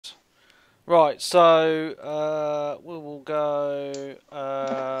Right, so we will go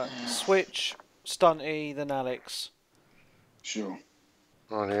Switch, Stunty, then Alex. Sure.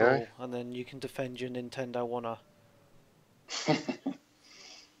 Rightio. Cool, and then you can defend your Nintendo Wanna.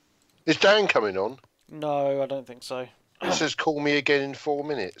 Is Dan coming on? No, I don't think so. It says call me again in 4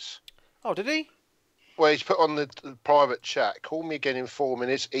 minutes. Oh, did he? Well, he's put on the private chat, call me again in 4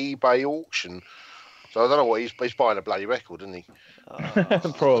 minutes, eBay auction. So I don't know what he's buying a bloody record, isn't he?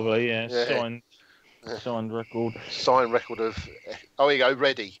 Probably, yeah. Yeah. Signed record. Signed record of... Oh, here you go,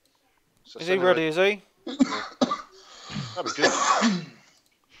 ready. So Is he ready, is he? That'd be good.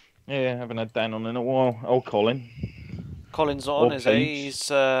 Yeah, haven't had Dan on in a while. Oh, Colin. Colin's not on, Or is he? Pete.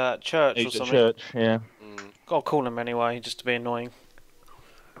 He's at church or He's at something. church, yeah. I'll call him anyway, just to be annoying.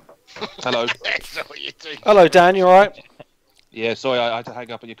 Hello. That's what you do. Hello, Dan, you alright? Yeah, sorry, I had to hang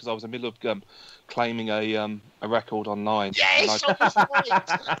up on you because I was in the middle of claiming a record online. Yes, I was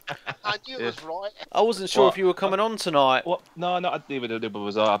right. I knew it was right. I wasn't sure What? if you were coming on tonight. What? No, I didn't.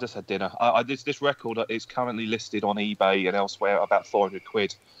 Was I've just had dinner. This record is currently listed on eBay and elsewhere about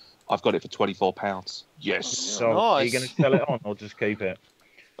 £400. I've got it for £24. Yes. So, Nice. are you going to sell it on or just keep it?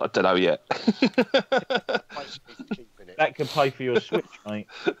 I don't know yet. Basically keeping it. That could pay for your Switch, mate.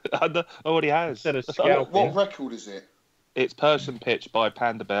 I already has. Instead of What scalping. record is it? It's Persian Pitch by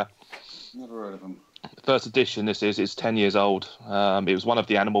Panda Bear. Never heard of them. First edition. It's 10 years old. It was one of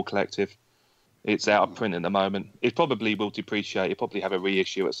the Animal Collective. It's out of print at the moment. It probably will depreciate. It'll probably have a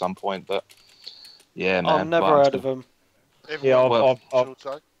reissue at some point, but yeah, man. I've never Well, I'm heard of still- him. Yeah, Everyone I've- should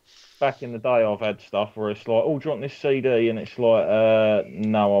say. Back in the day, I've had stuff where it's like, oh, do you want this CD? And it's like,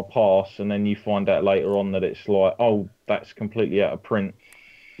 no, I'll pass. And then you find out later on that it's like, oh, that's completely out of print.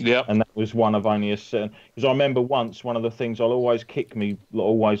 Yeah. And that was one of only a certain. Because I remember once, one of the things I'll always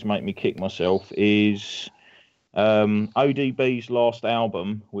always make me kick myself is ODB's last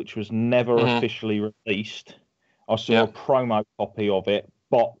album, which was never officially released. I saw a promo copy of it,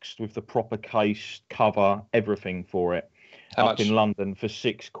 boxed with the proper case, cover, everything for it. How up much? in London for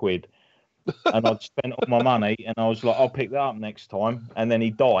 £6. And I'd spent all my money, and I was like, I'll pick that up next time. And then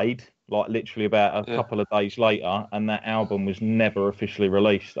he died, like literally about a couple of days later, and that album was never officially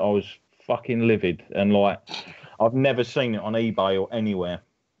released. I was fucking livid, and like, I've never seen it on eBay or anywhere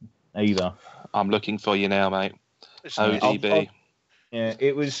either. I'm looking for you now, mate. ODB. Yeah,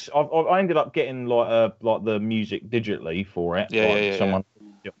 it was. I ended up getting like the music digitally for it. Yeah, like yeah. someone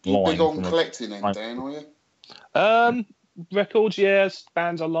You online big on from a- collecting then, Dan, are you? Records, yes.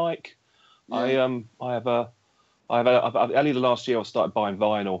 Bands I like. Yeah. I've only the last year I started buying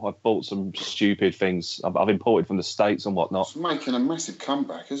vinyl. I've bought some stupid things. I've imported from the States and whatnot. It's making a massive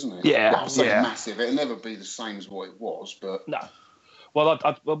comeback, isn't it? Yeah, Well, I say yeah. massive. It'll never be the same as what it was, but No. Well,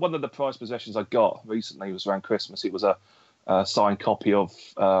 one of the prized possessions I got recently was around Christmas. It was a signed copy of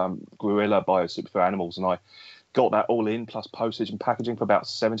Gorilla by Super for Animals, and I got that all in, plus postage and packaging for about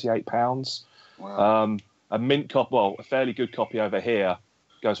 £78. wow. A mint copy, well, a fairly good copy over here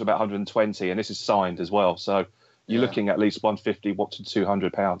goes for about 120, and this is signed as well. So you're looking at least 150 to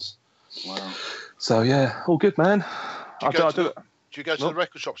 £200. Wow. So yeah, all good, man. Do you go to the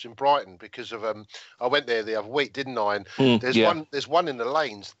record shops in Brighton? Because of I went there the other week, didn't I? And there's one in the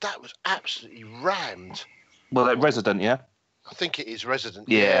lanes that was absolutely rammed. Well, they're resident, yeah. I think it is resident.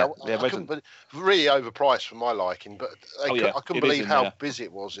 Yeah, I couldn't, but really overpriced for my liking. But I couldn't believe how busy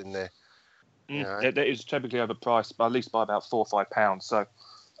it was in there. It is typically overpriced, but at least by about £4 or £5. So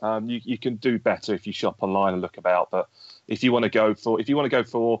you can do better if you shop online and look about. But if you want to go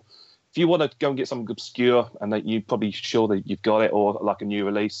and get something obscure and that you're probably sure that you've got it, or like a new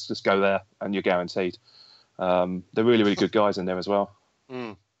release, just go there and you're guaranteed. They're really, really good guys in there as well.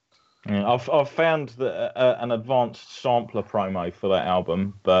 Mm. Yeah, I've found that an advanced sampler promo for that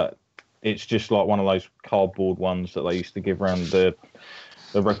album, but it's just like one of those cardboard ones that they used to give around the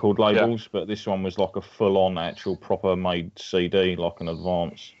record labels. But this one was like a full-on, actual, proper made CD, like an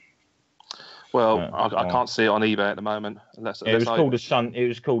advance. Well, I can't see it on eBay at the moment. It was called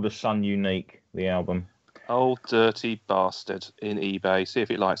a Sun Unique, the album. Old dirty bastard in eBay. See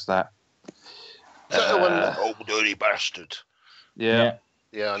if it likes that. Old dirty bastard. Yeah.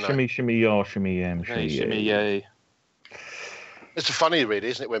 Yeah, I know. Shimmy, shimmy, ya, shimmy, yam, Shimmy, yay. It's funny, really,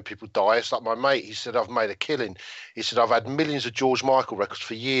 isn't it, when people die? It's like my mate, he said, I've made a killing. He said, I've had millions of George Michael records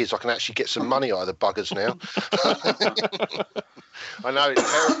for years. I can actually get some money out of the buggers now. I know,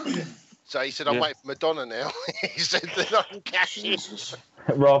 it's terrible. So he said, I'm waiting for Madonna now. He said that I can cash in.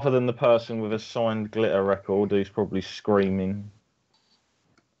 Rather than the person with a signed glitter record who's probably screaming.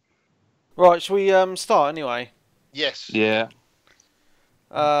 Right, shall we start anyway? Yes. Yeah.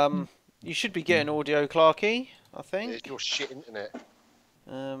 You should be getting audio, Clarky, I think. It's your shit internet.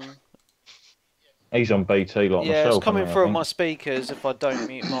 He's on BT like Yeah, myself. it's coming isn't he, I through on think? my speakers if I don't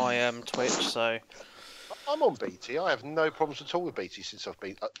mute my Twitch. So I'm on BT. I have no problems at all with BT since I've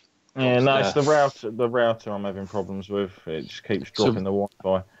been. Yeah, no, it's Yeah. the router. The router I'm having problems with. It just keeps dropping the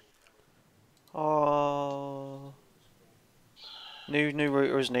Wi-Fi. oh, new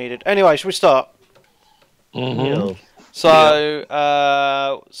router is needed. Anyway, should we start? Mhm.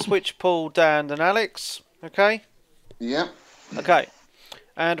 So switch Paul, Dan, and Alex. Okay. Yeah. Okay.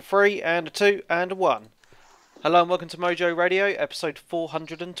 And a 3, and a 2, and a 1. Hello and welcome to Mojo Radio, episode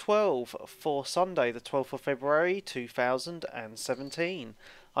 412 for Sunday, the 12th of February 2017.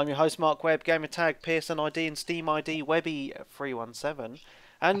 I'm your host, Mark Webb, gamertag, Pearson ID, and Steam ID, Webby317.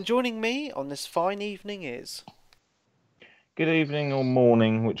 And joining me on this fine evening is... Good evening or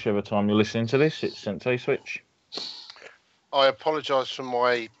morning, whichever time you're listening to this. It's Sensei Switch. I apologise for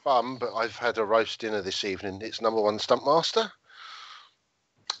my bum, but I've had a roast dinner this evening. It's number one Stuntmaster.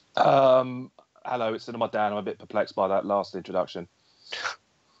 Hello, it's my Dan. I'm a bit perplexed by that last introduction.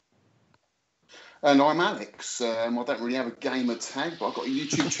 And I'm Alex. I don't really have a gamer tag, but I've got a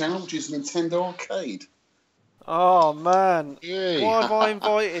YouTube channel, which is Nintendo Arcade. Oh man, Yay. why have I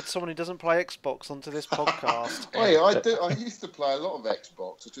invited someone who doesn't play Xbox onto this podcast? Hey, I do. I used to play a lot of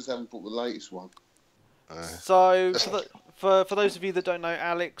Xbox. I just haven't bought the latest one. So, for those of you that don't know,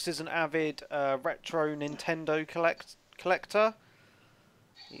 Alex is an avid retro Nintendo collector.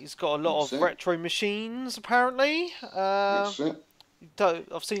 He's got a lot That's of it. retro machines, apparently. That's it.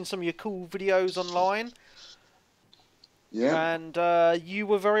 I've seen some of your cool videos online, Yeah. and you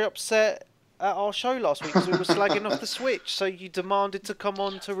were very upset at our show last week because we were slagging off the Switch, so you demanded to come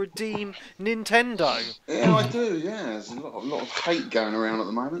on to redeem Nintendo. Yeah, I do. Yeah, there's a lot of hate going around at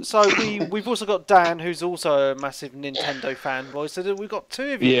the moment. So we've also got Dan, who's also a massive Nintendo fanboy. So we've got two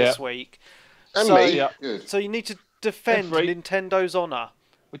of you Yeah. this week. And so, me. Yeah. Good. So you need to defend Every- Nintendo's honour.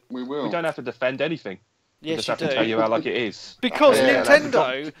 We will. We don't have to defend anything. We Yes, just you have to do. tell you how like it is. Because Yeah,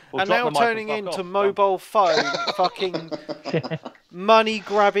 Nintendo we'll are drop now the mic and turning fuck into off. mobile phone fucking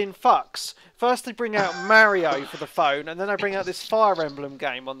money-grabbing fucks. First they bring out Mario for the phone, and then they bring out this Fire Emblem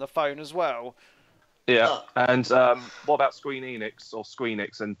game on the phone as well. Yeah. And what about Square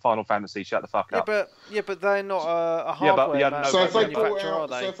Enix and Final Fantasy? Shut the fuck Yeah, up. but they're not a Yeah, but hardware yeah, no, So if they bought manufacturer, are out,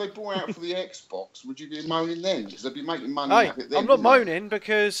 they? so if they bought out for the Xbox, would you be moaning then? Because they'd be making money Hey, out of it then. I'm not wouldn't they? moaning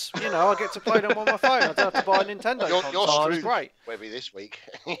because, I get to play them on my phone. I don't have to buy a Nintendo You're console. It's screwed, great. Webby, this week.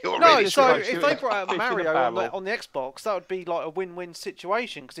 You're No, really so screwed. if they brought out Fish in a Mario barrel. on the Xbox, that would be like a win-win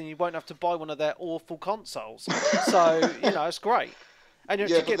situation because then you won't have to buy one of their awful consoles. So, it's great. And you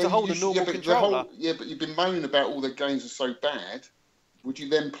but get to then hold you a should- normal but the controller. but you've been moaning about all the games are so bad. Would you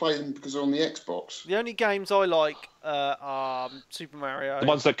then play them because they're on the Xbox? The only games I like are Super Mario. The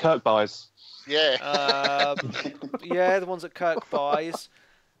ones that Kirk buys. Yeah. Yeah, the ones that Kirk buys,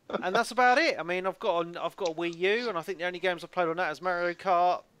 and that's about it. I mean, I've got a Wii U, and I think the only games I've played on that is Mario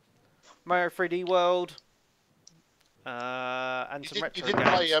Kart, Mario 3D World, and some retro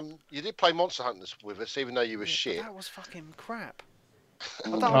games. You did play Monster Hunters with us, even though you were Yeah, shit. but that was fucking crap. I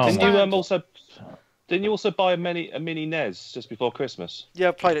Oh, don't no. understand. Didn't you also buy a mini NES just before Christmas? Yeah,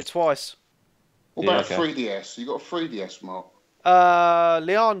 I've played it twice. What Yeah, about okay. 3DS? You got a 3DS, Mark?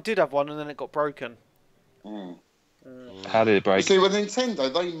 Leon did have one, and then it got broken. Mm. How did it You break? see, with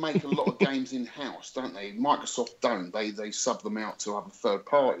Nintendo, they make a lot of games in-house, don't they? Microsoft don't. They sub them out to other third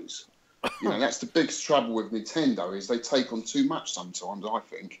parties. That's the biggest trouble with Nintendo is they take on too much sometimes, I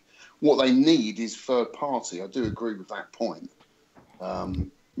think. What they need is third party. I do agree with that point.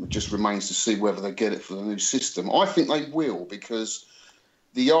 It just remains to see whether they get it for the new system. I think they will because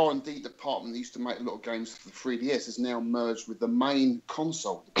the R&D department that used to make a lot of games for the 3DS is now merged with the main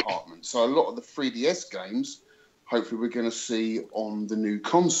console department. So a lot of the 3DS games, hopefully we're going to see on the new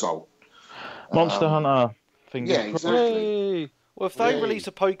console. Monster Hunter. Fingers Yeah, crossed. exactly. Yay. Well, if they Yay. release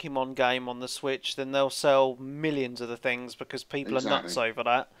a Pokemon game on the Switch, then they'll sell millions of the things because people are nuts Exactly. over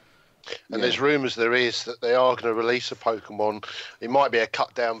that. And Yeah. there's rumours that they are going to release a Pokemon. It might be a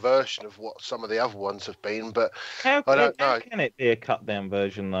cut down version of what some of the other ones have been, but How I don't how know. can it be a cut down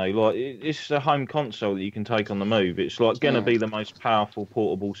version though? Like it's a home console that you can take on the move. It's like going to Mm. be the most powerful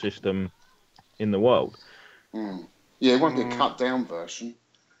portable system in the world. Mm. Yeah, it won't be a cut-down version.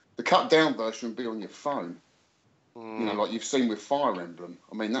 The cut-down version will be on your phone. Like you've seen with Fire Emblem.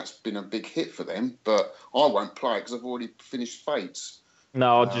 I mean, that's been a big hit for them, but I won't play it because I've already finished Fates.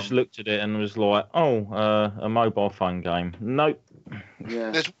 No, I just looked at it and was like, a mobile phone game. Nope.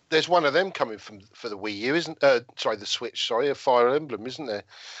 Yeah. there's one of them coming for the Wii U, isn't? Sorry, the Switch. Sorry, a Fire Emblem, isn't there?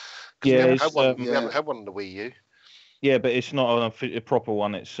 'Cause Yeah, we haven't it's, had one. We yeah. haven't had one on the Wii U. Yeah, but it's not a proper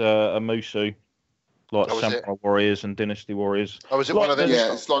one. It's a Musu. like Oh, is it? Samurai Warriors and Dynasty Warriors. Oh, is it Like one of them?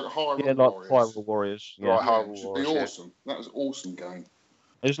 Yeah, it's like Hyrule Yeah, like Warriors. Hyrule Warriors. Yeah. Right, Yeah, Hyrule it should be Warriors, yeah. awesome. That was an awesome game.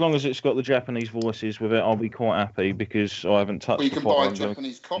 As long as it's got the Japanese voices with it, I'll be quite happy because I haven't touched Well, you the can Fire buy a Emblem.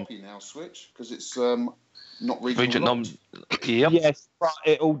 Japanese copy now, Switch, because it's not regional Region locked. Yep. Yes, but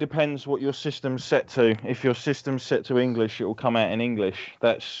it all depends what your system's set to. If your system's set to English, it will come out in English.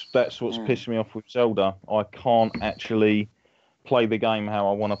 That's what's pissed me off with Zelda. I can't actually play the game how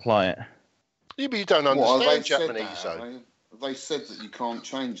I want to play it. Yeah, but you don't What, have understand they said Japanese, that? though. Have they said that you can't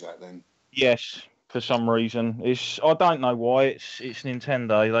change that then? Yes, for some reason. I don't know why. It's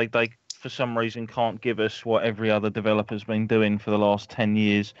Nintendo. They for some reason can't give us what every other developer's been doing for the last 10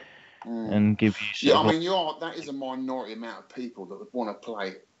 years and give you Yeah, I mean, that is a minority amount of people that would want to play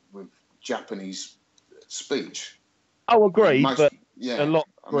it with Japanese speech. I agree, but yeah, a lot.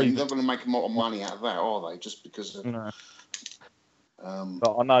 I mean, they're going to make a lot of money out of that, are they? Just because of. No.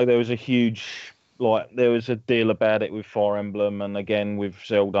 But I know there was there was a deal about it with Fire Emblem, and again with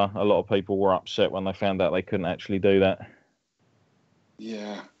Zelda. A lot of people were upset when they found out they couldn't actually do that.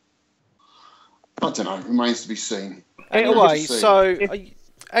 Yeah. I don't know. Remains to be seen.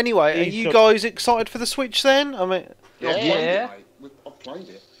 Anyway, are you guys excited for the Switch then? I mean, I've played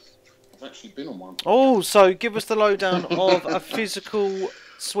it. I've actually been on one. Oh, so give us the lowdown of a physical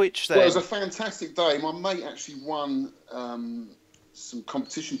Switch then. Well, it was a fantastic day. My mate actually won some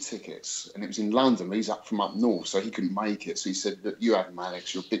competition tickets, and it was in London. He's up from up north, so he couldn't make it. So he said, "Look, you have them,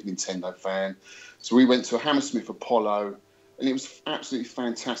 Alex. You're a big Nintendo fan." So we went to Hammersmith Apollo, and it was absolutely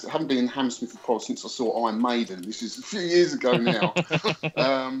fantastic. I haven't been in Hammersmith Apollo since I saw Iron Maiden. This is a few years ago now.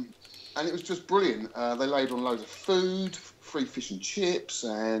 And it was just brilliant. They laid on loads of food, free fish and chips,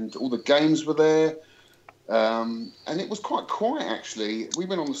 and all the games were there. And it was quite quiet, actually. We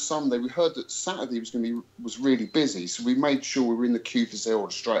went on the Sunday. We heard that Saturday was really busy, so we made sure we were in the queue for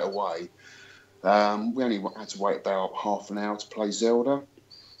Zelda straight away. We only had to wait about half an hour to play Zelda.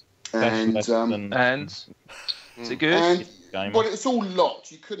 And is it good? Well, it's all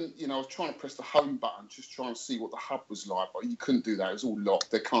locked. You couldn't, I was trying to press the home button, just trying to see what the hub was like, but you couldn't do that. It was all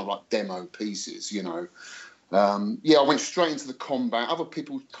locked. They're kind of like demo pieces, I went straight into the combat. Other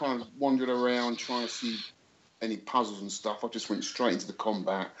people kind of wandered around trying to see any puzzles and stuff. I just went straight into the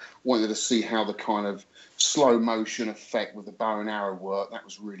combat. Wanted to see how the kind of slow motion effect with the bow and arrow worked. That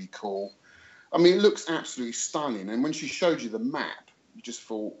was really cool. I mean, it looks absolutely stunning. And when she showed you the map, you just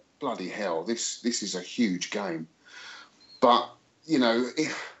thought, bloody hell, this is a huge game. But, the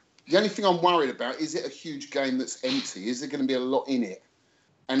only thing I'm worried about, is it a huge game that's empty? Is there going to be a lot in it?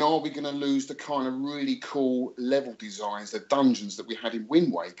 And are we going to lose the kind of really cool level designs, the dungeons that we had in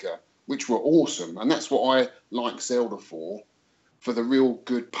Wind Waker, which were awesome? And that's what I like Zelda for the real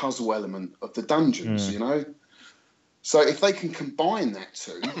good puzzle element of the dungeons, So if they can combine that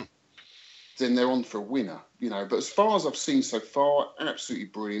two, then they're on for a winner, But as far as I've seen so far, absolutely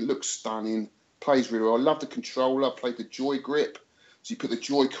brilliant. Looks stunning. Plays really well. I love the controller. I played the Joy Grip. So you put the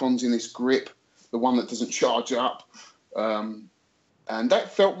Joy-Cons in this grip, the one that doesn't charge up. And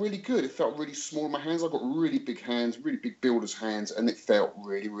that felt really good. It felt really small in my hands. I've got really big hands, really big builder's hands, and it felt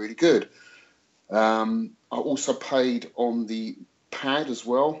really, really good. I also played on the pad as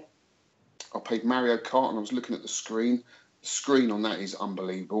well. I played Mario Kart, and I was looking at the screen. The screen on that is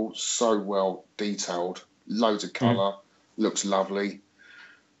unbelievable. So well detailed. Loads of colour. Looks lovely.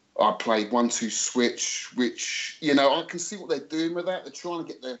 I played 1-2 Switch, which, I can see what they're doing with that. They're trying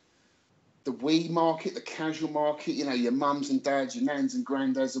to get the Wii market, the casual market, your mums and dads, your nans and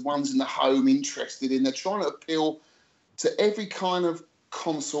granddads, the ones in the home interested in. They're trying to appeal to every kind of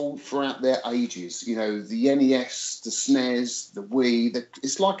console throughout their ages. The NES, the SNES, the Wii.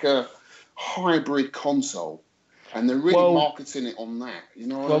 It's like a hybrid console. And they're really marketing it on that.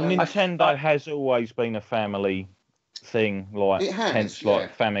 Nintendo has always been a family thing, hence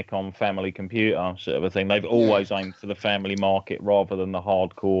Famicom family computer sort of a thing. They've always aimed for the family market rather than the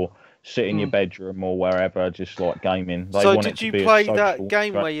hardcore sit in your bedroom or wherever just like gaming. So did you play that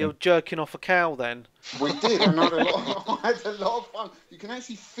game where you're jerking off a cow then? We did, and I had a lot of fun. You can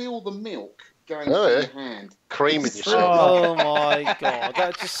actually feel the milk going through your hand. Cream in your Oh my god,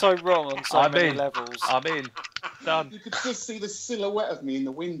 that's just so wrong on so many levels. I'm in. Done. You could just see the silhouette of me in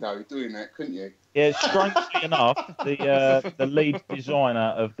the window doing that, couldn't you? Yeah, strangely enough, the lead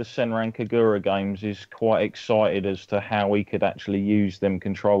designer of the Senran Kagura games is quite excited as to how he could actually use them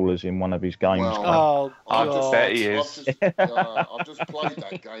controllers in one of his games. Well, I bet he is. I've just played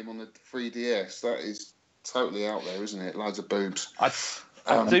that game on the 3DS. That is totally out there, isn't it? Loads of boobs.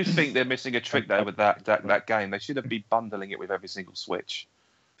 I do think they're missing a trick there with that game. They should have been bundling it with every single Switch.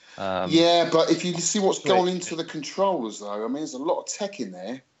 Yeah, but if you can see what's going into the controllers, though, I mean, there's a lot of tech in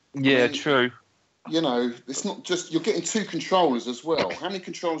there. Yeah, true. You know, it's not just you're getting 2 controllers as well. How many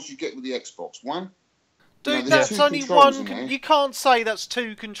controllers do you get with the Xbox? 1. Dude, there's that's 2 only controllers one. in there. You can't say that's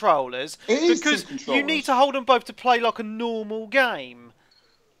 2 controllers It is 2 because controllers. you need to hold them both to play like a normal game,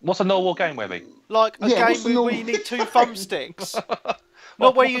 What's a normal game, Webby? like a Yeah, what's the game where normal you need 2 game? thumbsticks, not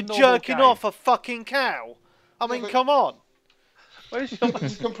where What's a you're normal jerking game? off a fucking cow. I mean, but- come on. Where's your... Yeah, but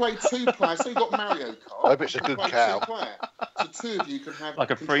you can play 2 players. So you've got Mario Kart. I hope it's a you can good play cow. 2 player. So 2 of you can have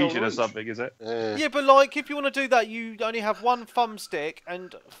like a controller Frisian or each. something, is it? Yeah, but like if you want to do that, you only have 1 thumbstick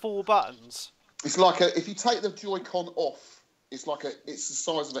and 4 buttons. It's like if you take the Joy-Con off, it's the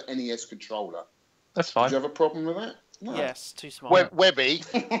size of an NES controller. That's Do fine. you have a problem with that? No. Yes, too smart. Webby,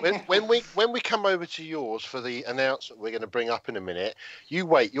 when we come over to yours for the announcement we're going to bring up in a minute, you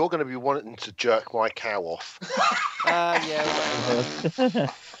wait. You're going to be wanting to jerk my cow off. Yeah.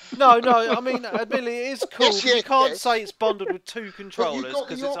 No. I mean, admittedly, it is cool. Yes, You can't yes. say it's bundled with 2 But controllers you've got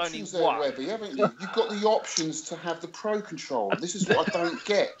because the it's only options there, 1. Webby, haven't you? You've got the options to have the Pro controller. This is what I don't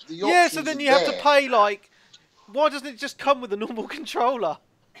get. The Yeah, so options then are you have to there. pay like. Why doesn't it just come with a normal controller?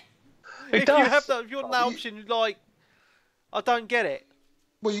 It If does. you have that, if you want that option, like, I don't get it.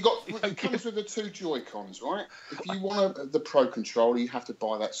 Well, it comes with the 2 Joy-Cons, right? If you want the Pro controller, you have to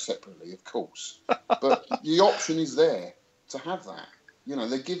buy that separately, of course. But the option is there to have that. You know,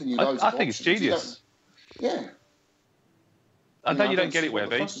 they're giving you loads I of think it's options. genius. Yeah. I know you don't get see it, what the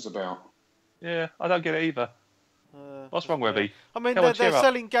Webby. fuss is about. Yeah, I don't get it either. What's wrong, Webby? I mean, Come on, they're cheer up.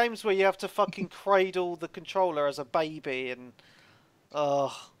 selling games where you have to fucking cradle the controller as a baby, and I'm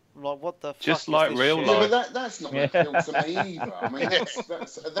like, what the Just fuck like is this real shit? Yeah, life. but that's not appeal to me either. I mean,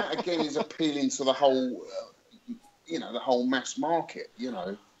 that again is appealing to the whole, the whole mass market. You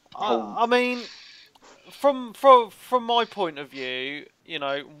know, I mean, from my point of view,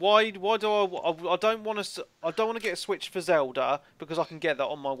 why do I don't want to get a Switch for Zelda because I can get that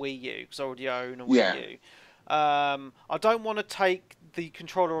on my Wii U because I already own a Wii U. I don't want to take the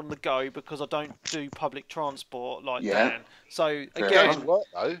controller on the go because I don't do public transport like Dan. So Fair again, It does work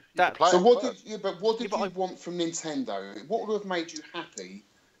though. You that- can play So it what at did you want from Nintendo? What would have made you happy?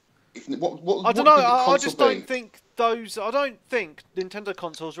 I don't know. I just don't think I don't think Nintendo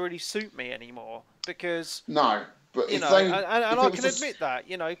consoles really suit me anymore because No, but and I can admit that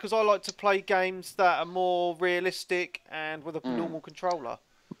because I like to play games that are more realistic and with a normal controller.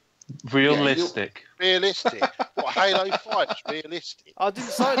 Realistic. Realistic. What, Halo 5 is realistic? I didn't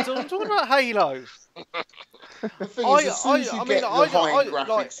say it. I'm talking about Halo. The thing is, as soon as you get the high-end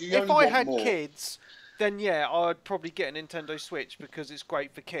graphics, you if only I want had more. kids, then yeah, I'd probably get a Nintendo Switch because it's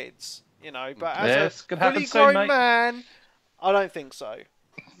great for kids. But as Yes, a could happen fully soon, grown mate. man, I don't think so.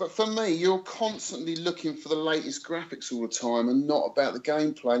 But for me, you're constantly looking for the latest graphics all the time and not about the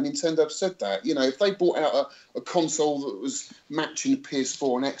gameplay. Nintendo have said that. If they brought out a console that was matching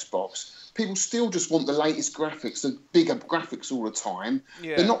PS4 and Xbox, people still just want the latest graphics, the bigger graphics all the time.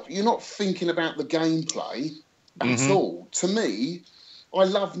 Yeah. You're not thinking about the gameplay at all. To me, I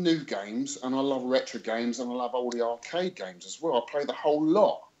love new games and I love retro games and I love all the arcade games as well. I play the whole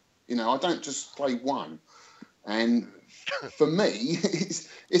lot. I don't just play one. And for me,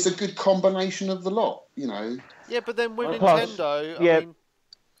 it's a good combination of the lot, Yeah, but then with Plus, Nintendo, yeah. I mean,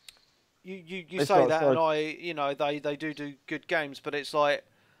 you It's say like- that, sorry. and they do good games, but it's like,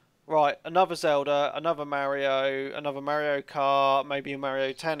 right, another Zelda, another Mario Kart, maybe a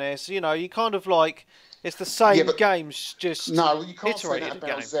Mario Tennis. You kind of like it's the same Yeah, but- games, just No, you can't say that iterated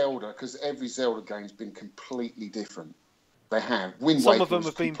about game. Zelda because every Zelda game's been completely different. They have. Wind Some Waker of them was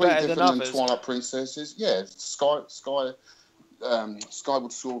have been completely better than different others. Twilight Princesses. Yeah, Skyward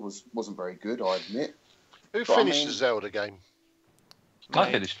Sword wasn't very good, I admit. Who But I finished mean- the Zelda game? I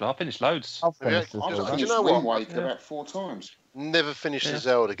finished loads. I've finished Yeah, this I've all. do finished you know Wind what? Waker about 4 times. Never finished the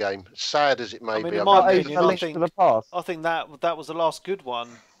Zelda game. Sad as it may I mean, be. in I've my never opinion, A I link think- to the past. I think that was the last good one,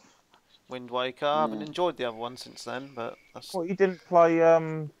 Wind Waker. I haven't enjoyed the other one since then, but that's... What, you didn't play?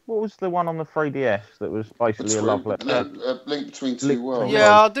 What was the one on the 3DS that was basically a love letter? Link between two Link worlds. Between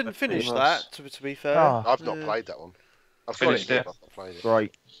Yeah, I didn't finish was. that. To be fair, Ah. I've not played that one. I've got it Finished here, it. but I've not played it.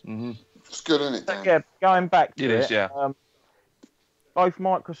 Great. It's good, isn't it, Dan? Yeah, going back to It is, yeah. Both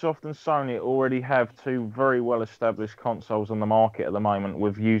Microsoft and Sony already have 2 very well-established consoles on the market at the moment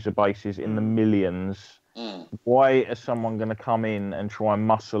with user bases in the millions. Why is someone going to come in and try and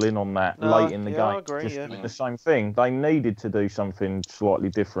muscle in on that No, late in the yeah, game? I agree, Just yeah. do the same thing. They needed to do something slightly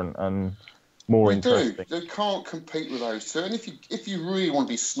different and more They do. interesting. They can't compete with those two. And if you really want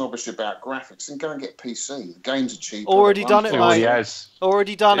to be snobbish about graphics, then go and get PC. The games are cheaper. Already they done run it, It mate. already faster. has.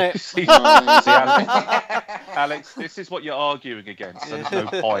 already done it. See, No, see, Alex, this is what you're arguing against. So there's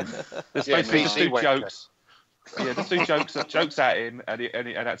no point. There's Yeah, supposed to be PC 2 wanker. jokes. Yeah, just do jokes at him, and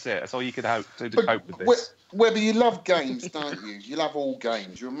that's it. That's all you can hope to cope with this. Whether you love games, don't you? You love all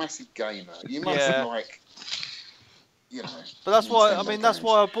games. You're a massive gamer. You must like, you know. But that's why. I Nintendo mean, that's games.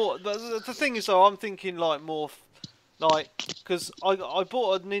 why I bought. The thing is, though, I'm thinking like more, like, because I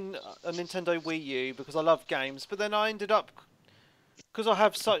bought a Nintendo Wii U because I love games, but then I ended up, because I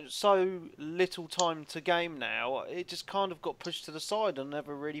have so little time to game now, it just kind of got pushed to the side and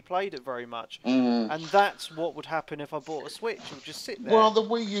never really played it very much. And that's what would happen if I bought a Switch. It would just sit there. Well, the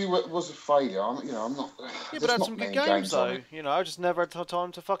Wii U was a failure. I'm not. Yeah, but it had some good games though. I just never had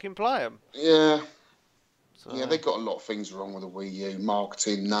time to fucking play them. Yeah. So. Yeah, they got a lot of things wrong with the Wii U.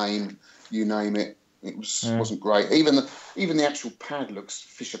 Marketing, name, you name it. It wasn't great. Even the actual pad looks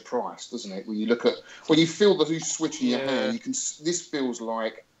Fisher Price, doesn't it? When you feel the Switch in your hand, this feels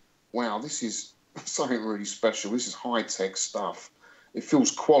like, wow, this is something really special. This is high tech stuff. It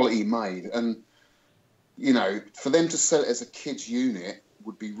feels quality made, and for them to sell it as a kids unit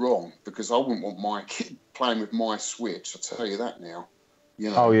would be wrong, because I wouldn't want my kid playing with my Switch. I'll tell you that now.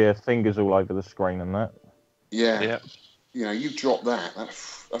 Oh yeah, fingers all over the screen and that. Yeah. You drop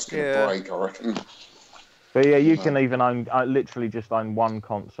that's going to break, I reckon. But yeah, you can even literally just own one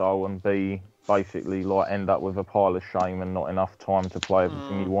console and be basically like end up with a pile of shame and not enough time to play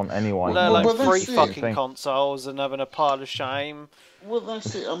everything you want anyway. Well, they're like 3 fucking consoles and having a pile of shame. Well,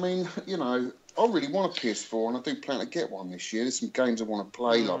 that's it. I mean, I really want a PS4 and I do plan to get one this year. There's some games I want to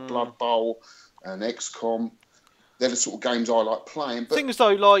play, like Blood Bowl and XCOM. They're the sort of games I like playing. But things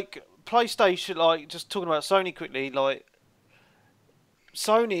though, like PlayStation, like just talking about Sony quickly, like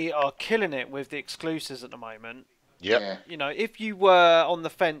Sony are killing it with the exclusives at the moment. Yeah. If you were on the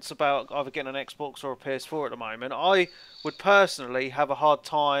fence about either getting an Xbox or a PS4 at the moment, I would personally have a hard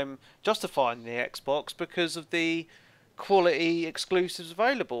time justifying the Xbox because of the quality exclusives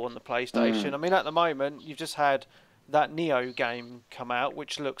available on the PlayStation. I mean, at the moment, you've just had that Neo game come out,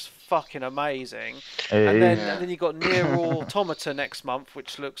 which looks fucking amazing. And then you've got Nier Automata next month,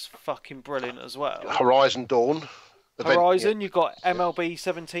 which looks fucking brilliant as well. Horizon Dawn. You've got MLB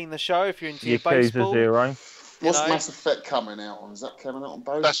 17 The Show, if you're into your baseball. Zero. What's Mass Effect coming out on? Is that coming out on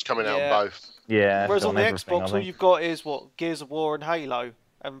both? That's coming out on both. Yeah. Whereas on the Xbox, all you've got is Gears of War and Halo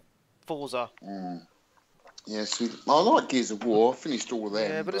and Forza. Yeah, see, I like Gears of War. I finished all of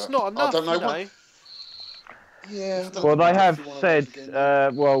them. Yeah, but it's not enough. I don't know. Well, they have said.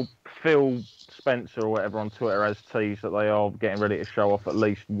 Phil Spencer or whatever on Twitter has teased that they are getting ready to show off at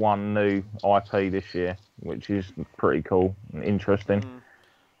least one new IP this year, which is pretty cool and interesting.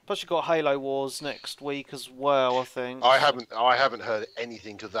 Plus, you've got Halo Wars next week as well, I think. I haven't heard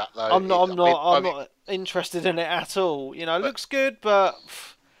anything of that though. I'm not interested in it at all. It looks good, but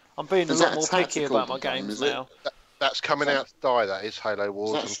I'm being a lot more picky about my games now. That's coming out to die. That is Halo Wars.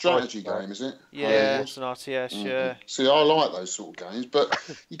 Is that a strategy game, is it? Yeah, it's an RTS. Yeah. See, I like those sort of games, but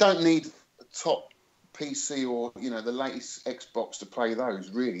you don't need a top PC or the latest Xbox to play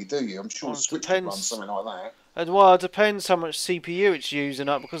those, really, do you? I'm sure Switch would run something like that. And it depends how much CPU it's using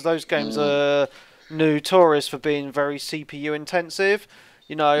up, because those games are notorious for being very CPU intensive.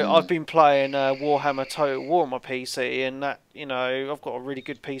 I've been playing Warhammer Total War on my PC, and that I've got a really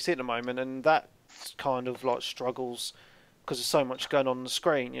good PC at the moment, and that kind of like struggles because there's so much going on the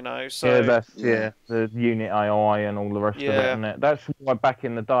screen. So the unit AI and all the rest of it. And that's why back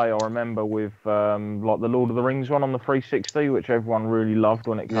in the day I remember with like the Lord of the Rings one on the 360, which everyone really loved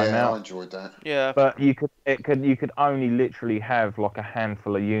when it came out. Yeah, I enjoyed that. Yeah, but you could only literally have like a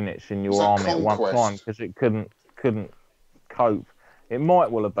handful of units in your army at one time because it couldn't cope. It might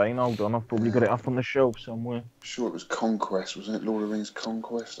well have been. Hold on, I've probably got it up on the shelf somewhere. I'm sure it was Conquest, wasn't it? Lord of the Rings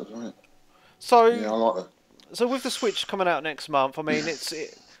Conquest, I don't know. So yeah, I like that. So with the Switch coming out next month, I mean,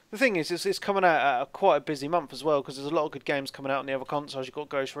 the thing is, it's coming out at quite a busy month as well, because there's a lot of good games coming out on the other consoles. You've got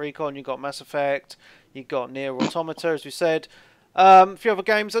Ghost Recon, you've got Mass Effect, you've got Nier Automata, as we said. A few other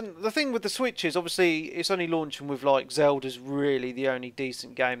games, and the thing with the Switch is obviously it's only launching with like Zelda's really the only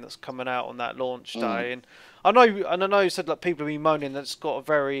decent game that's coming out on that launch day. And I know you said like people have been moaning that it's got a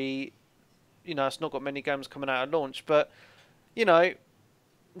very, it's not got many games coming out at launch, but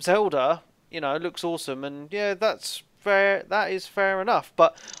Zelda, looks awesome, and that's fair. That is fair enough,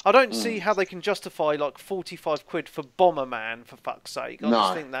 but I don't see how they can justify like 45 quid for Bomberman, for fuck's sake. I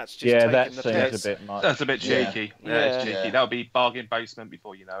just think that's just taking the piss. A bit much. That's a bit cheeky. Yeah, it's cheeky. That'll be bargain basement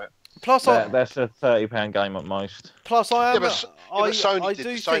before you know it. Plus, that's a £30 game at most. Plus, I am. Sony did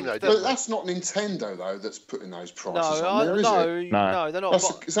the same though. But that's not Nintendo though. That's putting those prices on there, is it? No, they're not.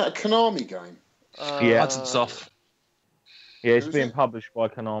 Is that a Konami game? Hudson Soft. Yeah, it's being published by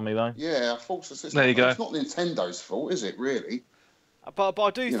Konami though. Yeah, I thought so. There you go. It's not Nintendo's fault, is it? Really? But I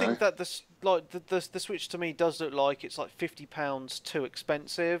do You think know. that the Switch to me does look like it's like £50 too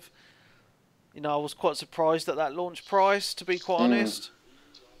expensive. I was quite surprised at that launch price, to be quite honest.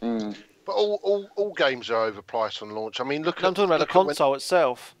 But all games are overpriced on launch. I mean, No, I'm talking about the console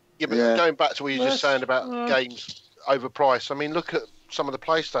itself. Yeah, but Yeah. going back to what you were just saying about games overpriced. I mean, look at some of the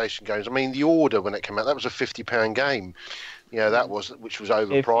PlayStation games. I mean, The Order when it came out, that was a £50 game. Which was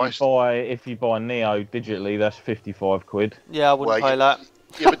overpriced. If you buy Neo digitally, that's 55 quid. Yeah, I wouldn't pay that.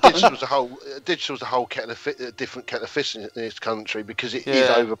 Yeah, but digital's a whole different kettle of fish in this country because it is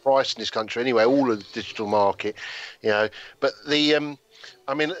overpriced in this country anyway. All of the digital market, But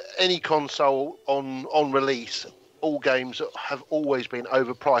I mean, any console on release, all games have always been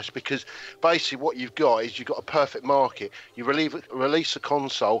overpriced because basically what you've got a perfect market. You release a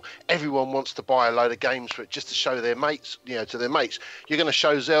console, everyone wants to buy a load of games for it just to show their mates, to their mates. You're going to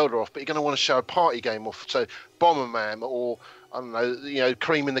show Zelda off, but you're going to want to show a party game off. So Bomberman or I don't know,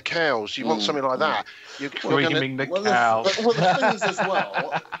 Creaming the Cows. You want something like that. Creaming the Cows. Well, the thing is as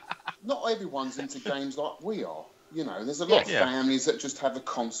well, not everyone's into games like we are. There's a lot of families that just have a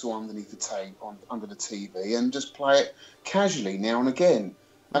console underneath under the TV and just play it casually now and again.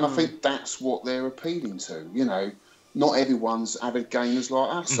 And I think that's what they're appealing to. Not everyone's avid gamers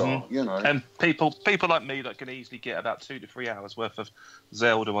like us are. And people like me that can easily get about 2 to 3 hours worth of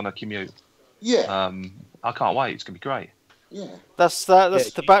Zelda on a commute. Yeah. I can't wait. It's gonna be great. Yeah. That's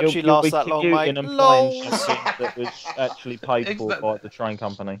the battery lasts that long, mate. And playing something that was actually paid for by the train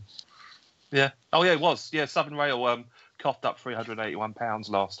company. Yeah. Oh, yeah, it was. Yeah, Southern Rail coughed up £381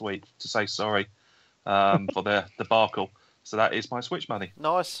 last week to say sorry for their debacle. So that is my Switch money.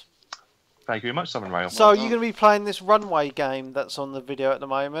 Nice. Thank you very much, Southern Rail. So you're going to be playing this runway game that's on the video at the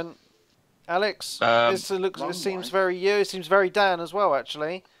moment, Alex? It seems very you. It seems very Dan as well,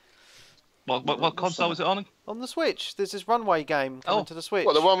 actually. What console is it on? On the Switch. There's this runway game coming to the Switch.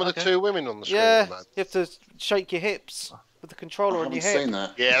 What, the one with the two women on the screen? Yeah, you have to shake your hips with the controller on your hip. Seen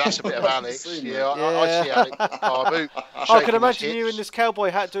that. Yeah, that's a bit of Alex. I see Alex Barboot. I can imagine you in this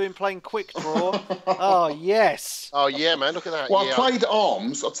cowboy hat playing Quick Draw. Oh, yes. Oh, yeah, man, look at that. Well, I played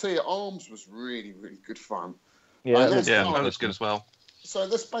Arms. I'll tell you, Arms was really, really good fun. Yeah, that was good as well. So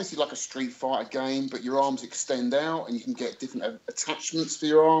that's basically like a Street Fighter game, but your arms extend out and you can get different attachments for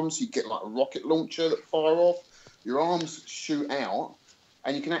your arms. You get like a rocket launcher that fire off. Your arms shoot out,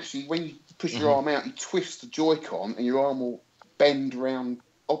 and you can actually, when you push your arm out, you twist the Joy-Con and your arm will bend around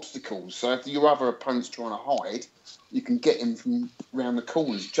obstacles. So if your other opponent's trying to hide, you can get him from around the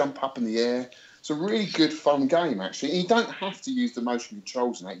corners, jump up in the air. It's a really good, fun game, actually. And you don't have to use the motion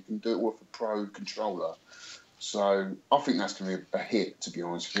controls in that. You can do it with a pro controller. So I think that's going to be a hit, to be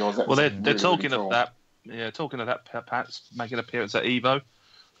honest with you. Well, they're talking of that. Yeah, talking of that, perhaps making an appearance at Evo.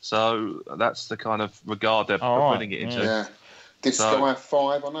 So that's the kind of regard they're putting it into. Yeah. Disgaea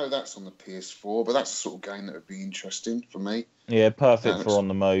 5, I know that's on the PS4, but that's the sort of game that would be interesting for me. Yeah, perfect for on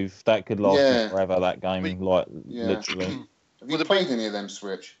the move. That could last forever, that game, literally. Have you played any of them,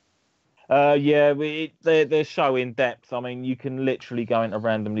 Switch? They're so in depth. I mean, you can literally go into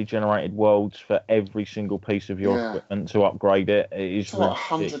randomly generated worlds for every single piece of your equipment to upgrade it. It is it's like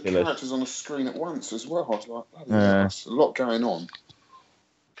 100 characters on the screen at once as well. I was like, that's a lot going on.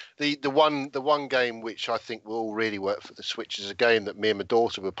 The one game which I think will really work for the Switch is a game that me and my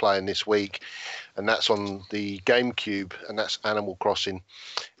daughter were playing this week, and that's on the GameCube, and that's Animal Crossing.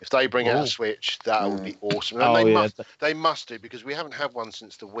 If they bring out a Switch, that would be awesome. And they must do, because we haven't had one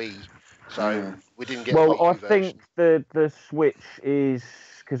since the Wii, so we didn't get. Well, I think the Switch is,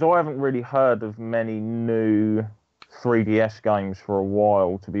 because I haven't really heard of many new 3DS games for a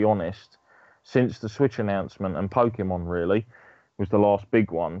while, to be honest, since the Switch announcement, and Pokemon really was the last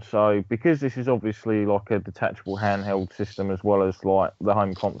big one. So because this is obviously like a detachable handheld system as well as like the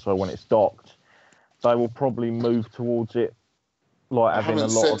home console when it's docked, they will probably move towards it, like having a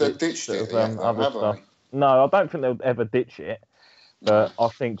lot of other stuff. No, I don't think they'll ever ditch it, but I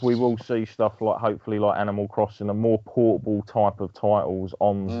think we will see stuff like, hopefully, like Animal Crossing, a more portable type of titles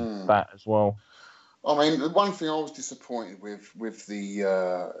on that as well. I mean, the one thing I was disappointed with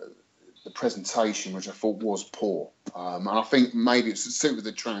the presentation, which I thought was poor, and I think maybe it's to suit with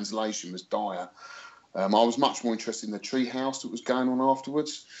the translation was dire. I was much more interested in the treehouse that was going on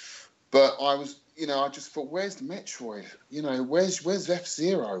afterwards, but I was, I just thought, where's the Metroid? Where's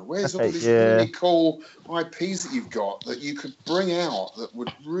F-Zero? Where's all these really cool IPs that you've got that you could bring out that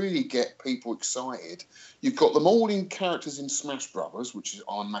would really get people excited? You've got them all in characters in Smash Brothers, which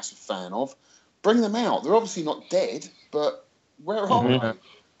I'm a massive fan of. Bring them out. They're obviously not dead, but where are they?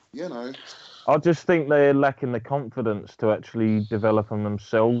 I just think they're lacking the confidence to actually develop them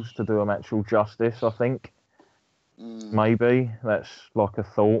themselves to do them actual justice, I think. maybe that's like a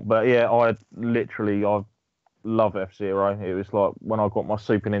thought. But yeah, I love F-Zero. It was like when I got my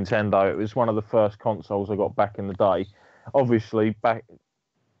Super Nintendo, it was one of the first consoles I got back in the day. Obviously,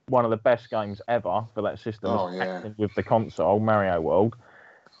 one of the best games ever for that system was acting with the console, Mario World.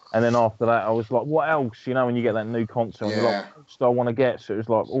 And then after that, I was like, what else? You know, when you get that new console, and you're like, what else do I want to get? So it was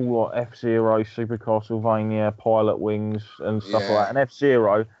like all like F-Zero, Super Castlevania, Pilot Wings, and stuff like that. And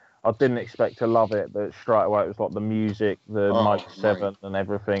F-Zero, I didn't expect to love it, but straight away it was like the music, the Mojo 7 and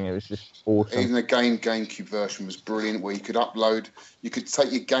everything. It was just awesome. Even the GameCube version was brilliant, where you could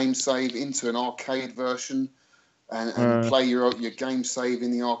take your game save into an arcade version and play your game save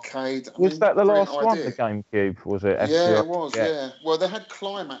in the arcade. Was that the last one, the GameCube? Was it? Yeah, it was. Yeah. Well, they had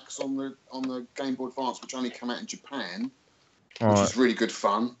Climax on the Game Boy Advance, which only came out in Japan, which is really good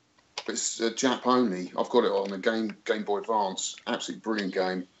fun. But it's Jap only. I've got it on the Game Boy Advance. Absolutely brilliant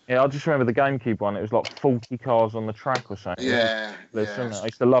game. Yeah, I just remember the GameCube one. It was like 40 cars on the track or something. Yeah. I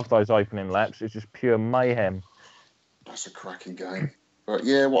used to love those opening laps. It's just pure mayhem. That's a cracking game. But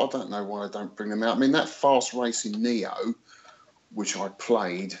yeah, well, I don't know why they don't bring them out. I mean, that Fast Racing Neo, which I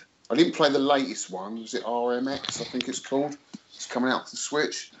played, I didn't play the latest one. Was it RMX, I think it's called? It's coming out to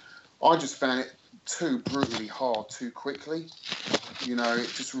Switch. I just found it too brutally hard too quickly. You know, it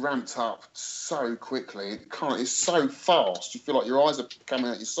just ramped up so quickly. It's so fast. You feel like your eyes are coming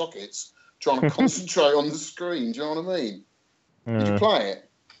out your sockets trying to concentrate on the screen. Do you know what I mean? Did you play it?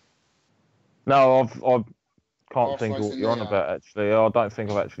 No, I can't think of what you're on about, actually. I don't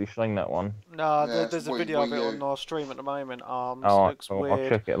think I've actually seen that one. No, there's a video of it on our stream at the moment. Looks weird. I'll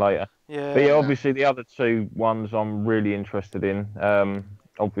check it later. Yeah. But yeah, obviously the other two ones I'm really interested in.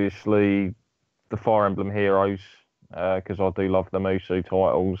 Obviously the Fire Emblem Heroes, because I do love the Musou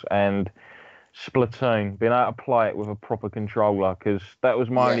titles, and Splatoon, being able to play it with a proper controller, because that was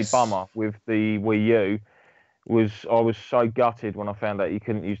my only bummer with the Wii U. I was so gutted when I found out you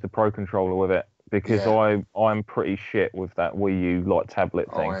couldn't use the Pro Controller with it, because I'm pretty shit with that Wii U like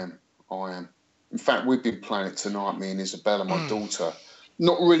tablet thing. I am. In fact, we've been playing it tonight, me and Isabella, my daughter.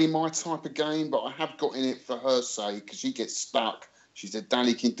 Not really my type of game, but I have got in it for her sake, because she gets stuck. She said,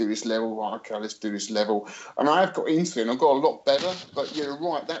 Danny, can do this level. Right, okay, let's do this level. And I have got into it, and I've got a lot better. But you're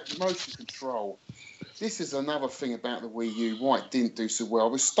right, that motion control. This is another thing about the Wii U, why it didn't do so well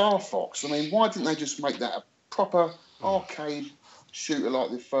with Star Fox. I mean, why didn't they just make that a proper arcade shooter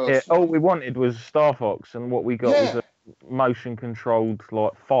like the first one? All we wanted was Star Fox, and what we got was a motion-controlled,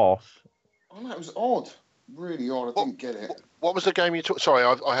 like, farce. I know, it was odd. Really odd. I didn't get it. What was the game you took? Sorry,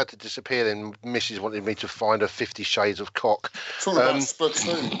 I had to disappear then. Mrs. wanted me to find her 50 Shades of Cock. Talking about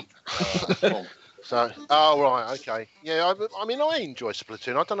Splatoon. Right, okay. Yeah, I mean, I enjoy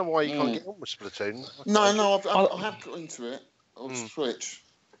Splatoon. I don't know why you can't get on with Splatoon. No, I have got into it on Switch.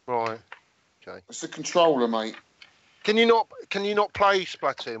 Right, okay. It's the controller, mate. Can you not play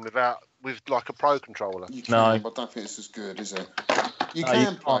Splatoon with like a Pro Controller? You can, but I don't think it's as good, is it? You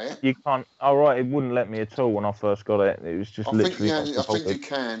can play it. You can't. Oh, right, it wouldn't let me at all when I first got it. It was just literally. I think you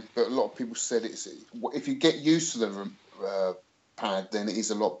can, but a lot of people said if you get used to the pad, then it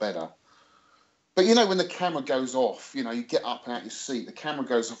is a lot better. But you know, when the camera goes off, you know, you get up out your seat, the camera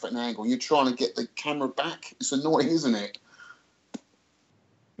goes off at an angle, and you're trying to get the camera back. It's annoying, isn't it?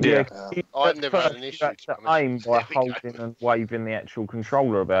 Yeah, I've never had an issue. To aim by holding and waving the actual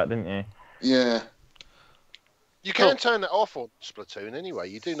controller about, didn't you? Yeah. You can turn that off on Splatoon anyway.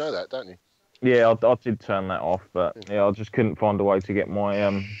 You do know that, don't you? Yeah, I did turn that off, but I just couldn't find a way to get my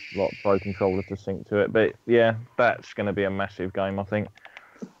like Pro Controller to sync to it. But yeah, that's going to be a massive game, I think,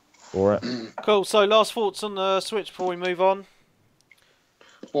 for it. Cool. So, last thoughts on the Switch before we move on.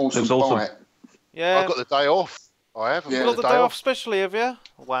 Awesome. Yeah. I've got the day off. I have. You've got the day off specially, have you?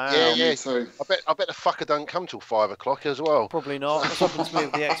 Wow. Yeah. So I bet the fucker don't come till 5 o'clock as well. Probably not. That's happened to me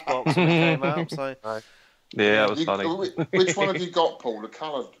with the Xbox when it came out. So. No. Yeah, that was funny. Which one have you got, Paul? The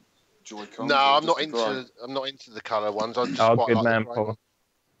coloured Joy-Con? No, I'm not into the colour ones. I just quite good like man, the grey Paul.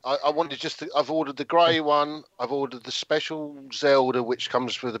 one. I wanted I've ordered the grey one. I've ordered the special Zelda, which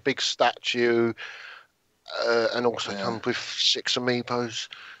comes with a big statue, and also comes with 6 amiibos.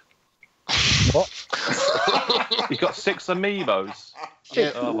 What? You got 6 amiibos?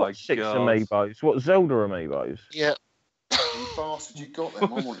 Oh my 6 God. amiibos? What, Zelda amiibos? Yeah. You bastard, you got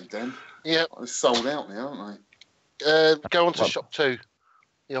them. I wanted them. Yeah. They're sold out now, aren't they? Go on to Shop 2.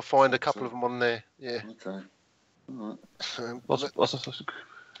 You'll find a couple of them on there. Yeah. Okay. All right. What's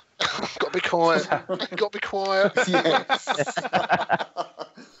Got to be quiet. Got to be quiet. Yes.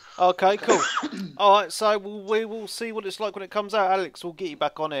 Okay, cool. All right, so we will see what it's like when it comes out. Alex, we'll get you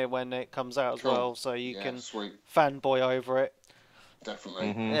back on here when it comes out as well, so you can fanboy over it.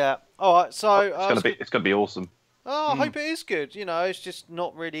 Definitely. Yeah. All right, so it's gonna be awesome. Oh, I hope it is good. You know, it's just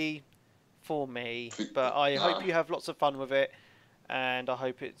not really for me. But I hope you have lots of fun with it, and I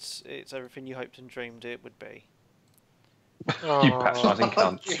hope it's everything you hoped and dreamed it would be. You patronising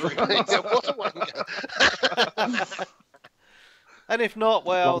cunt. And if not,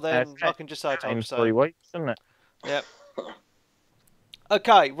 well, then Well, I can just say I told in you so. 3 weeks, isn't it? Yep.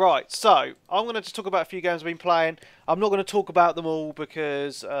 Okay, right. So I'm going to just talk about a few games I've been playing. I'm not going to talk about them all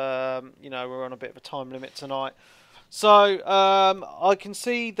because you know, we're on a bit of a time limit tonight. So I can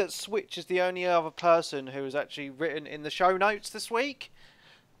see that Switch is the only other person who has actually written in the show notes this week.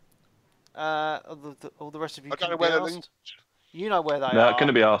 All the rest of you can be asked. You know where they No, are. it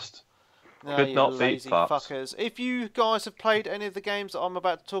couldn't be asked. No, Could you not be lazy fucked. fuckers. If you guys have played any of the games that I'm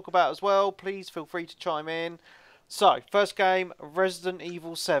about to talk about as well, please feel free to chime in. So, first game, Resident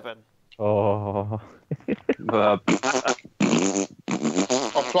Evil 7. Oh. Uh, I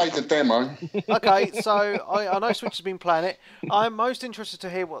played the demo. Okay, so I know Switch has been playing it. I'm most interested to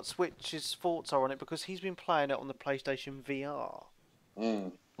hear what Switch's thoughts are on it because he's been playing it on the PlayStation VR,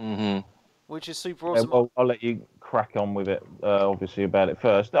 which is super awesome. Well, I'll let you crack on with it, obviously, about it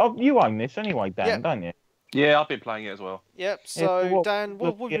first. Oh, you own this anyway, Dan, don't you? yeah, I've been playing it as well. Yep, so Dan,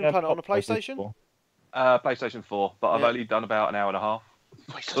 what have you been playing it on a PlayStation? PlayStation 4, but I've only done about an hour and a half.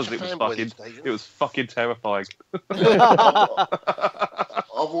 Because it was fucking terrifying.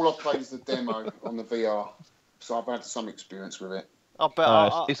 All I've played is the demo on the VR, so I've had some experience with it. I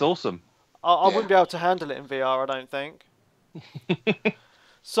bet it's awesome. I wouldn't be able to handle it in VR, I don't think.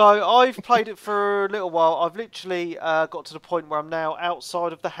 So I've played it for a little while. I've literally got to the point where I'm now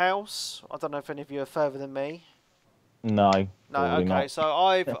outside of the house. I don't know if any of you are further than me. No. No, okay. Not. So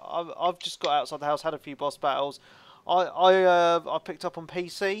I've just got outside the house, had a few boss battles. I picked up on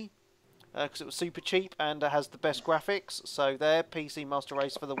PC because it was super cheap and it has the best graphics. So there, PC Master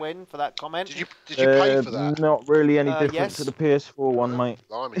Race for the win for that comment. Did you pay for that? Not really any different yes. to the PS4 one, mate.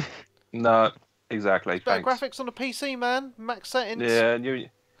 Blimey. No, exactly. Better graphics on the PC, man. Max settings.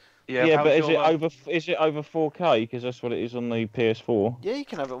 Yeah, but is it over 4K? Because that's what it is on the PS4. Yeah, you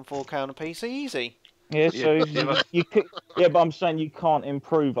can have it on 4K on a PC, easy. Yeah, so you could. Yeah, but I'm saying you can't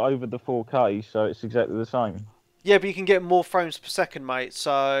improve over the 4K, so it's exactly the same. Yeah, but you can get more frames per second, mate.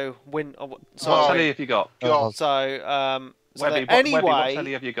 So what telly have you got? Anyway, what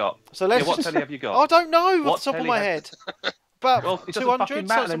telly have you got? So let's what telly have you got? I don't know What off the top of telly my has- head. About Well, it doesn't 200, fucking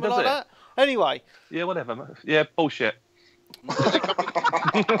matter something then, like does that. Anyway, Yeah, whatever. Yeah, bullshit.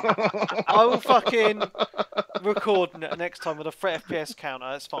 I will fucking record next time with a FPS counter.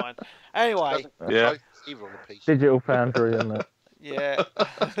 That's fine. Anyway, Yeah. Even on the PC. Digital Foundry, isn't it? yeah.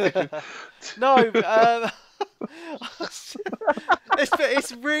 No,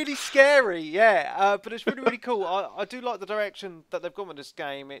 it's really scary, yeah. But it's really cool. I do like the direction that they've gone with this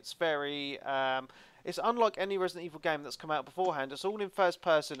game. It's very it's unlike any Resident Evil game that's come out beforehand. It's all in first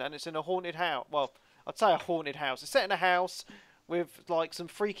person and it's in a haunted house. Well, I'd say a haunted house. It's set in a house with like some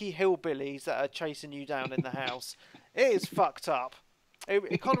freaky hillbillies that are chasing you down in the house. It is fucked up.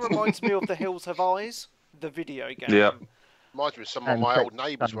 It kind of reminds me of The Hills Have Eyes, the video game. Yeah. Reminds me of some of my old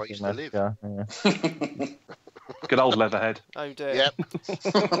neighbours where I used to live. Yeah. Good old Leatherhead. Oh dear. Yep.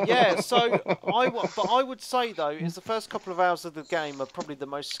 Yeah, so I would say though, is the first couple of hours of the game are probably the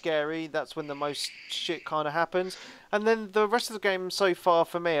most scary. That's when the most shit kind of happens, and then the rest of the game so far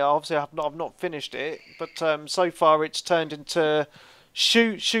for me, obviously I've not finished it, but so far it's turned into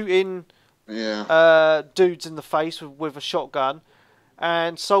shooting dudes in the face with a shotgun,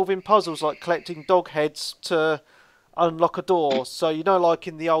 and solving puzzles like collecting dog heads to unlock a door. So like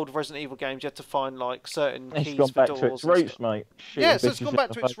in the old Resident Evil games, you had to find like certain keys It's gone for back doors. to its and roots, stuff. mate. Yeah, so it's gone back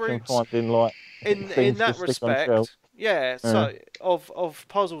to its roots. Finding, like, In things that to stick on shelves. respect, yeah. So of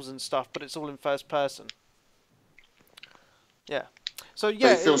puzzles and stuff, but it's all in first person. Yeah. So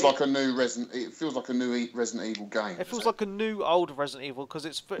yeah, But it feels like a new Resident Evil game. It feels like a new old Resident Evil because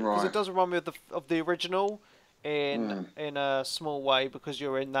it does remind me of the original in a small way because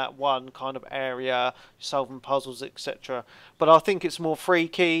you're in that one kind of area solving puzzles, etc. But I think it's more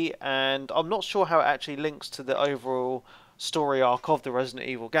freaky, and I'm not sure how it actually links to the overall story arc of the Resident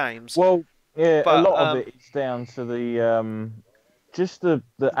Evil games. Well, yeah, But, a lot of it is down to the just the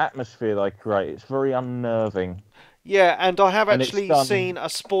atmosphere they create. It's very unnerving. Yeah, and I have And it's actually done- seen a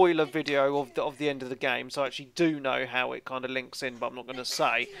spoiler video of the end of the game, so I actually do know how it kind of links in, but I'm not going to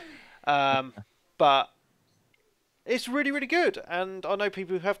say. But it's really, really good, and I know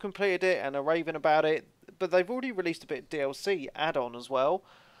people who have completed it and are raving about it, but they've already released a bit of DLC add-on as well,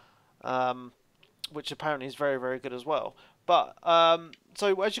 which apparently is very, very good as well. But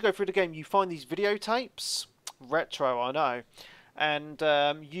so as you go through the game, you find these videotapes, retro, I know, and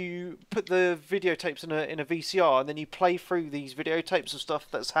you put the videotapes in a VCR, and then you play through these videotapes of stuff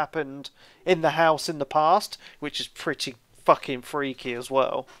that's happened in the house in the past, which is pretty fucking freaky as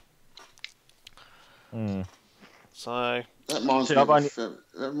well. So that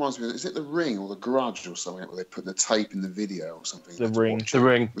reminds me. Is it The Ring or The Grudge or something where they put the tape in the video or something? The Ring. The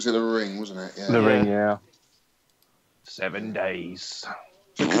Ring. Was it The Ring? Wasn't it? Yeah. The Ring. Yeah. 7 days.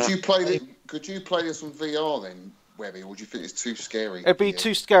 So could you play this on VR then, Webby, or do you think it's too scary? it'd be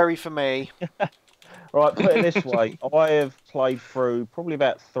too scary for me. Right, put it this way. I have played through probably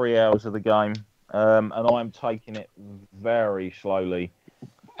about 3 hours of the game, and I'm taking it very slowly.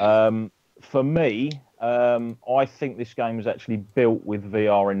 For me, I think this game is actually built with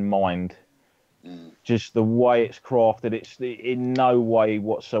VR in mind. Just the way it's crafted, in no way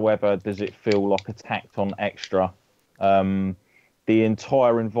whatsoever does it feel like a tacked on extra. The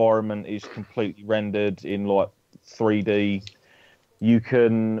entire environment is completely rendered in like 3D. You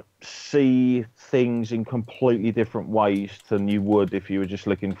can see things in completely different ways than you would if you were just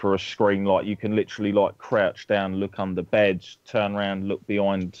looking for a screen. Like you can literally like crouch down, look under beds, turn around, look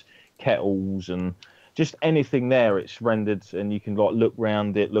behind kettles, and just anything there. It's rendered, and you can like look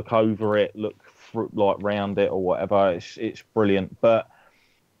round it, look over it, look like round it or whatever. It's brilliant. But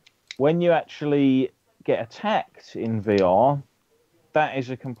when you actually get attacked in VR, that is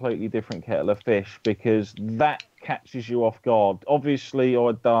a completely different kettle of fish, because that catches you off guard. Obviously,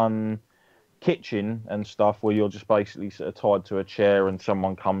 I'd done kitchen and stuff where you're just basically sort of tied to a chair and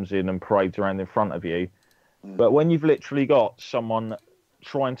someone comes in and parades around in front of you. But when you've literally got someone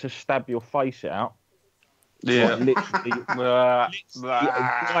trying to stab your face out, like literally right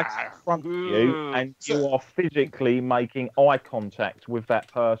in front of you, and you are physically making eye contact with that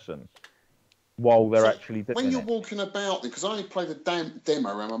person while they're actually doing when you're walking about, because I only played a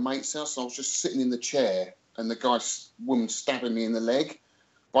demo around my mate's house, so I was just sitting in the chair and the woman stabbing me in the leg,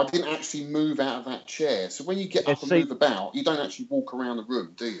 but I didn't actually move out of that chair. So when you get up and move about, you don't actually walk around the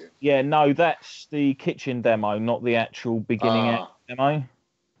room, do you? Yeah, no, that's the kitchen demo, not the actual beginning demo.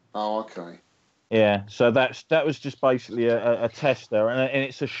 Oh, okay. Yeah, so that was just basically a test there, and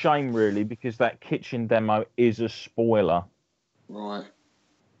it's a shame really, because that kitchen demo is a spoiler. Right.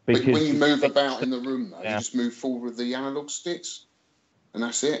 Because when you move about in the room, though, you just move forward with the analog sticks, and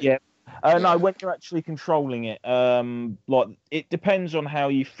that's it. Yeah. No, when you're actually controlling it, like it depends on how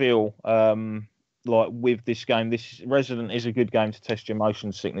you feel. Like with this game, this Resident is a good game to test your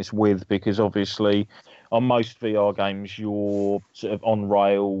motion sickness with, because obviously on most VR games you're sort of on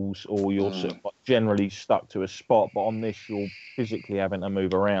rails, or you're sort of like generally stuck to a spot, but on this you're physically having to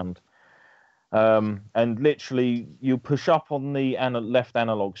move around. And literally you push up on the left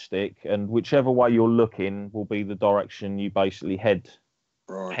analog stick, and whichever way you're looking will be the direction you basically heading.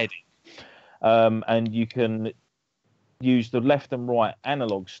 And you can use the left and right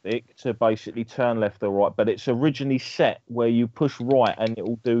analog stick to basically turn left or right, but it's originally set where you push right and it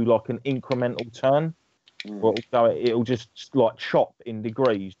will do like an incremental turn. It'll just like chop in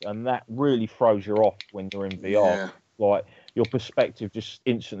degrees, and that really throws you off when you're in VR. Like your perspective just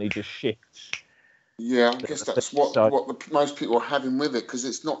instantly just shifts. Yeah, I guess that's what most people are having with it, because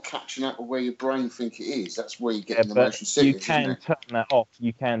it's not catching up with where your brain think it is. That's where you get the motion sickness. You can turn that off.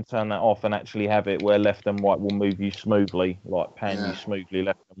 You can turn that off and actually have it where left and right will move you smoothly, like pan you smoothly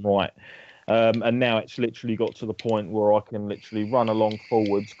left and right. And now it's literally got to the point where I can literally run along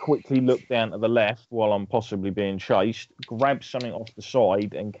forwards, quickly look down to the left while I'm possibly being chased, grab something off the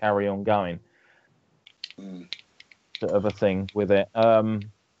side and carry on going. Sort of a thing with it.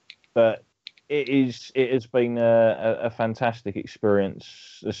 But it has been a fantastic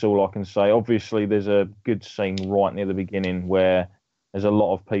experience. That's all I can say. Obviously, there's a good scene right near the beginning where there's a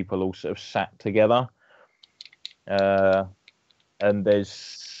lot of people all sort of sat together. And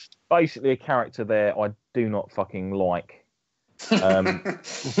there's basically a character there I do not fucking like. Whether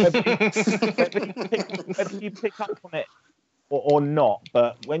you pick up on it or not,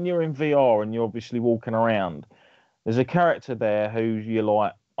 but when you're in VR and you're obviously walking around, there's a character there who you're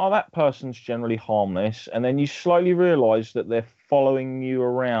like, oh, that person's generally harmless, and then you slowly realise that they're following you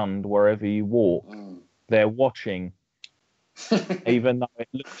around wherever you walk. They're watching, even though it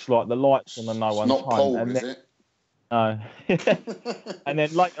looks like the lights on and no one's home. Paul, and is it? No. And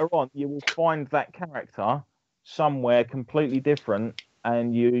then later on, you will find that character somewhere completely different,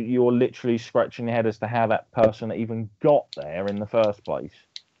 and you're literally scratching your head as to how that person even got there in the first place.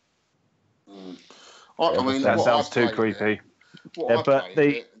 I mean, that sounds too creepy.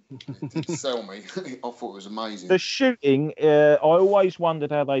 It didn't sell me. I thought it was amazing. The shooting, I always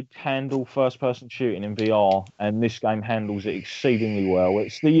wondered how they'd handle first-person shooting in VR, and this game handles it exceedingly well.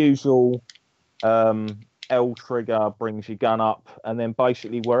 It's the usual L trigger brings your gun up, and then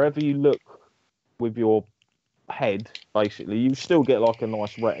basically wherever you look with your head, basically you still get like a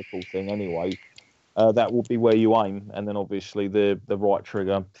nice reticle thing anyway. That will be where you aim, and then obviously the right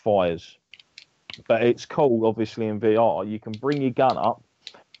trigger fires. But it's cool, obviously in VR, you can bring your gun up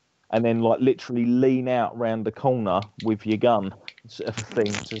and then like literally lean out round the corner with your gun sort of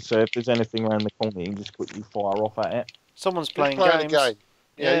thing. So if there's anything around the corner, you can just quickly fire off at it. Someone's Who's playing playing games. a game?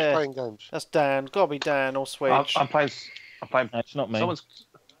 Yeah, Yeah. who's playing games? That's Dan. Gotta be Dan or Switch. I'm playing. No, it's not me.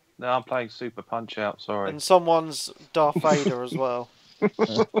 No, I'm playing Super Punch Out. Sorry. And someone's Darth Vader as well.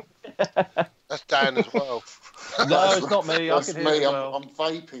 That's Dan as well. No, it's not me. I That's can hear me. it well. I'm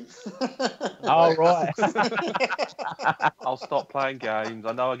vaping. Oh, right. I'll stop playing games.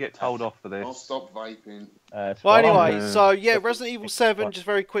 I know I get told off for I'll this. stop vaping. It's Well, fine. anyway, so yeah, Resident Evil 7, just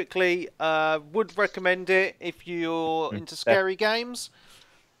very quickly, would recommend it if you're into scary games.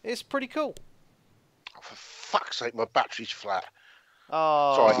 It's pretty cool. Oh, for fuck's sake, my battery's flat.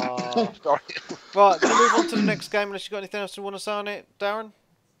 Oh. Sorry. Sorry. Right, gonna move on to the next game unless you've got anything else you want to say on it, Darren?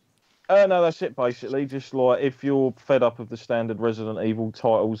 No, that's it basically. Just like if you're fed up of the standard Resident Evil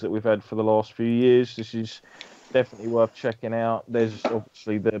titles that we've had for the last few years, this is definitely worth checking out. There's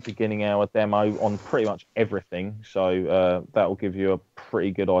obviously the beginning hour demo on pretty much everything, so that will give you a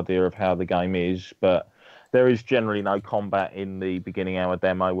pretty good idea of how the game is. But there is generally no combat in the beginning hour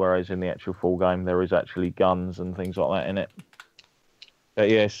demo, whereas in the actual full game there is actually guns and things like that in it. But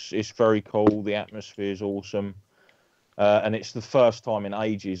yes, it's very cool. The atmosphere is awesome. And it's the first time in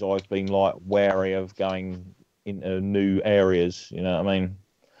ages I've been like wary of going into new areas. You know what I mean?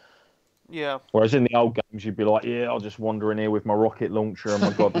 Yeah. Whereas in the old games you'd be like, yeah, I'll just wander in here with my rocket launcher and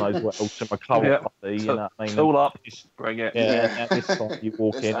my God knows what else and my co-op buddy. You know what I mean? Tool up, bring it. Yeah. And this time you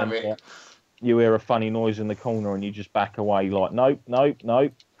walk Let's in have and it. you hear a funny noise in the corner and you just back away like, nope, nope,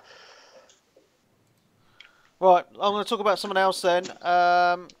 nope. Right, I'm going to talk about someone else then.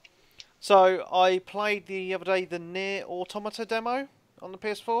 So I played the other day the Nier Automata demo on the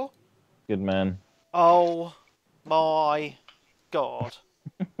PS4. Good man. Oh my god.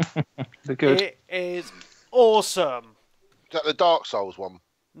 They're good. It is awesome. Is that the Dark Souls one?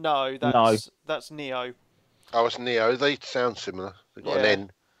 No, that's Neo. Oh, it's Neo. They sound similar. They've got Yeah. an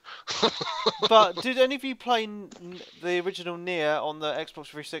N. But did any of you play the original Nier on the Xbox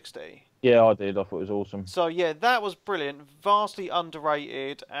 360? Yeah, I did. I thought it was awesome. So yeah, that was brilliant, vastly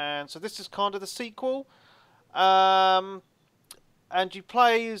underrated, and so this is kind of the sequel. And you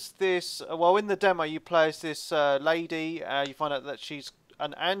play as this. Well, in the demo, you play as this lady. You find out that she's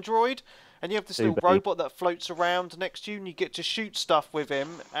an android, and you have this little robot that floats around next to you, and you get to shoot stuff with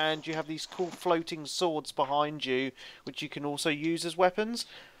him. And you have these cool floating swords behind you, which you can also use as weapons.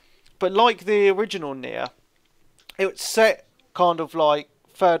 But like the original Nier, it's set kind of like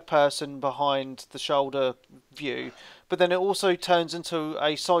third person behind the shoulder view, but then it also turns into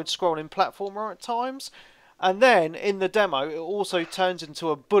a side-scrolling platformer at times. And then in the demo, it also turns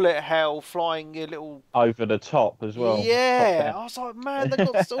into a bullet hell flying a little over the top as well. Yeah, I was like, man,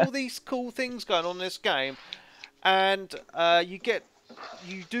 they've got all these cool things going on in this game, and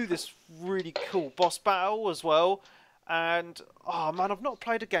you do this really cool boss battle as well. And oh man, I've not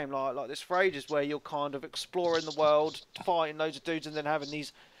played a game like this for ages, where you're kind of exploring the world, fighting loads of dudes, and then having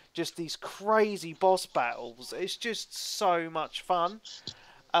these crazy boss battles. It's just so much fun.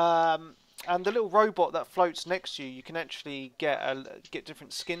 And the little robot that floats next to you, you can actually get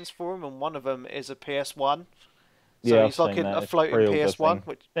different skins for him, and one of them is a PS1. So Yeah, he's like I've seen a that. It's floating pretty PS1,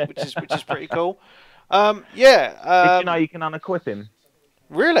 thing. which is pretty cool. Did you know you can unequip him?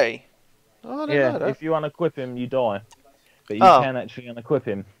 Really? Oh, I didn't know that. If you unequip him, you die. But you Oh. can actually unequip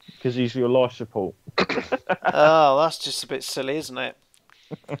him because he's your life support. Oh, that's just a bit silly, isn't it?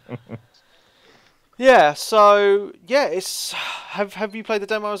 Yeah. So yeah, it's have you played the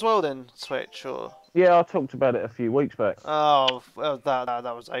demo as well then, Switch, or? Yeah, I talked about it a few weeks back. Oh, well, that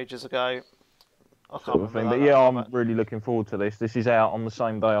was ages ago. I can't Sort of remember thing. that But yeah, that I'm much. really looking forward to this. This is out on the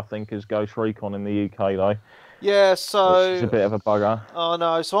same day, I think, as Ghost Recon in the UK, though. Yeah, Which is a so bit of a bugger. oh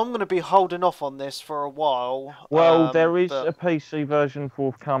no, so I'm going to be holding off on this for a while. Well, there is but- a PC version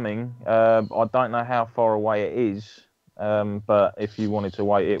forthcoming. I don't know how far away it is, but if you wanted to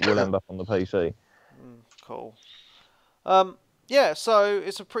wait, it will end up on the PC. Cool. Yeah, so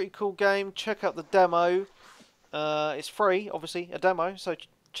it's a pretty cool game. Check out the demo. It's free, obviously, a demo, so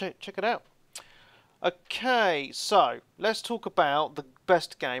check it out. Okay, so let's talk about the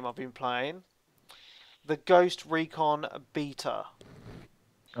best game I've been playing. The Ghost Recon Beta.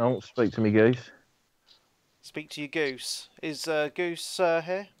 Oh, speak to me, Goose. Speak to your Goose. Is Goose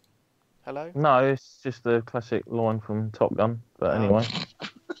here? Hello? No, it's just the classic line from Top Gun. But anyway.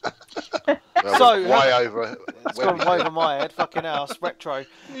 So way over. It's gone way over my head. Fucking ass. Retro.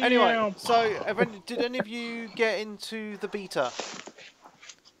 Anyway, so did any of you get into the beta?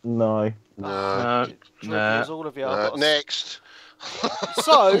 No. No. Dribblers, all of you. Next.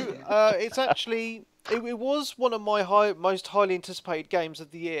 So it's actually it was one of my most highly anticipated games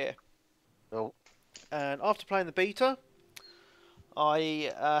of the year. Oh. And after playing the beta,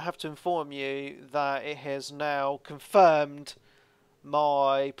 I have to inform you that it has now confirmed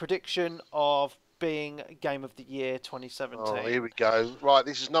my prediction of being Game of the Year 2017. Oh, here we go. Right,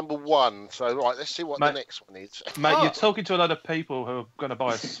 this is number 1. So, right, let's see what the next one is. Mate, you're talking to a lot of people who are going to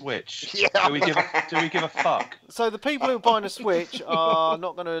buy a Switch. Yeah. Do we give a fuck? So the people who are buying a Switch are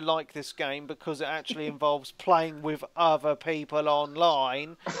not going to like this game because it actually involves playing with other people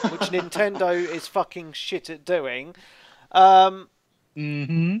online, which Nintendo is fucking shit at doing. So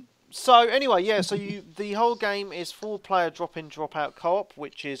anyway, yeah. So the whole game is 4-player drop-in, drop-out co-op,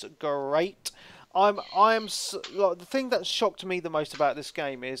 which is great. The thing that shocked me the most about this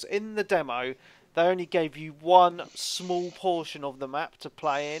game is in the demo they only gave you one small portion of the map to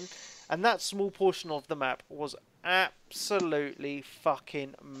play in, and that small portion of the map was absolutely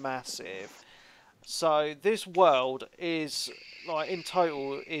fucking massive. So this world is in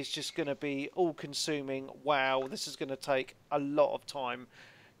total is just going to be all-consuming. Wow, this is going to take a lot of time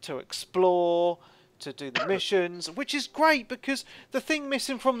to explore, to do the missions, which is great because the thing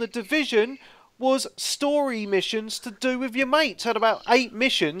missing from the Division was story missions to do with your mates. Had about 8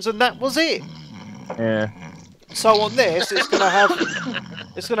 missions and that was it. Yeah. So on this, it's going to have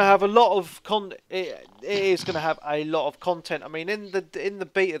a lot of it is going to have a lot of content. I mean, in the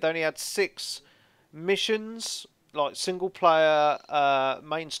beta, they only had 6 missions, like single player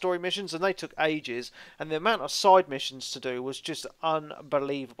main story missions, and they took ages, and the amount of side missions to do was just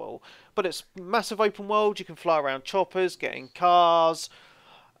unbelievable. But it's massive open world. You can fly around choppers, get in cars.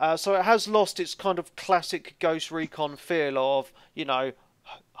 So it has lost its kind of classic Ghost Recon feel of,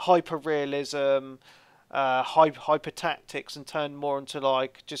 hyper realism, hyper tactics, and turned more into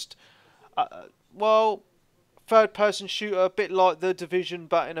like just third person shooter, a bit like the Division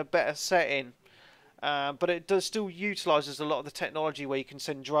but in a better setting. But it does still utilises a lot of the technology where you can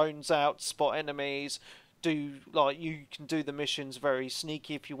send drones out, spot enemies, you can do the missions very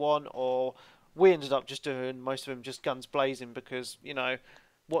sneaky if you want, or we ended up just doing most of them just guns blazing because,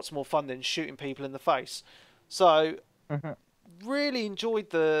 what's more fun than shooting people in the face? So, really enjoyed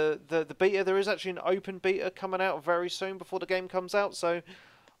the beta. There is actually an open beta coming out very soon before the game comes out, so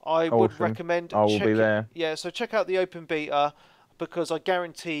I would recommend... I will be there. Yeah, so check out the open beta, because I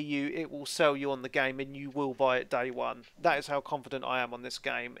guarantee you it will sell you on the game and you will buy it day one. That is how confident I am on this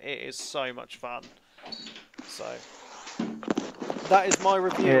game. It is so much fun. So, that is my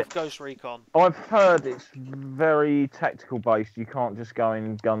review of Ghost Recon. I've heard it's very tactical based. You can't just go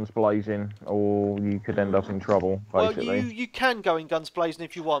in guns blazing, or you could end up in trouble, basically. Well, you can go in guns blazing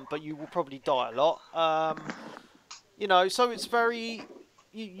if you want, but you will probably die a lot. So it's very...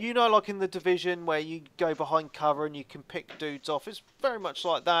 like in the Division where you go behind cover and you can pick dudes off. It's very much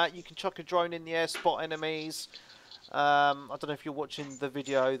like that. You can chuck a drone in the air, spot enemies. I don't know if you're watching the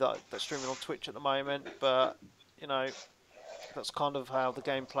video that's streaming on Twitch at the moment, but, that's kind of how the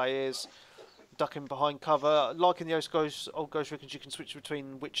gameplay is. Ducking behind cover. Like in the old Ghost Recon, you can switch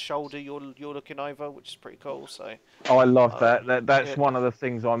between which shoulder you're looking over, which is pretty cool. So I love that. That's one of the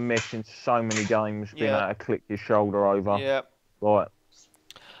things I miss in so many games, being able to click your shoulder over. Yeah. Right.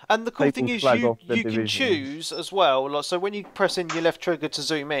 And the cool thing is you can choose as well. So when you press in your left trigger to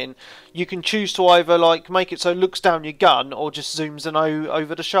zoom in, you can choose to either make it so it looks down your gun or just zooms in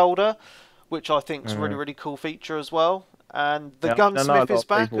over the shoulder, which I think is a really, really cool feature as well. And the gunsmith is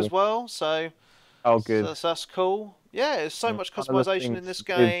back as well, so good. So that's cool. Yeah, there's so much customization in this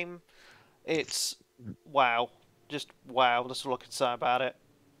game. It's wow, just wow. That's all I can say about it.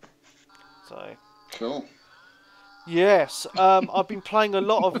 So cool. Yes, I've been playing a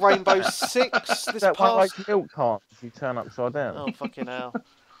lot of Rainbow Six this past... like milk cartons you turn upside down. Oh, fucking hell.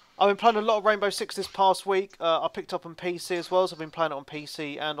 I've been playing a lot of Rainbow Six this past week. I picked up on PC as well, so I've been playing it on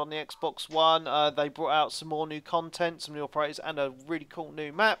PC and on the Xbox One. They brought out some more new content, some new operators, and a really cool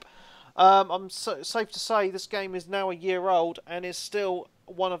new map. I'm safe to say this game is now a year old and is still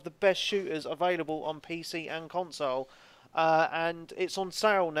one of the best shooters available on PC and console. And it's on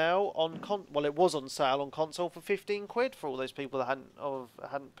sale now it was on sale on console for 15 quid for all those people that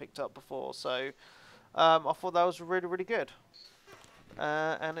hadn't picked up before. So I thought that was really, really good.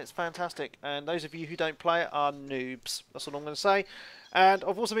 And it's fantastic. And those of you who don't play it are noobs. That's all I'm going to say. And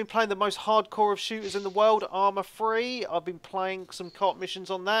I've also been playing the most hardcore of shooters in the world, Arma 3. I've been playing some co-op missions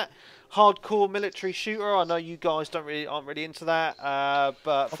on that. Hardcore military shooter. I know you guys aren't really into that,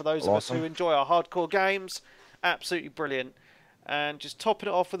 but for those of us who enjoy our hardcore games, absolutely brilliant. And just topping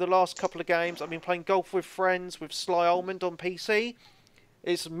it off with the last couple of games, I've been playing golf with friends with Sly Almond on PC.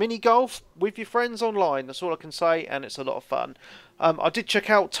 It's mini golf with your friends online. That's all I can say, and it's a lot of fun. I did check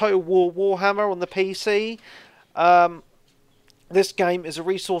out Total War Warhammer on the PC. This game is a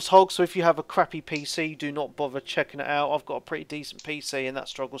resource hog, so if you have a crappy PC, do not bother checking it out. I've got a pretty decent PC, and that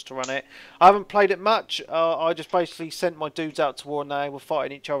struggles to run it. I haven't played it much. I just basically sent my dudes out to war, and they were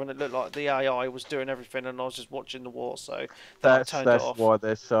fighting each other, and it looked like the AI was doing everything, and I was just watching the war. So I turned it off. That's why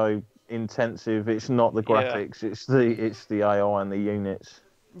they're so intensive. It's not the graphics; it's the AI and the units.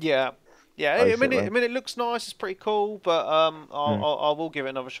 Yeah. I mean, it looks nice. It's pretty cool, but I will give it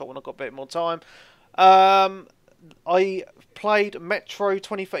another shot when I've got a bit more time. I played Metro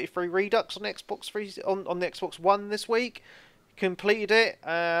 2033 Redux on Xbox 3 on the Xbox One this week. Completed it.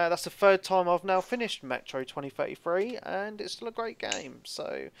 That's the third time I've now finished Metro 2033, and it's still a great game.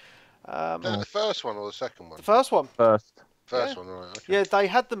 So, the first one or the second one? The first one. First one, right? Okay. Yeah, they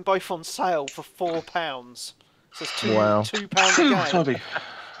had them both on sale for £4. So it's £2 a game.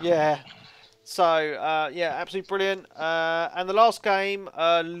 Yeah. So, absolutely brilliant. And the last game,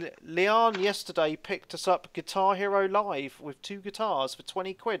 Leon yesterday picked us up Guitar Hero Live with 2 guitars for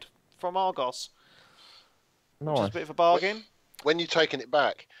 £20 from Argos. Nice. Which is a bit of a bargain. When you taking it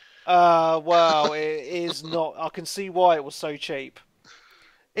back? Well, it is not. I can see why it was so cheap.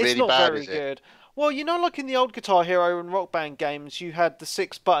 It's really not bad, very good. Well, you know, like in the old Guitar Hero and Rock Band games, you had the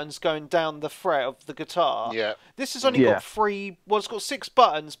 6 buttons going down the fret of the guitar. Yeah. This has only got 3. Well, it's got 6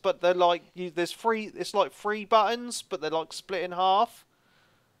 buttons, but they're like there's 3. It's like 3 buttons, but they're like split in half.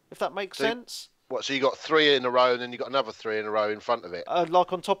 If that makes sense. What? So you got 3 in a row, and then you got another 3 in a row in front of it.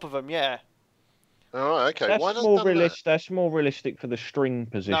 Like on top of them, yeah. All right, okay. That's Why not more realistic. That's more realistic for the string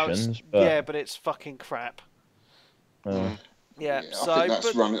positions. No, but it's fucking crap. Yeah, so I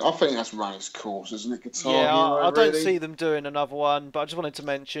think that's run its course, isn't it? Guitar yeah, Hero, I don't really? see them doing another one, but I just wanted to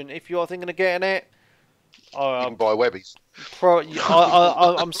mention if you are thinking of getting it, you can buy Webbies.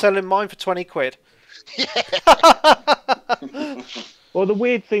 I'm selling mine for £20. Well, the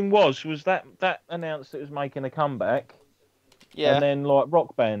weird thing was that announced it was making a comeback. Yeah. And then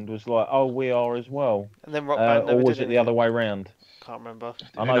Rock Band was like, "Oh, we are as well." And then Rock Band never or was did it the other way round? Can't remember.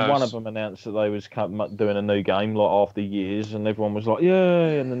 I know one of them announced that they was doing a new game after years, and everyone was like, "Yeah,"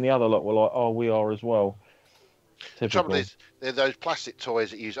 and then the other lot were like, "Oh, we are as well." The trouble is, they're those plastic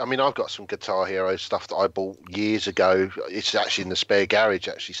toys that use. I mean, I've got some Guitar Hero stuff that I bought years ago. It's actually in the spare garage,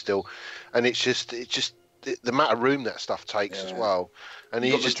 actually still, and it's just the amount of room that stuff takes as well. And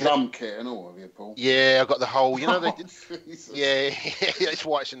you got the drum kit and all of you, Paul. Yeah, I've got the whole. You know, they did. Yeah, it's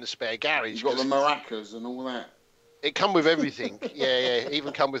why it's in the spare garage. You got the maracas and all that. It come with everything. Yeah.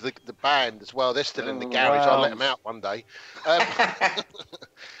 Even come with the band as well. They're still in the garage. I'll let them out one day.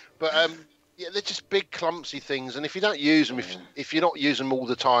 But they're just big clumsy things, and if you don't use them, if you're not using them all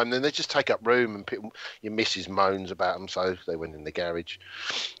the time, then they just take up room, and your missus moans about them, so they went in the garage.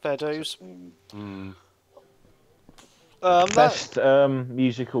 Fair dues. Best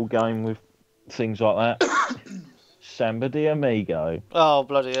musical game with things like that. Samba de Amigo. Oh,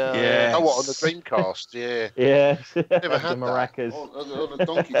 bloody hell. Yeah. Oh, what, on the Dreamcast? Yeah. Yeah. Never had the maracas. The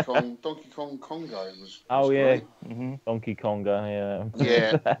Donkey Kong Congo was great. Mm-hmm. Donkey Konga,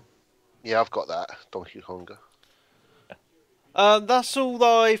 yeah. Yeah, I've got that, Donkey Konga. That's all that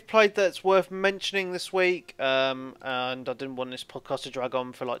I've played that's worth mentioning this week, and I didn't want this podcast to drag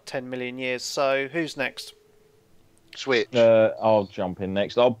on for like 10 million years, so who's next? Switch. I'll jump in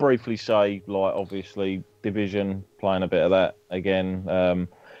next. I'll briefly say, obviously, Division, playing a bit of that again.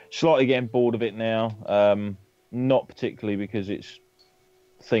 Slightly getting bored of it now. Not particularly because it's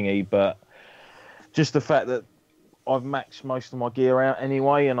thingy, but just the fact that I've maxed most of my gear out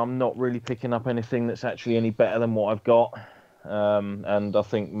anyway, and I'm not really picking up anything that's actually any better than what I've got. And I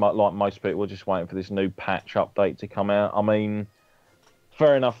think, like most people, we're just waiting for this new patch update to come out. I mean,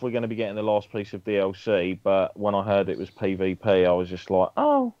 fair enough, we're going to be getting the last piece of DLC, but when I heard it was PvP, I was just like,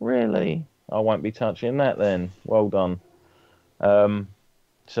 oh, really? I won't be touching that then. Well done.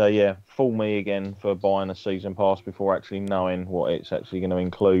 So, yeah, fool me again for buying a season pass before actually knowing what it's actually going to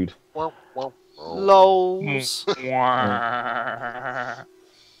include. LOLs.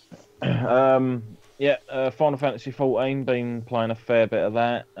 Final Fantasy 14, been playing a fair bit of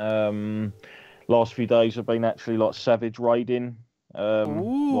that. Last few days have been actually savage raiding,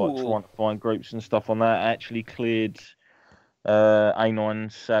 trying to find groups and stuff on that. Actually cleared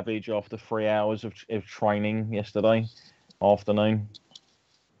A9 Savage after 3 hours of training yesterday afternoon.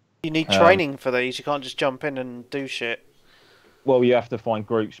 You need training for these. You can't just jump in and do shit. Well, you have to find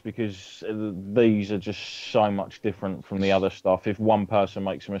groups because these are just so much different from the other stuff. If one person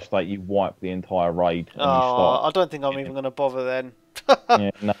makes a mistake, you wipe the entire raid and you start. I don't think I'm even going to bother then. Yeah,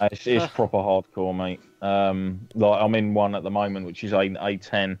 no, it's proper hardcore, mate. Like I'm in one at the moment, which is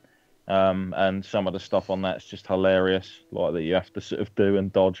A10, and some of the stuff on that's just hilarious, like that you have to sort of do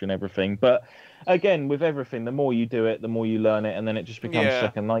and dodge and everything. But again, with everything, the more you do it, the more you learn it, and then it just becomes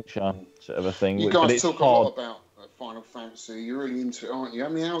second nature, sort of a thing. You but guys it's talk hard. a lot about Final Fantasy. You're really into it, aren't you? How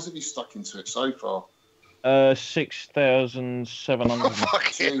many hours have you stuck into it so far? 6,700.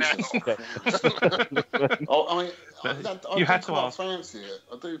 Jesus. You had to ask. Fancy it.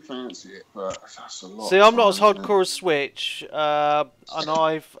 I do fancy it, but that's a lot. See, I'm not as hardcore as Switch, and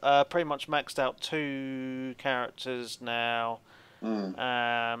I've pretty much maxed out 2 characters now,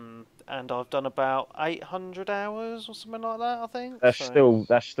 and I've done about 800 hours or something like that. I think That's still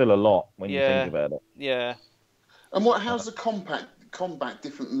a lot when you think about it. Yeah. And how's the combat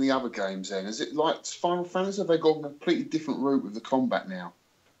different than the other games then? Is it like Final Fantasy? Have they got a completely different route with the combat now?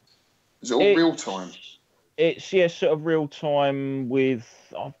 Is it all real time? It's sort of real time with,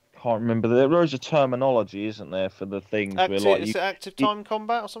 I can't remember, there is a terminology, isn't there, for the things Is where it active time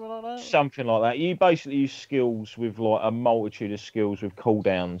combat or something like that? Something like that. You basically use skills with like a multitude of skills with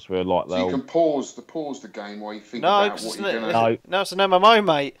cooldowns where like so you can pause the game while you think about what you're going to. No, it's an MMO,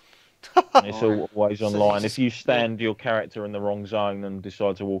 mate. It's always online. If you stand your character in the wrong zone and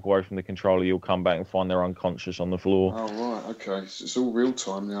decide to walk away from the controller, you'll come back and find they're unconscious on the floor. Oh right, okay. So it's all real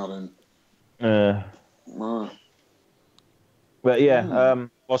time now then. Right. But yeah,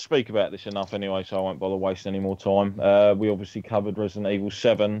 I'll speak about this enough anyway, so I won't bother wasting any more time. We obviously covered Resident Evil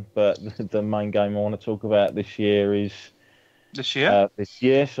 7, but the main game I want to talk about this year is this year.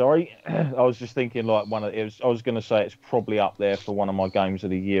 Sorry, I was just thinking like I was going to say it's probably up there for one of my games of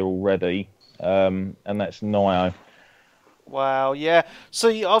the year already, and that's Nioh. Wow, yeah.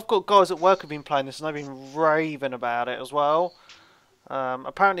 See, I've got guys at work who've been playing this, and they've been raving about it as well.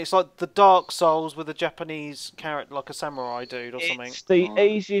 Apparently, it's like the Dark Souls with a Japanese character, like a samurai dude or something. It's the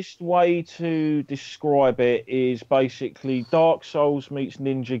easiest way to describe it is basically Dark Souls meets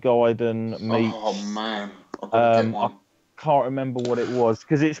Ninja Gaiden meets. Oh man, I've got to get one. I can't remember what it was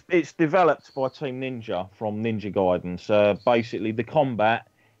because it's developed by Team Ninja from Ninja Gaiden. So basically, the combat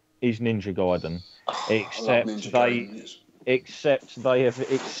is Ninja Gaiden, except they have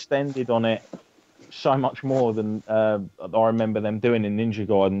extended on it so much more than I remember them doing in Ninja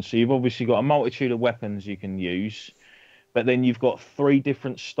Gaiden. So you've obviously got a multitude of weapons you can use, but then you've got 3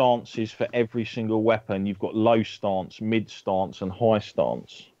 different stances for every single weapon. You've got low stance, mid stance, and high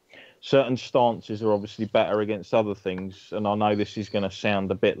stance. Certain stances are obviously better against other things, and I know this is going to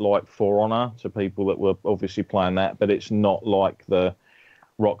sound a bit like For Honor to people that were obviously playing that, but it's not like the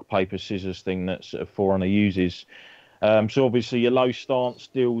rock, paper, scissors thing that sort of For Honor uses. So obviously your low stance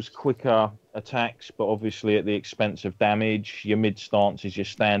deals quicker attacks, but obviously at the expense of damage. Your mid stance is your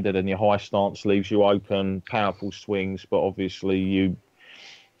standard, and your high stance leaves you open, powerful swings, but obviously you're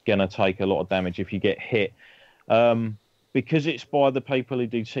going to take a lot of damage if you get hit. Because it's by the people who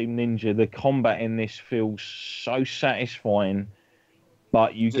do Team Ninja, the combat in this feels so satisfying,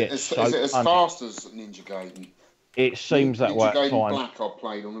 but you get so... Is it as fast as Ninja Gaiden? It seems that way at times. Ninja Gaiden Black I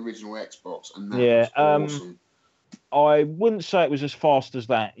played on the original Xbox, and that was awesome. I wouldn't say it was as fast as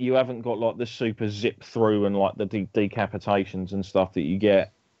that. You haven't got like the super zip through and like the decapitations and stuff that you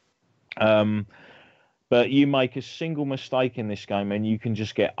get. But you make a single mistake in this game and you can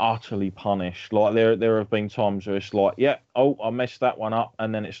just get utterly punished. Like there have been times where it's like, I messed that one up,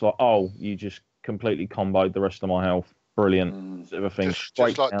 and then it's like, you just completely comboed the rest of my health. Brilliant. Sort of thing.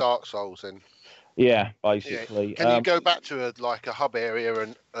 Just like Dark Souls then. Yeah, basically. Yeah. Can you go back to a hub area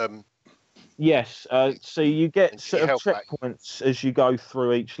and Yes, so you get sort of checkpoints as you go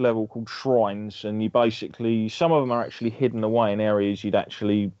through each level called shrines, and you basically, some of them are actually hidden away in areas you'd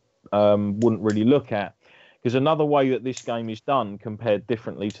actually wouldn't really look at. Because another way that this game is done, compared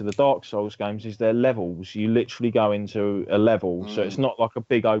differently to the Dark Souls games, is their levels. You literally go into a level, so it's not like a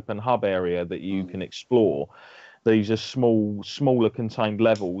big open hub area that you can explore. These are smaller contained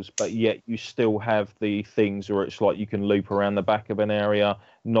levels, but yet you still have the things where it's like you can loop around the back of an area,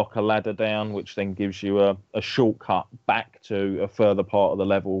 knock a ladder down, which then gives you a shortcut back to a further part of the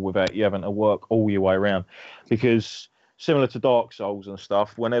level without you having to work all your way around. Because similar to Dark Souls and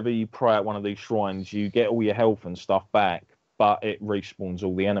stuff, whenever you pray at one of these shrines, you get all your health and stuff back, but it respawns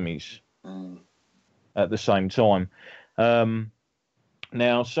all the enemies at the same time.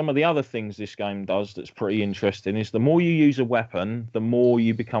 Now, some of the other things this game does that's pretty interesting is the more you use a weapon, the more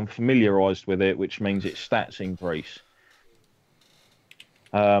you become familiarised with it, which means its stats increase.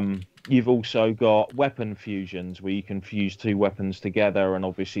 You've also got weapon fusions where you can fuse two weapons together and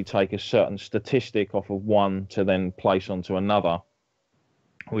obviously take a certain statistic off of one to then place onto another,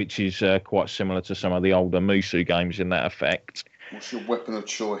 which is quite similar to some of the older Musu games in that effect. What's your weapon of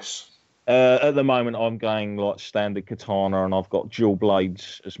choice? At the moment, I'm going like standard katana, and I've got dual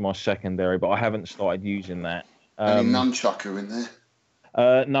blades as my secondary, but I haven't started using that. Any nunchaku in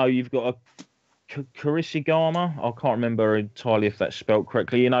there? No, you've got a Kurisigama. I can't remember entirely if that's spelt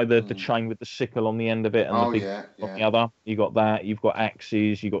correctly. You know, the chain with the sickle on the end of it and the big on the other. You got that. You've got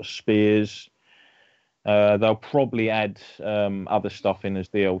axes. You've got spears. They'll probably add other stuff in as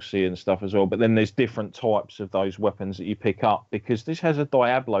DLC and stuff as well. But then there's different types of those weapons that you pick up because this has a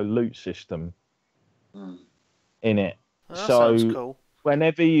Diablo loot system in it. That sounds cool.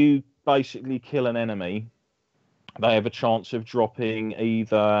 Whenever you basically kill an enemy, they have a chance of dropping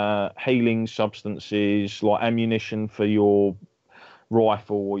either healing substances like ammunition for your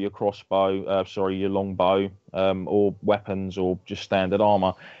rifle or your crossbow, your longbow, or weapons or just standard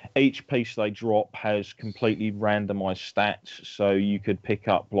armor. Each piece they drop has completely randomized stats, so you could pick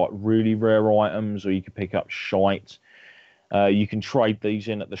up like really rare items or you could pick up shite. You can trade these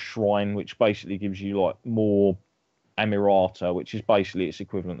in at the shrine, which basically gives you like more Amirata, which is basically its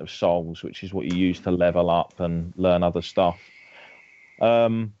equivalent of souls, which is what you use to level up and learn other stuff.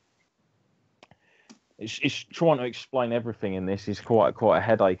 It's trying to explain everything in this is quite a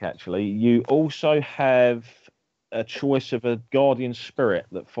headache, actually. You also have a choice of a guardian spirit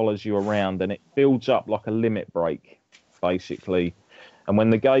that follows you around, and it builds up like a limit break, basically. And when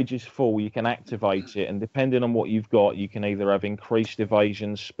the gauge is full, you can activate it, and depending on what you've got, you can either have increased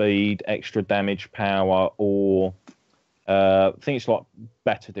evasion speed, extra damage power, or I think it's like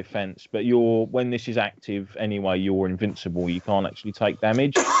better defense. But when this is active anyway, you're invincible. You can't actually take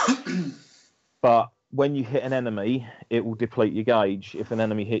damage. But when you hit an enemy, it will deplete your gauge. If an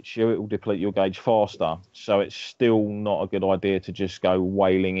enemy hits you, it will deplete your gauge faster. So it's still not a good idea to just go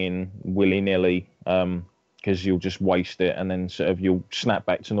wailing in willy-nilly, because you'll just waste it, and then sort of you'll snap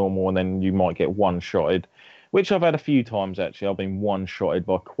back to normal, and then you might get one-shotted, which I've had a few times, actually. I've been one-shotted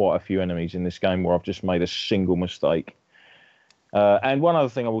by quite a few enemies in this game where I've just made a single mistake. And one other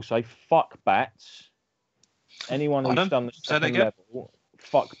thing I will say, fuck bats. Anyone who's done the second level...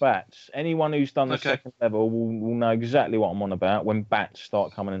 Fuck bats. Anyone who's done the second level will know exactly what I'm on about when bats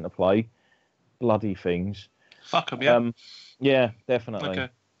start coming into play. Bloody things. Fuck them, yeah. Yeah, definitely.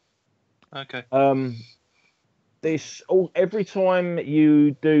 Okay. Every time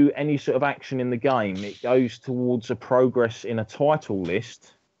you do any sort of action in the game, it goes towards a progress in a title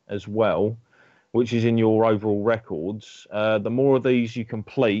list as well, which is in your overall records. The more of these you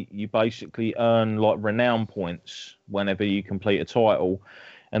complete, you basically earn like renown points whenever you complete a title.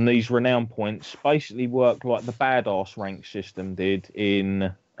 And these renown points basically work like the badass rank system did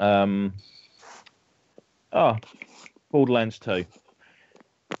in Borderlands 2.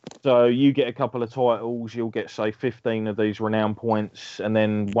 So you get a couple of titles, you'll get, say, 15 of these renown points, and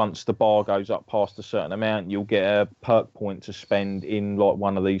then once the bar goes up past a certain amount, you'll get a perk point to spend in like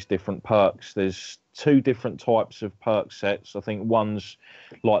one of these different perks. There's 2 different types of perk sets. I think one's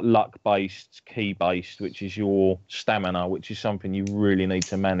like luck-based, key-based, which is your stamina, which is something you really need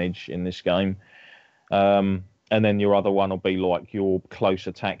to manage in this game. And then your other one will be like your close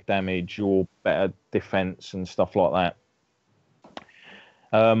attack damage, your better defense and stuff like that.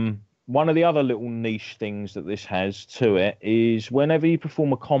 One of the other little niche things that this has to it is whenever you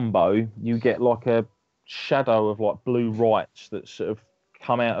perform a combo, you get like a shadow of like blue lights that sort of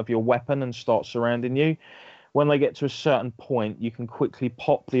come out of your weapon and start surrounding you. When they get to a certain point, you can quickly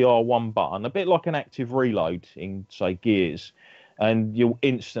pop the R1 button, a bit like an active reload in, say, Gears, and you'll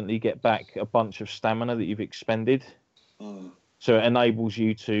instantly get back a bunch of stamina that you've expended. So it enables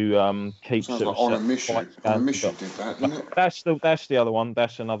you to keep. Sounds like On a Mission. On a Mission did that, didn't it? That's the other one.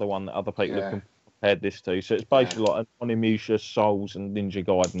 That's another one that other people have compared this to. So it's basically like Onimusha, Souls, and Ninja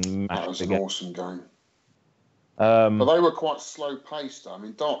Gaiden. That was an awesome game. But they were quite slow paced. I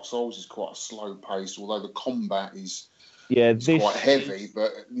mean, Dark Souls is quite slow paced, although the combat is quite heavy.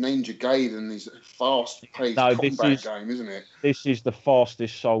 But Ninja Gaiden is a fast paced combat game, isn't it? This is the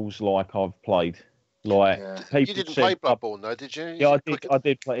fastest Souls like I've played. Like you didn't play Bloodborne though, did you? Yeah, I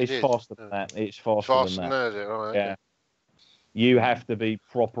did play. It's faster than that. It's faster than that. Is it? Right, yeah. You have to be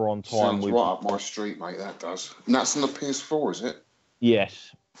proper on time. Sounds right up my street, mate. That does. And that's on the PS4, is it?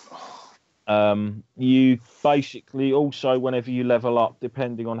 Yes. You basically also, whenever you level up,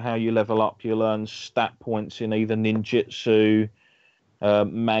 depending on how you level up, you'll earn stat points in either ninjutsu,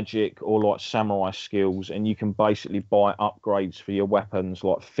 magic, or like samurai skills, and you can basically buy upgrades for your weapons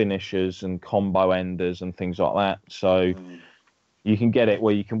like finishers and combo enders and things like that. So You can get it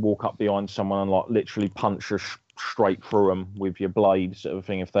where you can walk up behind someone and like literally punch straight through them with your blade, sort of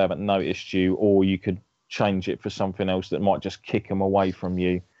thing, if they haven't noticed you, or you could change it for something else that might just kick them away from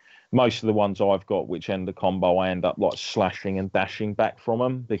you. Most of the ones I've got which end the combo, I end up like slashing and dashing back from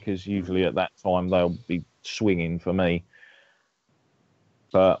them because usually at that time they'll be swinging for me.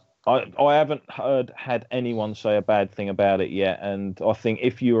 But I haven't had anyone say a bad thing about it yet, and I think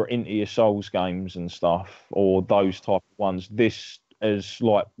if you're into your Souls games and stuff, or those type of ones, this, as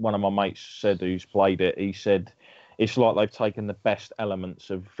like one of my mates said who's played it, he said it's like they've taken the best elements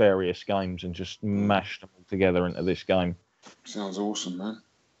of various games and just mashed them all together into this game. Sounds awesome,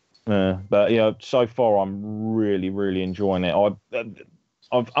 man. But yeah, so far I'm really, really enjoying it.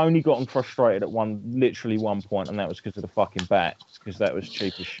 I've only gotten frustrated at literally one point, and that was because of the fucking bats, because that was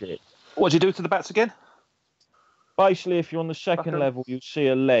cheap as shit. What did you do to the bats again? Basically, if you're on the second level, you'll see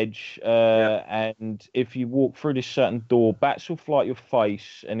a ledge, and if you walk through this certain door, bats will fly at your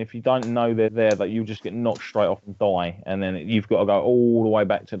face, and if you don't know they're there, that you'll just get knocked straight off and die, and then you've got to go all the way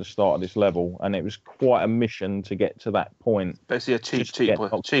back to the start of this level, and it was quite a mission to get to that point. Basically, a cheap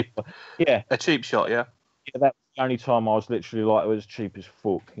shot, yeah. Yeah, that was the only time I was literally like, it was cheap as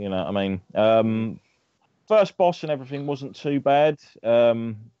fuck, you know what I mean? First boss and everything wasn't too bad.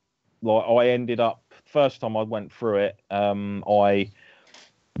 Like I ended up, first time I went through it, I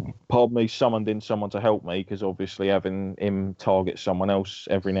summoned in someone to help me, because obviously having him target someone else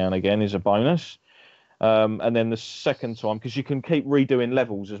every now and again is a bonus. And then the second time, because you can keep redoing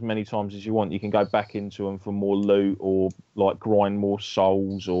levels as many times as you want, you can go back into them for more loot or like grind more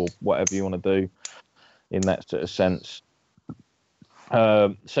souls or whatever you want to do in that sort of sense.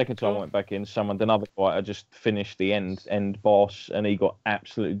 Second time I went back in, summoned another fighter, just finished the end boss, and he got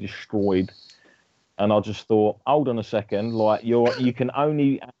absolutely destroyed. And I just thought, hold on a second, like you can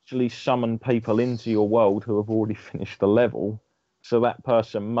only actually summon people into your world who have already finished the level, so that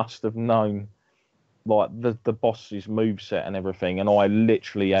person must have known like the boss's moveset and everything. And I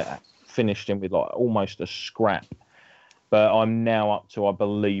literally finished him with like almost a scrap. But I'm now up to, I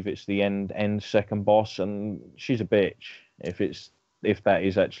believe it's the end second boss, and she's a bitch. If that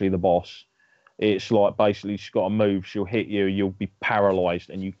is actually the boss, it's like basically she's got to move. She'll hit you, you'll be paralyzed,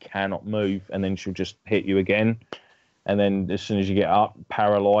 and you cannot move. And then she'll just hit you again. And then as soon as you get up,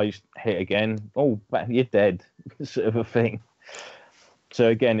 paralyzed, hit again. Oh, you're dead, sort of a thing. So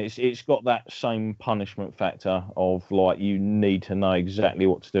again, it's got that same punishment factor of like you need to know exactly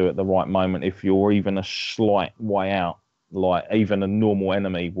what to do at the right moment. If you're even a slight way out, like even a normal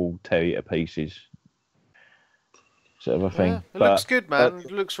enemy will tear you to pieces, sort of a thing. Yeah, it looks good, man.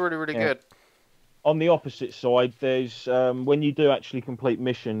 It looks really, really good. On the opposite side, there's when you do actually complete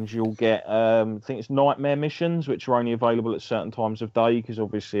missions, you'll get I think it's nightmare missions, which are only available at certain times of day, because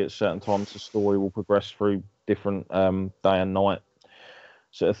obviously at certain times the story will progress through different day and night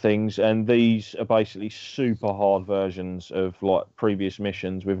sort of things, and these are basically super hard versions of like previous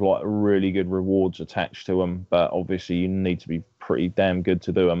missions with like really good rewards attached to them, but obviously you need to be pretty damn good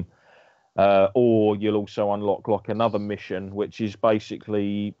to do them. Or you'll also unlock like another mission, which is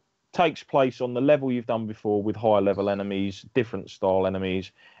basically takes place on the level you've done before with higher level enemies, different style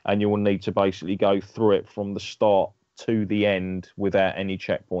enemies, and you will need to basically go through it from the start to the end without any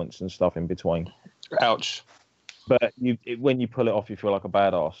checkpoints and stuff in between. Ouch. But when you pull it off, you feel like a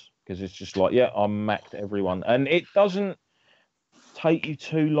badass, because it's just like, yeah, I maxed everyone. And it doesn't take you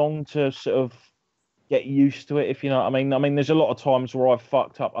too long to sort of get used to it, if you know what I mean. I mean, there's a lot of times where I've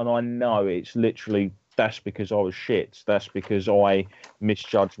fucked up and I know it's literally, that's because I was shit. That's because I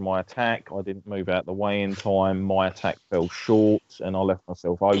misjudged my attack. I didn't move out the way in time. My attack fell short and I left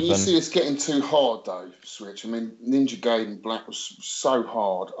myself open. You see it's getting too hard, though, Switch. I mean, Ninja Gaiden Black was so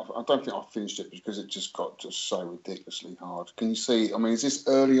hard. I don't think I finished it because it just got just so ridiculously hard. Can you see? I mean, is this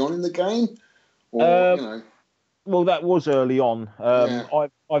early on in the game? Or, you know... Well, that was early on.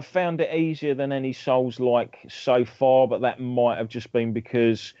 I've found it easier than any Souls-like so far, but that might have just been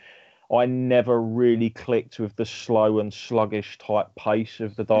because I never really clicked with the slow and sluggish type pace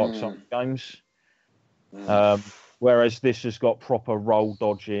of the Dark Souls games. Whereas this has got proper roll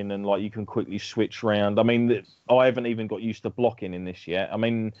dodging and like you can quickly switch around. I mean, I haven't even got used to blocking in this yet. I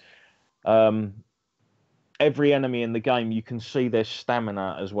mean, every enemy in the game, you can see their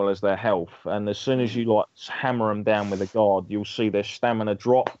stamina as well as their health. And as soon as you like hammer them down with a guard, you'll see their stamina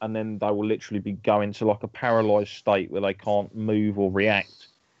drop, and then they will literally be going to like a paralyzed state where they can't move or react.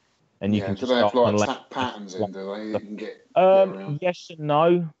 And you can do they have like attack patterns in? Do they? You can get around? Yes and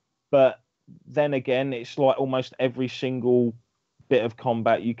no, but then again, it's like almost every single bit of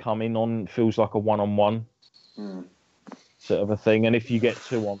combat you come in on feels like a one-on-one. sort of a thing. And if you get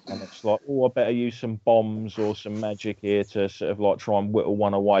two on one, it's like, oh, I better use some bombs or some magic here to sort of like try and whittle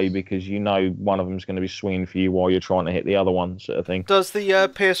one away because you know one of them's going to be swinging for you while you're trying to hit the other one, sort of thing. Does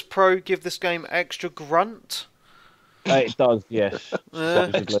the PS Pro give this game extra grunt? It does, yes.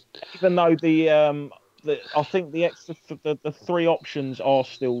 Supposedly. Even though I think the extra the three options are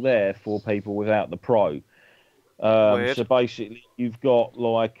still there for people without the Pro. So basically, you've got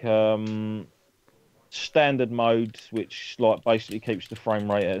like standard mode, which like basically keeps the frame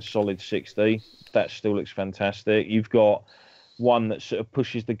rate at a solid 60. That still looks fantastic. You've got one that sort of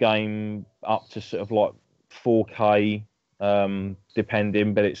pushes the game up to sort of like 4K,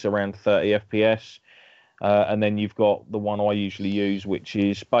 depending, but it's around 30 FPS. And then you've got the one I usually use, which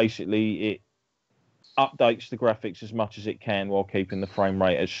is basically it updates the graphics as much as it can while keeping the frame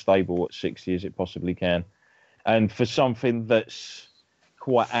rate as stable at 60 as it possibly can. And for something that's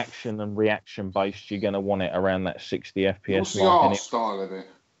quite action and reaction based, you're going to want it around that 60 FPS What's the mark. art style of it?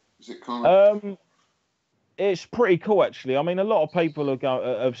 Is it kind of... It's pretty cool, actually. I mean, a lot of people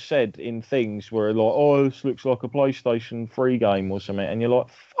have said in things where like, oh, this looks like a PlayStation 3 game or something, and you're like,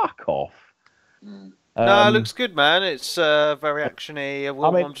 fuck off. No, it looks good, man. It's very actiony.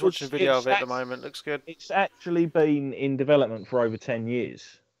 I'm just watching a video of it at the moment. Looks good. It's actually been in development for over 10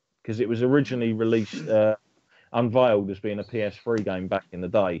 years because it was originally released, unveiled as being a PS3 game back in the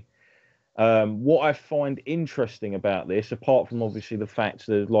day. What I find interesting about this, apart from obviously the fact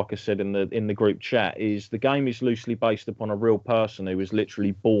that, like I said in the group chat, is the game is loosely based upon a real person who was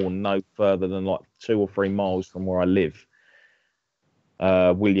literally born no further than like 2 or 3 miles from where I live.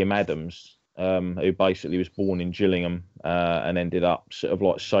 William Adams. Who basically was born in Gillingham and ended up sort of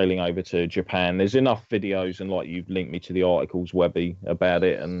like sailing over to Japan. There's enough videos and like you've linked me to the articles, Webby, about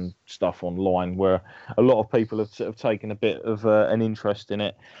it and stuff online where a lot of people have sort of taken a bit of an interest in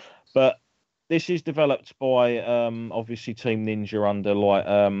it. But this is developed by obviously Team Ninja under like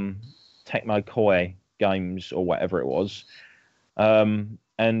Tecmo Koei Games or whatever it was.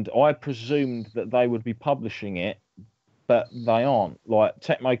 And I presumed that they would be publishing it, but they aren't. Like,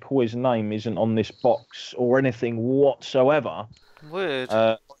 Tecmo Koei's name isn't on this box or anything whatsoever. Weird.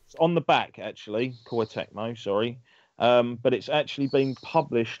 It's on the back, actually. Koei Tecmo, sorry. But it's actually been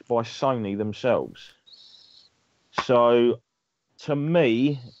published by Sony themselves. So, to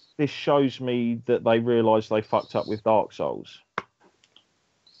me, this shows me that they realised they fucked up with Dark Souls.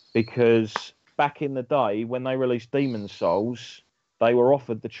 Because back in the day, when they released Demon's Souls, they were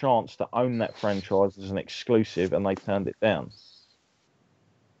offered the chance to own that franchise as an exclusive, and they turned it down.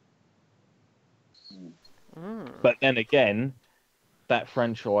 But then again, that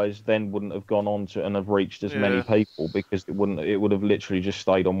franchise then wouldn't have gone on to and have reached as many people because it would have literally just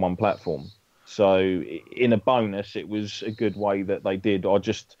stayed on one platform. So, in a bonus, it was a good way that they did. I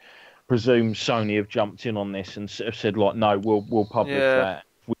just presume Sony have jumped in on this and have said, like, no, we'll publish that.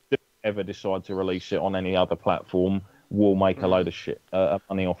 If we do ever decide to release it on any other platform, we'll make a load of shit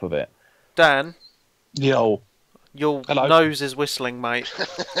money off of it. Dan, yo, your nose is whistling, mate.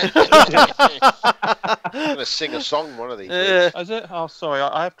 I'm gonna sing a song one of these weeks. Is it? Oh, sorry,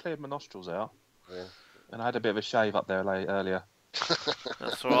 I have cleared my nostrils out, and I had a bit of a shave up there earlier.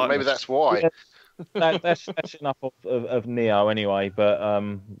 That's all right. Maybe that's why. Yeah, that's enough of Neo anyway. But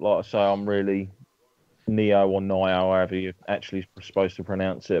like I say, I'm really Neo or Nio, however you're actually supposed to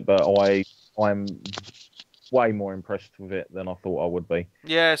pronounce it. But I'm way more impressed with it than I thought I would be.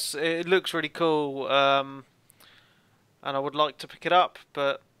 Yes, it looks really cool, and I would like to pick it up,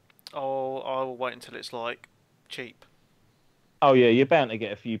 but I'll wait until it's like cheap. Oh yeah, you're bound to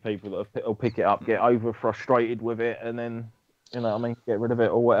get a few people that'll pick it up, get over frustrated with it, and then you know what I mean, get rid of it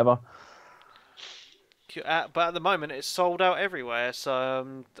or whatever. But at the moment, it's sold out everywhere,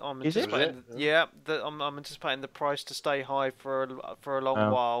 so I'm anticipating. I'm anticipating the price to stay high for a long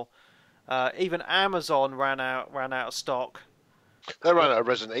while. Even Amazon ran out of stock. They ran out of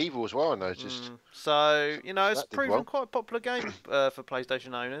Resident Evil as well, I noticed. So it's proven quite a popular game for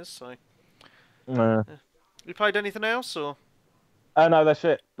PlayStation owners. So, you played anything else or? No, that's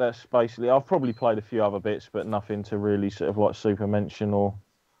it. That's basically. I've probably played a few other bits, but nothing to really sort of like super mention or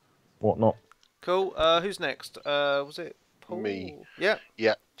whatnot. Cool. Who's next? Was it Paul? Me. Yeah.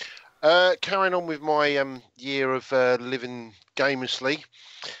 Yeah. Carrying on with my year of living gamelessly.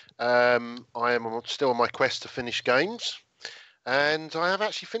 I am still on my quest to finish games, and I have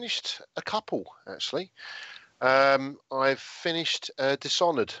actually finished a couple. Actually, I've finished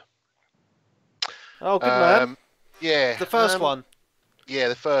Dishonored. Oh, good man! Yeah, the first one. Yeah,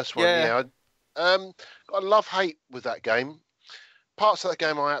 the first one. Yeah, got a love-hate with that game. Parts of that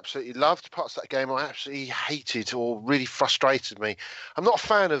game I absolutely loved. Parts of that game I absolutely hated or really frustrated me. I'm not a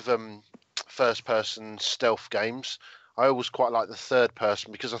fan of first-person stealth games. I always quite like the third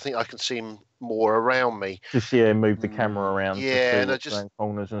person because I think I can see him more around me. Just move the camera around to see what's around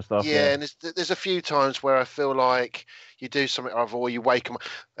corners and stuff. Yeah, and there's a few times where I feel like you do something or you wake them up.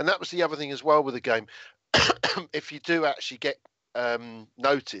 And that was the other thing as well with the game. If you do actually get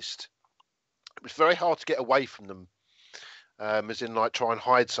noticed, it was very hard to get away from them. As in, like, try and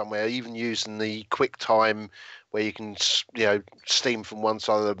hide somewhere, even using the quick time where you can, steam from one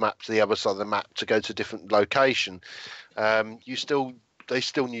side of the map to the other side of the map to go to a different location. They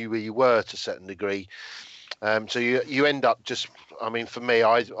still knew where you were to a certain degree. So you end up just, I mean, for me,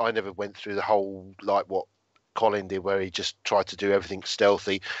 I never went through the whole, like what Colin did, where he just tried to do everything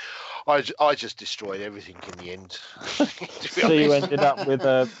stealthy. I just destroyed everything in the end. So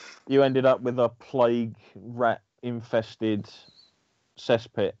you ended up with a plague rat infested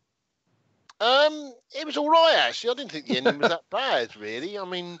cesspit. It was all right, actually. I didn't think the ending was that bad, really. I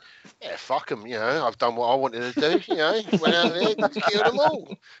mean, yeah, fuck them. I've done what I wanted to do. Went out there, killed them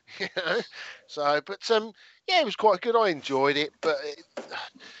all. So, but yeah, it was quite good. I enjoyed it, but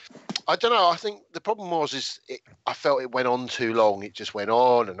I don't know. I think the problem was I felt it went on too long. It just went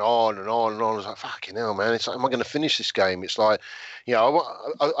on and on and on and on. I was like, fucking hell, man. It's like, am I going to finish this game? It's like,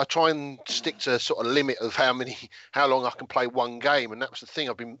 I try and stick to a sort of limit of how long I can play one game. And that was the thing.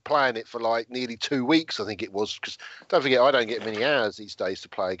 I've been playing it for like nearly 2 weeks, I think it was. Because don't forget, I don't get many hours these days to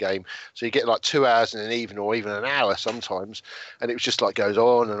play a game. So you get like 2 hours in an evening or even an hour sometimes. And it was just like goes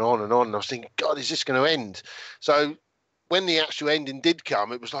on and on and on. And I was thinking, God, is this going to end? So when the actual ending did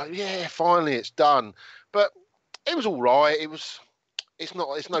come, it was like, yeah, finally it's done. But it was all right. It's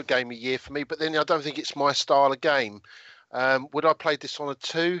no game of year for me. But then I don't think it's my style of game. Would I play Dishonored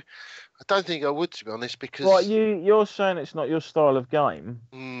 2? I don't think I would, to be honest, because... Well, you're saying it's not your style of game,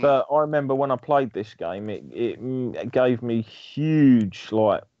 but I remember when I played this game, it gave me huge,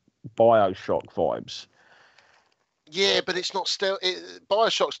 like, Bioshock vibes. Yeah, but it's not stealth.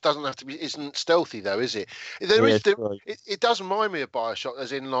 Bioshock isn't stealthy though, is it? It does remind me of Bioshock,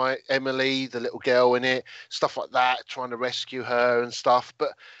 as in like Emily, the little girl in it, stuff like that, trying to rescue her and stuff.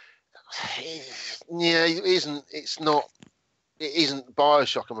 But yeah, it isn't. It's not. It isn't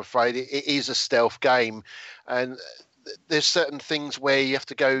Bioshock, I'm afraid. It is a stealth game, and there's certain things where you have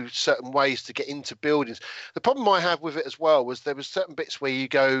to go certain ways to get into buildings. The problem I have with it as well was there was certain bits where you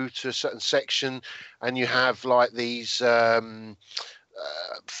go to a certain section and you have like these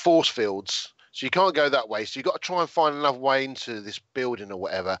force fields. So you can't go that way. So you've got to try and find another way into this building or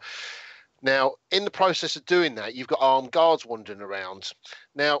whatever. Now, in the process of doing that, you've got armed guards wandering around.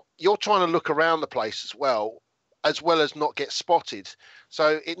 Now, you're trying to look around the place as well as not get spotted.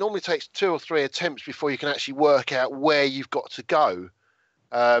 So it normally takes 2 or 3 attempts before you can actually work out where you've got to go.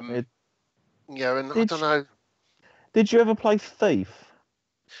 I don't know. Did you ever play Thief?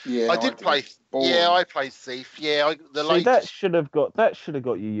 Yeah, I did play. Yeah, I played Thief. Yeah, that should have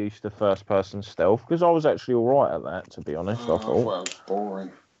got you used to first person stealth, because I was actually all right at that, to be honest. I thought. Well, it's boring.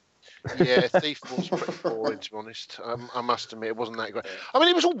 Yeah, Thief was pretty boring, to be honest. I must admit, it wasn't that great. I mean,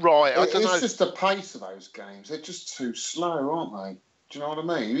 it was all right. I don't know. It's just the pace of those games. They're just too slow, aren't they? Do you know what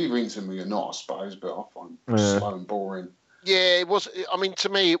I mean? You're into them or you're not, I suppose, but I find them slow and boring. Yeah, it was. I mean, to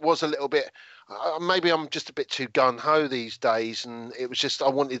me, it was a little bit. Maybe I'm just a bit too gun ho these days, and it was just I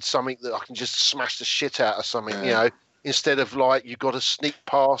wanted something that I can just smash the shit out of something, instead of like you've got to sneak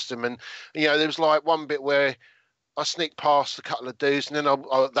past them. And there was like one bit where I sneaked past a couple of dudes, and then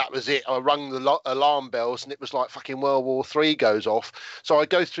that was it. I rung the alarm bells, and it was like fucking World War III goes off. So I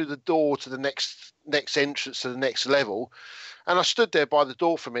go through the door to the next entrance to the next level. And I stood there by the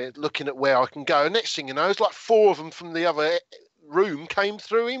door for a minute, looking at where I can go. And next thing you know, it's like 4 of them from the other room came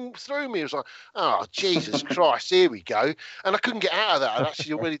through me. It was like, oh, Jesus Christ, here we go. And I couldn't get out of that. I'd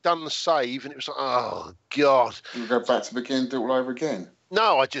actually already done the save, and it was like, oh, God. You go back to the beginning, do it all over again?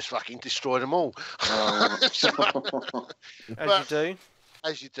 No, I just fucking destroyed them all.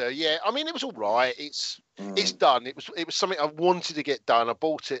 As you do, yeah. I mean, it was all right. It's done. It was something I wanted to get done. I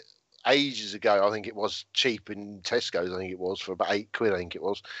bought it ages ago. I think it was cheap in Tesco's. I think it was for about £8. I think it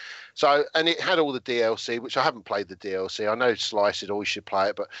was. So, and it had all the DLC, which I haven't played the DLC. I know Sly said, you should play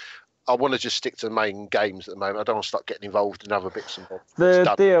it, but I want to just stick to the main games at the moment. I don't want to start getting involved in other bits and bobs. The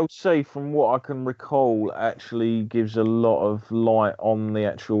DLC, from what I can recall, actually gives a lot of light on the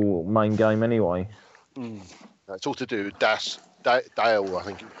actual main game anyway. It's all to do with Dale, I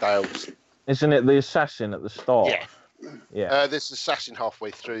think. Dale's. Isn't it the assassin at the start? Yeah. Yeah. There's an assassin halfway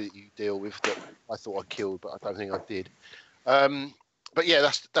through that you deal with that I thought I killed, but I don't think I did. But yeah,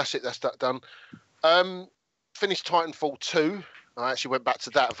 that's it. That's that done. Finished Titanfall 2. I actually went back to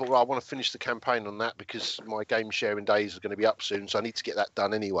that and thought, I want to finish the campaign on that because my game sharing days are going to be up soon, so I need to get that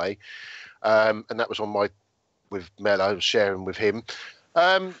done anyway. And that was on my with Mello, sharing with him.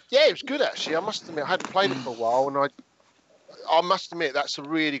 Yeah, it was good actually. I must admit, I hadn't played it for a while, and I must admit that's a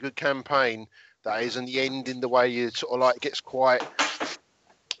really good campaign. That is, and the ending, the way you sort of like it gets quite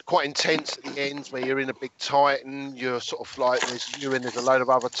intense at the ends, where you're in a big Titan. You're sort of like there's you and there's a load of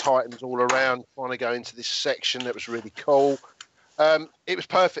other Titans all around trying to go into this section. That was really cool. It was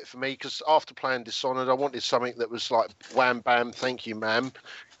perfect for me because after playing Dishonored, I wanted something that was like wham bam, thank you, ma'am,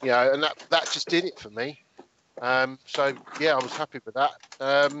 and that just did it for me. So yeah, I was happy with that.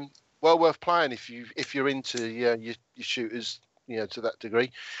 Well worth playing if you're into your shooters, to that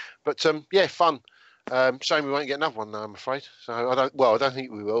degree. But yeah, fun. Shame we won't get another one though, I'm afraid. So I don't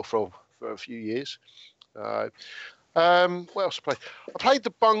think we will for a few years. What else I played? I played The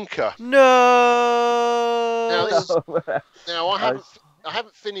Bunker. No. Now I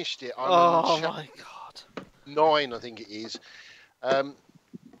haven't finished it. I'm Oh my god. 9, I think it is.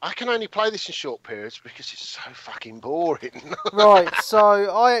 I can only play this in short periods because it's so fucking boring. Right,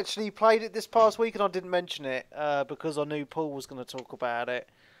 so I actually played it this past week and I didn't mention it because I knew Paul was going to talk about it.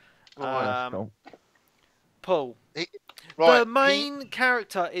 Cool. Paul, Right, the main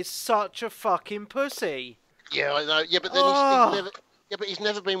character is such a fucking pussy. Yeah, I know. Yeah, but then he's never. Yeah, but he's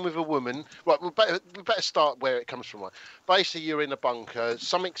never been with a woman. Right, we better start where it comes from. Right, basically, you're in a bunker.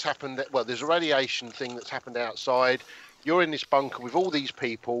 Something's happened. Well, there's a radiation thing that's happened outside. You're in this bunker with all these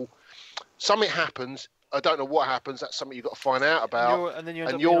people. Something happens. I don't know what happens. That's something you've got to find out about. And then you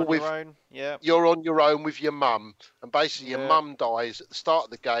end up being on your own. Yeah. You're on your own with your mum, and basically your mum dies at the start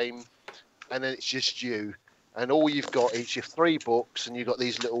of the game, and then it's just you, and all you've got is your 3 books, and you've got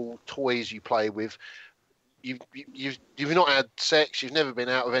these little toys you play with. You've not had sex. You've never been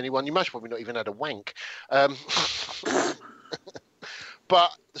out with anyone. You most probably not even had a wank. But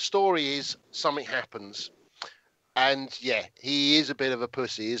the story is something happens. And yeah, he is a bit of a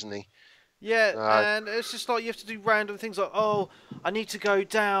pussy, isn't he? Yeah, and it's just like you have to do random things like, oh, I need to go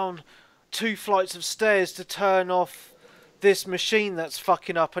down 2 flights of stairs to turn off this machine that's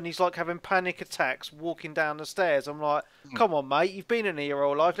fucking up, and he's like having panic attacks walking down the stairs. I'm like, come on, mate, you've been in here your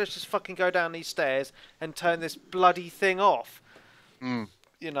whole life. Let's just fucking go down these stairs and turn this bloody thing off. And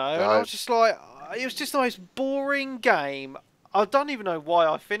I was just like, it was just the most boring game. I don't even know why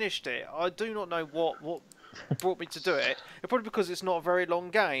I finished it. I do not know what brought me to do it. It's probably because it's not a very long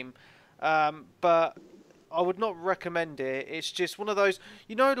game. But I would not recommend it. It's just one of those,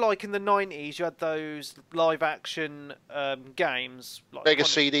 like in the 90s, you had those live action games. Like Mega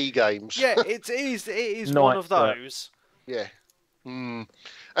CD games. Yeah, it is one of those. Yeah. And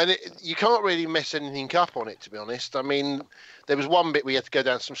you can't really mess anything up on it, to be honest. I mean, there was one bit where you had to go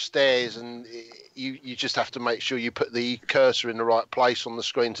down some stairs, and you just have to make sure you put the cursor in the right place on the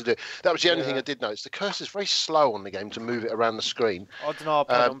screen to do it. That was the only thing I did notice. The cursor's very slow on the game to move it around the screen. I don't know, I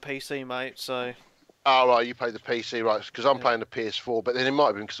played on PC, mate, so... Oh, right, you played the PC, right, because I'm playing the PS4, but then it might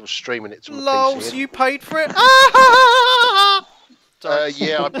have been because I was streaming it to my LOL, PC. so you paid for it?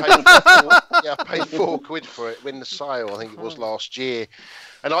 Yeah, I paid £4 for it, win the sale, I think it was last year.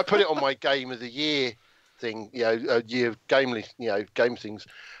 And I put it on my Game of the Year thing, year game things.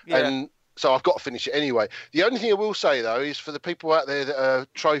 Yeah. And so I've got to finish it anyway. The only thing I will say, though, is for the people out there that are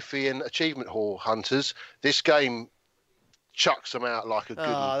trophy and achievement hunters, this game chucks them out like a good.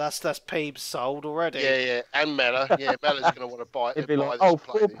 Oh, that's Peebs sold already. Yeah, and Mella. Yeah, Mella's going to want to buy it. It'd be like,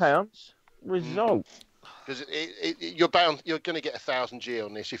 £4 result. Because you're going to get 1,000G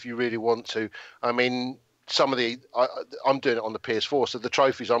on this if you really want to. I mean, some of I'm doing it on the PS4, so the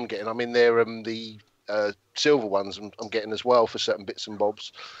trophies I'm getting, they're the silver ones I'm getting as well for certain bits and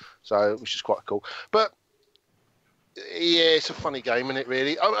bobs, so which is quite cool. But yeah, it's a funny game, isn't it?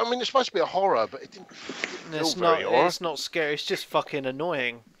 Really. I mean, it's supposed to be a horror, but it didn't feel very horror. It's not scary. It's just fucking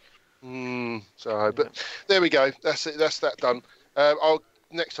annoying. But there we go. That's it. That's that done.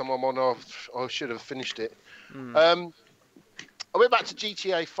 Next time I'm on, I should have finished it. I went back to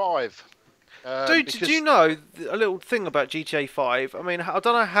GTA 5. Dude, did you know a little thing about GTA 5? I mean, I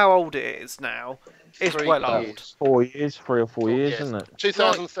don't know how old it is now. It's well old. 4 years, 3 or 4 years, isn't it?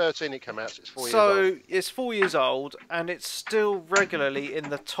 2013 it came out, so it's 4 years old. So it's 4 years old, and it's still regularly in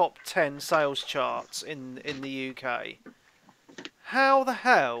the top 10 sales charts in the UK. How the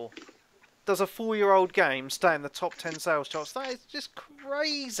hell does a 4-year-old game stay in the top 10 sales charts? That is just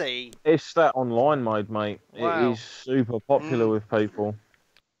crazy. It's that online mode, mate. Wow. It is super popular with people.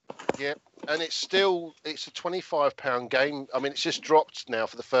 Yeah, and it's a £25 game. I mean, it's just dropped now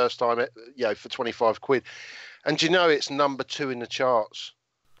for the first time, for £25. And do you know it's number 2 in the charts?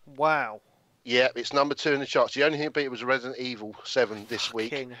 Wow. Yeah, it's number 2 in the charts. The only thing that beat it was Resident Evil 7 this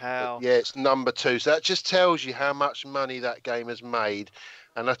week. Fucking hell. Yeah, it's number 2. So that just tells you how much money that game has made.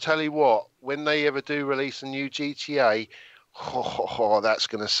 And I tell you what, when they ever do release a new GTA, that's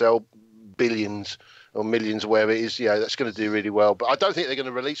going to sell billions or millions, wherever it is. Yeah, that's going to do really well. But I don't think they're going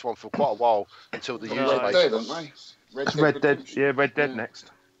to release one for quite a while until the user Red base. Dead, aren't they? Red Dead. Yeah, Red Dead next.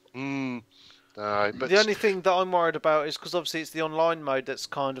 No, but The only thing that I'm worried about is because obviously it's the online mode that's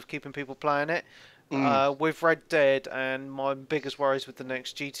kind of keeping people playing it. With Red Dead, and my biggest worries with the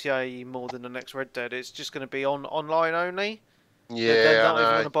next GTA more than the next Red Dead, it's just going to be online only. yeah, They're not I even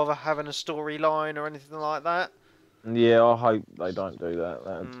know. going to bother having a storyline or anything like that. Yeah, I hope they don't do that.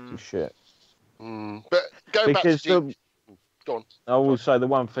 That'd be shit. But going Because back to go on. I will say the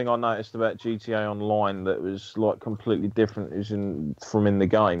one thing I noticed about GTA Online that was like completely different from in the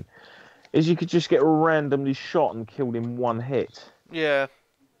game is you could just get randomly shot and killed in one hit. Yeah.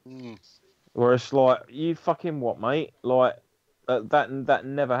 Whereas like you fucking what, mate? Like that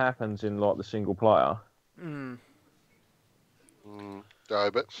never happens in like the single player.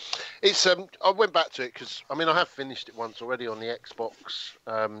 No, but it's I went back to it because I mean I have finished it once already on the Xbox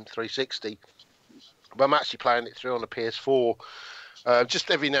 360, but I'm actually playing it through on the PS4. Just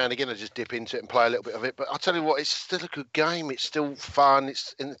every now and again I just dip into it and play a little bit of it. But I'll tell you what, it's still a good game. It's still fun.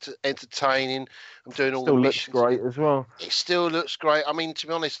 It's entertaining. I'm doing all Still the looks missions. great as well. It still looks great. I mean, to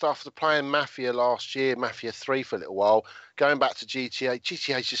be honest, after playing Mafia last year, Mafia 3 for a little while, going back to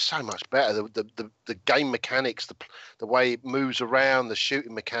GTA is just so much better. The game mechanics, the way it moves around, the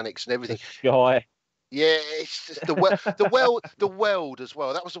shooting mechanics and everything. Sky. Yeah, it's just the world as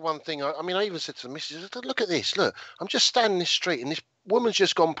well. That was the one thing. I mean, I even said to the missus, "Look at this. Look, I'm just standing in this street, and this woman's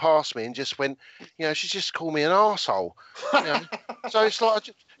just gone past me and just went, she's just called me an arsehole." So it's like,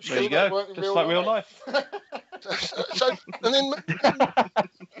 There you go. Just like real life. so and then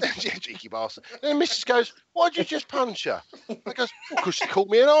cheeky bastard. And then Mrs. goes, "Why'd you just punch her?" I goes, "Well, because she called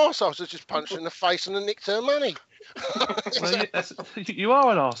me an arsehole, so I just punched her in the face and then nicked her money." Well, you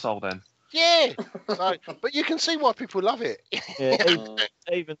are an arsehole then. Yeah, but you can see why people love it. Yeah,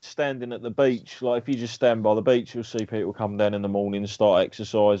 even standing at the beach, like if you just stand by the beach, you'll see people come down in the morning, start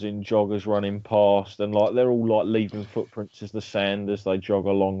exercising, joggers running past, and like they're all like leaving footprints as the sand as they jog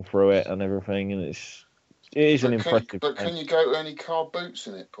along through it and everything, and it is an impressive. But can you go to any car boots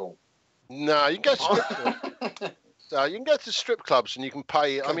in it, Paul? No, you can go to strip clubs. So you can go to strip clubs and you can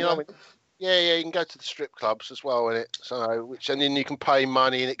pay. I mean, yeah, you can go to the strip clubs as well in it. So and then you can pay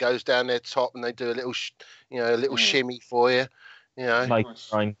money and it goes down their top and they do a little, shimmy for you. Make it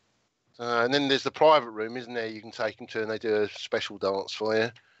rain. And then there's the private room, isn't there? You can take them to and they do a special dance for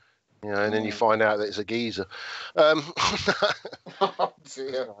you. And then you find out that it's a geezer. Oh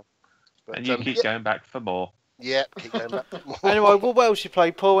dear. But, And you keep going back for more. Yeah, keep going back. Anyway, what else you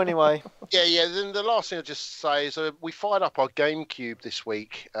play, Paul? Anyway. Yeah. Then the last thing I'll just say is we fired up our GameCube this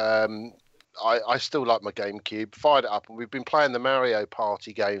week. I still like my GameCube. Fired it up, and we've been playing the Mario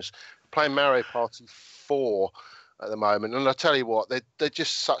Party games. Playing Mario Party 4 at the moment, and I tell you what, they're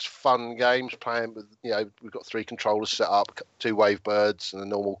just such fun games. Playing with, we've got 3 controllers set up, 2 wave birds and a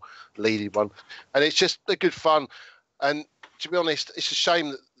normal leaded one, and they're good fun. And to be honest, it's a shame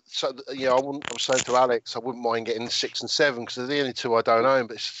that. So I was saying to Alex, I wouldn't mind getting 6 and 7 because they're the only 2 I don't own.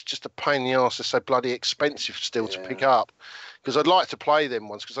 But it's just a pain in the arse. They're so bloody expensive still to pick up. Because I'd like to play them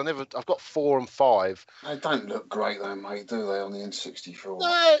ones because I've got 4 and 5. They don't look great though, mate, do they, on the N64?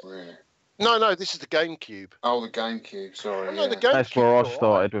 No. Really? No, this is the GameCube. Oh, the GameCube. Sorry. No, the GameCube. That's where I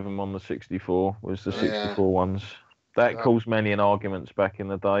started with them on the 64. Was the 64 ones. That caused many arguments back in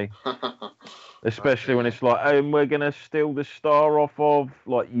the day. Especially when it's like, oh, we're going to steal the star off of,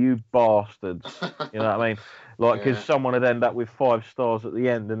 like, you bastards. You know what I mean? Like, because someone would end up with 5 stars at the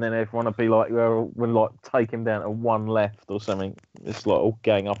end, and then everyone would be like, well, we'll, like, take him down to 1 left or something. It's like all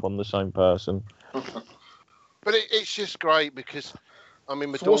gang up on the same person. But it's just great because, I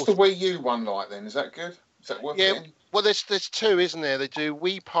mean, so what's the Wii U one like then? Is that good? Is that worth getting? Well, there's 2, isn't there? They do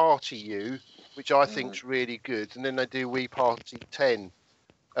Wii Party U, which I think's really good, and then they do Wii Party 10.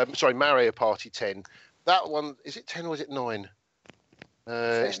 Mario Party 10. That one, is it 10 or is it 9?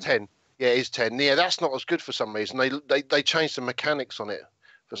 10. It's 10. Yeah, it is 10. Yeah, that's not as good for some reason. They changed the mechanics on it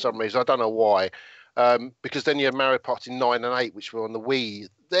for some reason. I don't know why. Because then you have Mario Party 9 and 8, which were on the Wii.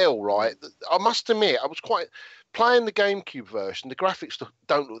 They're all right. I must admit, I was quite... Playing the GameCube version, the graphics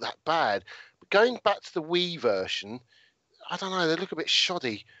don't look that bad. But going back to the Wii version, I don't know, they look a bit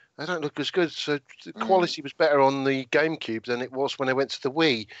shoddy. They don't look as good. So the quality was better on the GameCube than it was when they went to the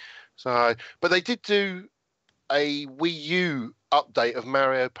Wii. So, but they did do a Wii U update of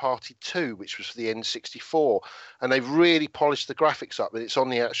Mario Party 2, which was for the N64, and they've really polished the graphics up. And it's on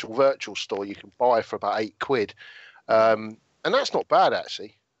the actual virtual store. You can buy for about £8, and that's not bad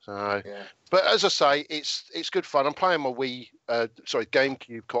actually. So, Yeah. but as I say, it's good fun. I'm playing my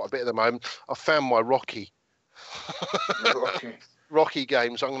GameCube quite a bit at the moment. I found my Rocky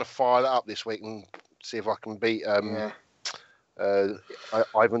game, so I'm going to fire that up this week and see if I can beat Ivan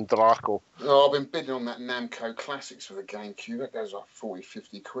Draco. Oh, I've been bidding on that Namco Classics for the GameCube. That goes like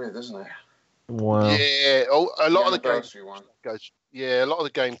 40-50 quid, doesn't it? Wow. Yeah, a lot of the anniversary one goes. Yeah, a lot of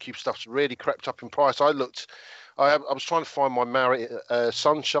the GameCube stuff's really crept up in price. I was trying to find my Mario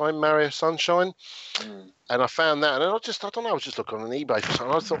Sunshine, and I found that, and I don't know, I was just looking on eBay for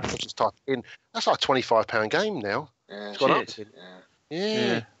something. I thought I'd just type in. That's like £25 game now. Yeah. It's gone up.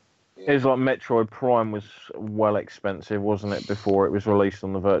 Yeah. It was like Metroid Prime was well expensive, wasn't it, before it was released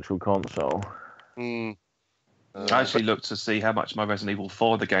on the Virtual Console? I actually looked to see how much my Resident Evil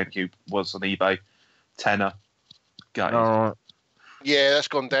 4 the GameCube was on eBay. Tenner. Gutted. All right. Yeah, that's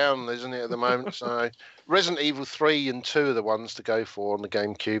gone down, isn't it, at the moment? So Resident Evil 3 and 2 are the ones to go for on the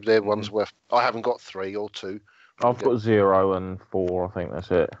GameCube. They're ones worth. I haven't got 3 or 2. I've got 0 and 4, I think that's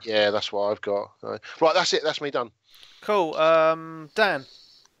it. Yeah, that's what I've got. Right, that's it. That's me done. Cool. Dan.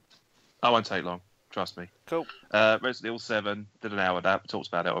 I won't take long. Trust me. Cool. Resident Evil 7, did an hour of that. Talked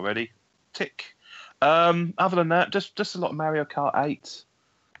about it already. Tick. Other than that, just a lot of Mario Kart 8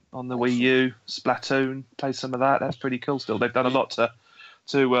 on the Wii U. Splatoon, play some of that. That's pretty cool. Still, they've done a lot to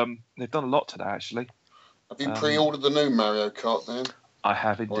they've done a lot to that actually. Have you pre-ordered the new Mario Kart then? I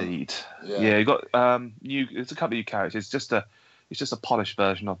have indeed. Yeah, you got it's a couple of new characters. It's just a polished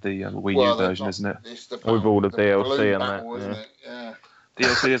version of the Wii U version, isn't it? With all the DLC and that. Isn't it? Yeah.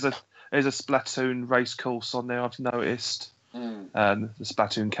 DLC there's a Splatoon race course on there. I've noticed, and the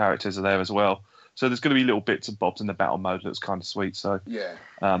Splatoon characters are there as well. So there's going to be little bits and bobs in the battle mode that's kind of sweet. So yeah,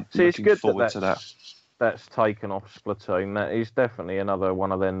 see, it's good forward to that. That's taken off Splatoon. That is definitely another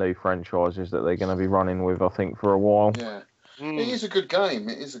one of their new franchises that they're going to be running with, I think, for a while. Yeah. It is a good game.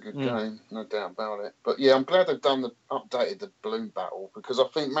 It is a good game, no doubt about it. But yeah, I'm glad they've updated the balloon battle, because I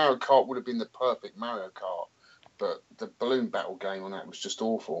think Mario Kart would have been the perfect Mario Kart, but the balloon battle game on that was just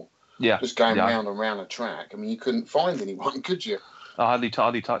awful. Yeah, just going round and round a track. I mean, you couldn't find anyone, could you? I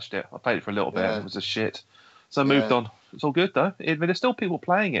hardly touched it. I played it for a little bit. It was a shit. So I moved on. It's all good though. There's still people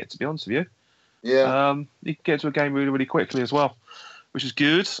playing it, to be honest with you. Yeah. You can get to a game really, really quickly as well, which is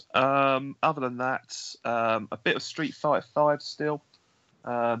good. Other than that, a bit of Street Fighter 5 still.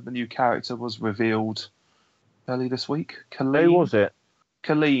 The new character was revealed early this week. Colleen. Who was it?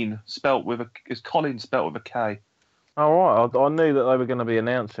 Colleen, is Colin spelt with a K. All right. I knew that they were going to be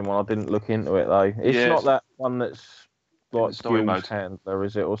announcing one. I didn't look into it though. It's not that one that's like story mode handler,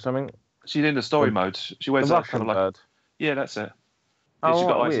 is it, or something? She's in the story mode. She wears that kind of like bird. Yeah, that's it. Oh, she's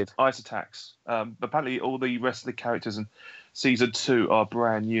got weird. ice attacks. But apparently, all the rest of the characters in Season 2 are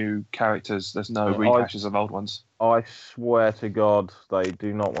brand new characters. There's no rehashes of old ones. I swear to God, they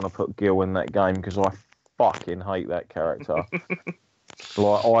do not want to put Gil in that game, because I fucking hate that character.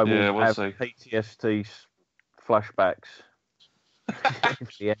 Like, I will have PTSD flashbacks if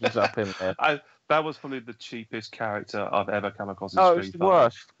he ends up in there. That was probably the cheapest character I've ever come across in Street Fighter. It's the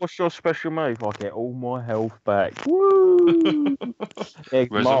worst. What's your special move? I get all my health back. Woo! Yeah,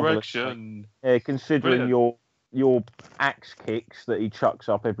 Resurrection. Yeah, considering your axe kicks that he chucks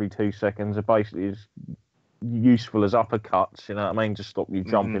up every 2 seconds are basically as useful as uppercuts, you know what I mean, to stop you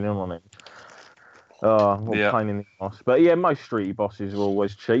jumping in on him. What a pain in the ass. But yeah, most streety bosses are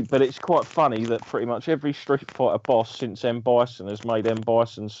always cheap, but it's quite funny that pretty much every Street Fighter boss since M. Bison has made M.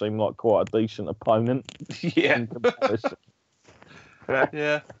 Bison seem like quite a decent opponent. Yeah.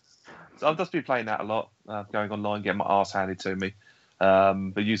 Yeah. So I've just been playing that a lot, going online, getting my arse handed to me.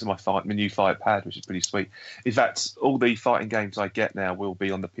 But using my new fight pad, which is pretty sweet. In fact, all the fighting games I get now will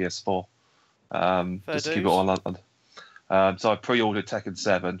be on the PS4. Just to keep it all on. So I pre-ordered Tekken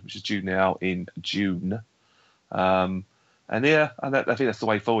 7, which is due now in June. And yeah, I think that's the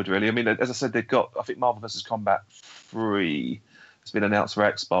way forward, really. I mean, as I said, I think Marvel vs. Combat 3 has been announced for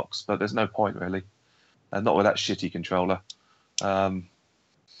Xbox, but there's no point, really. Not with that shitty controller.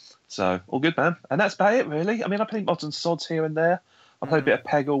 So, all good, man. And that's about it, really. I mean, I played mods and sods here and there. I played a bit of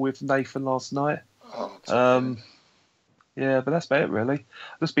Peggle with Nathan last night. Yeah, but that's about it, really.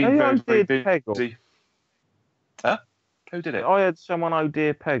 Just been very, very busy. Peggle? Huh? Who did it? I had someone, oh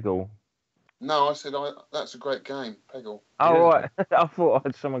dear, Peggle. No, I said that's a great game, Peggle. Oh, right. I thought I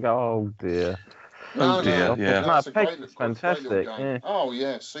had someone go, oh dear. No, dear, yeah. That's a Peggle's fantastic. Yeah. Oh,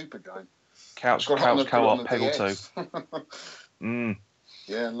 yeah, super game. Couch co-op Peggle 2.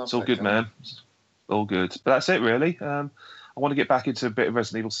 Yeah, love it's all that good, game. man. It's all good. But that's it, really. I want to get back into a bit of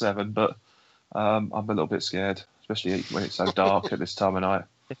Resident Evil 7, but I'm a little bit scared, especially when it's so dark at this time of night.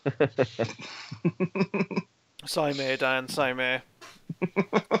 Same here, Dan. Same here.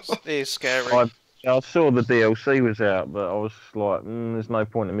 It is scary. I saw the DLC was out, but I was like, there's no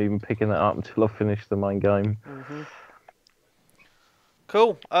point in me even picking that up until I finish the main game. Mm-hmm.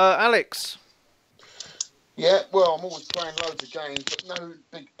 Cool. Alex? Yeah, well, I'm always playing loads of games, but no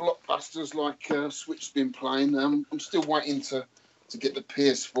big blockbusters like Switch's been playing. I'm still waiting to get the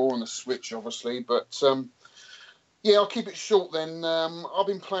PS4 and the Switch, obviously, but yeah, I'll keep it short then. I've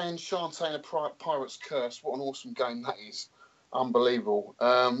been playing Shantae and the Pirate's Curse. What an awesome game that is. Unbelievable.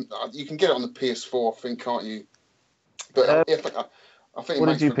 You can get it on the PS4, I think, can't you? But I think it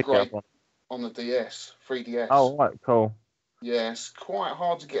makes for great on the DS, 3DS. Oh, right, cool. Yeah, it's quite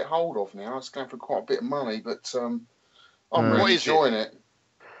hard to get hold of now. It's going for quite a bit of money, but I'm really enjoying it.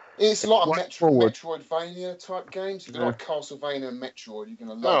 It's like a Metroidvania type game. So if you like Castlevania and Metroid, you're going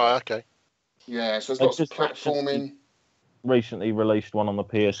to love it. Oh, okay. Yeah, so there's lots of platforming. Recently released one on the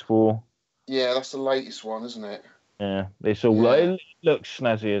PS4. Yeah, that's the latest one, isn't it? Yeah, it's all it looks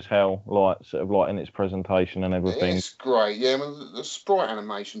snazzy as hell, like sort of like in its presentation and everything. It's great. Yeah, I mean, the sprite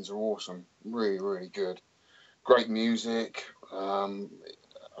animations are awesome. Really, really good. Great music.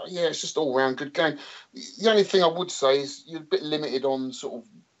 Yeah, it's just all round good game. The only thing I would say is you're a bit limited on sort of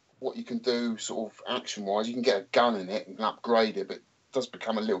what you can do, sort of action wise. You can get a gun in it and upgrade it, but it does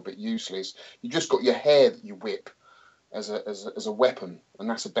become a little bit useless. You just got your hair that you whip as a weapon, and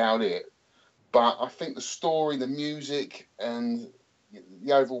that's about it. But I think the story, the music, and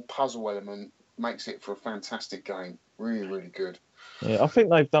the overall puzzle element makes it for a fantastic game. Really, really good. Yeah, I think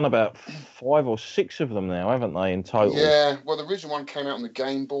they've done about 5 or 6 of them now, haven't they, in total? Yeah, well, the original one came out on the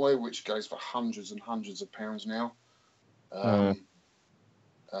Game Boy, which goes for hundreds and hundreds of pounds now. But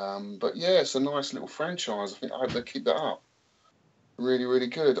yeah, it's a nice little franchise. I hope they keep that up. Really, really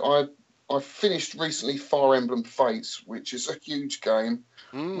good. I finished recently Fire Emblem Fates, which is a huge game.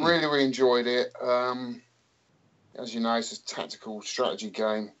 Really, really enjoyed it. As you know, it's a tactical strategy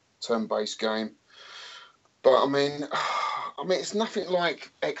game, turn-based game. But I mean, it's nothing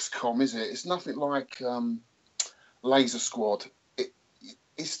like XCOM, is it? It's nothing like Laser Squad.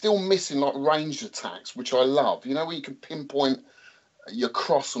 It's still missing like ranged attacks, which I love. You know, where you can pinpoint your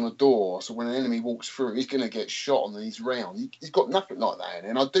cross on a door, so when an enemy walks through, he's going to get shot and then he's round. He's got nothing like that in it,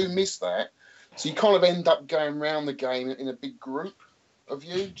 and I do miss that. So you kind of end up going around the game in a big group of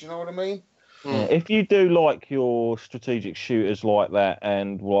you. Do you know what I mean? Yeah, if you do like your strategic shooters like that,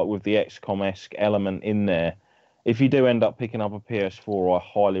 and like with the XCOM-esque element in there, if you do end up picking up a PS4, I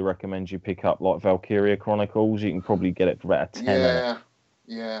highly recommend you pick up like Valkyria Chronicles. You can probably get it for about a tenner.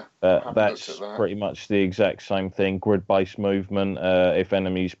 Yeah. That's pretty much the exact same thing. Grid-based movement. If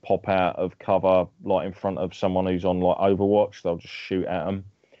enemies pop out of cover, like in front of someone who's on like Overwatch, they'll just shoot at them.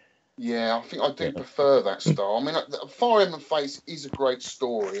 Yeah, I think I do prefer that style. I mean, Fire Emblem Fates is a great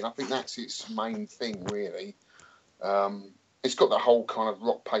story, and I think that's its main thing, really. It's got that whole kind of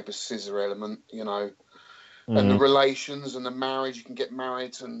rock, paper, scissor element, you know, and the relations and the marriage. You can get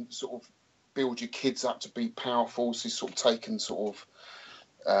married and sort of build your kids up to be powerful. So it's sort of taken sort of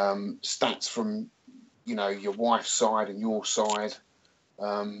stats from, you know, your wife's side and your side.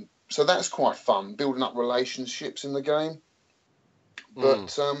 So that's quite fun, building up relationships in the game.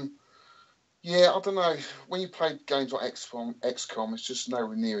 But yeah, I don't know. When you play games like XCOM, it's just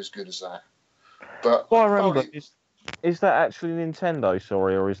nowhere near as good as that. But Fire Emblem, is that actually Nintendo?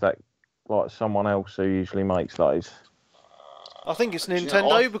 Sorry, or is that like someone else who usually makes those? I think it's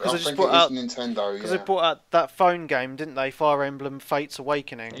Nintendo because they brought out Nintendo because they brought out that phone game, didn't they? Fire Emblem Fates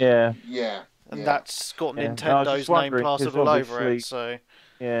Awakening. Yeah. And that's got Nintendo's name plastered all over it. So.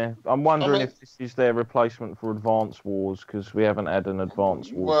 Yeah, I'm wondering if this is their replacement for Advance Wars, because we haven't had an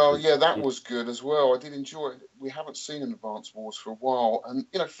Advance Wars. Well, yeah, that was good as well. I did enjoy it. We haven't seen an Advance Wars for a while, and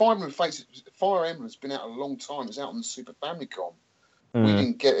you know, Fire Emblem's been out a long time. It's out on the Super Famicom.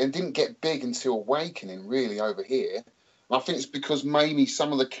 We didn't get big until Awakening, really, over here. And I think it's because maybe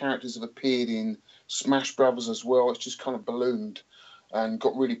some of the characters have appeared in Smash Brothers as well. It's just kind of ballooned and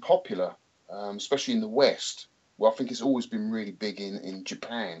got really popular, especially in the West. Well, I think it's always been really big in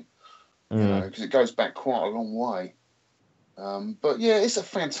Japan, you know, because it goes back quite a long way. But yeah, it's a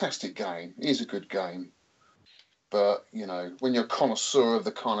fantastic game. It is a good game. But, you know, when you're a connoisseur of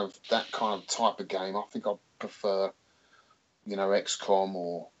that kind of type of game, I think I prefer, you know, XCOM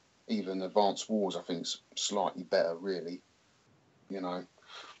or even Advanced Wars. I think it's slightly better, really, you know.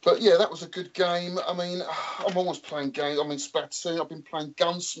 But yeah, that was a good game. I mean, I'm always playing games. I mean, Splatoon. I've been playing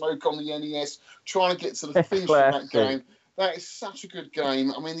Gunsmoke on the NES, trying to get to the finish of that game. That is such a good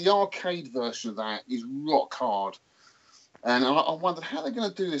game. I mean, the arcade version of that is rock hard. And I wondered how they're going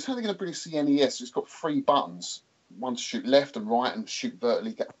to do this. How they're going to bring this to the NES. It's got 3 buttons. One to shoot left and right and shoot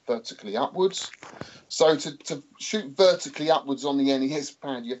vertically upwards. So to shoot vertically upwards on the NES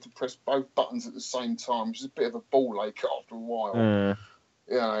pad, you have to press both buttons at the same time, which is a bit of a ball ache after a while.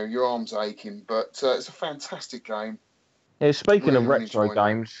 You know, your arm's aching. But it's a fantastic game. Yeah, speaking of Really retro enjoyed it.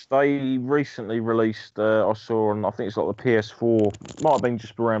 games, they recently released, I saw on, I think it's like the PS4, might have been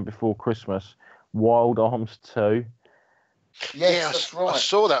just around before Christmas, Wild Arms 2. Yes, that's right. I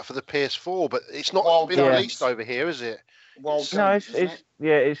saw that for the PS4, but it's not Wild been Guns. released over here, is it? Wild Guns, No, isn't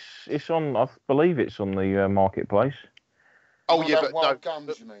it? it's on, I believe it's on the marketplace. Oh, yeah, but Wild no.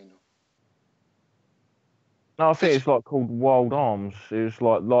 Guns, you mean? No, I think it's like called Wild Arms. It was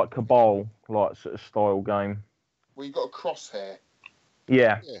like Cabal, like sort of style game. Well, you've got a crosshair.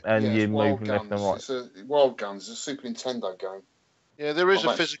 Yeah, Yeah. and Yeah, you're it's Wild moving left and right. Guns. It's Wild Guns. It's a Super Nintendo game. Yeah, there is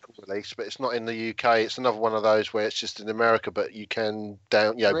Oh, a physical release, but it's not in the UK. It's another one of those where it's just in America, but you can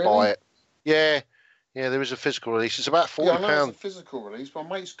Really? buy it. Yeah, there is a physical release. It's about £40. Yeah, I know it's a physical release. My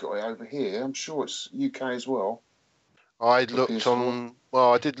mate's got it over here. I'm sure it's UK as well. I The looked PS4.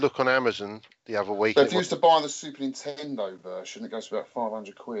 I did look on Amazon the other week. So if you used to buy the Super Nintendo version, it goes for about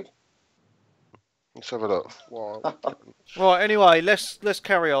 £500. Let's have a look. Wow. Right. Anyway, let's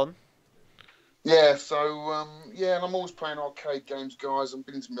carry on. Yeah, so, and I'm always playing arcade games, guys. I'm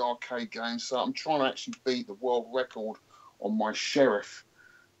been into my arcade games, so I'm trying to actually beat the world record on my Sheriff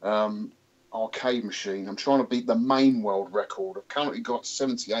arcade machine. I'm trying to beat the main world record. I've currently got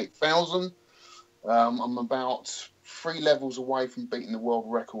 78,000. I'm about 3 levels away from beating the world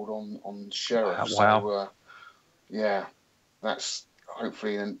record on Sheriff. Wow. So, that's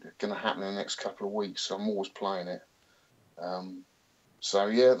hopefully going to happen in the next couple of weeks. So I'm always playing it. So,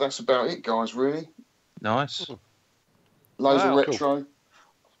 yeah, that's about it, guys, really. Nice. Loads Wow, of retro. cool.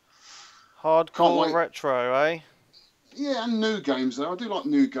 Can't Hardcore wait. retro, eh? Yeah, and new games, though. I do like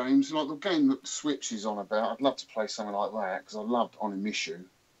new games. Like the game that Switch is on about, I'd love to play something like that, because I loved Onimushu.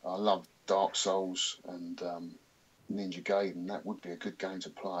 I love Dark Souls and Ninja Gaiden. That would be a good game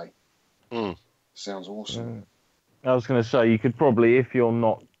to play. Sounds awesome. I was going to say, you could probably, if you're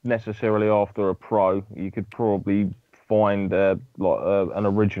not necessarily after a pro, you could probably find an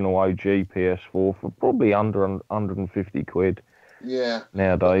original OG PS4 for probably under 150 quid. Yeah.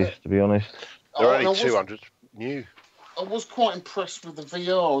 Nowadays, to be honest. They're only 200 new. I was quite impressed with the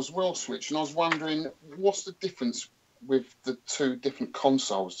VR as well, Switch, and I was wondering, what's the difference with the 2 different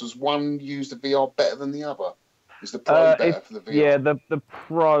consoles? Does one use the VR better than the other? Is the Pro better for the VR? Yeah, the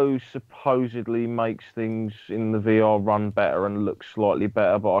Pro supposedly makes things in the VR run better and look slightly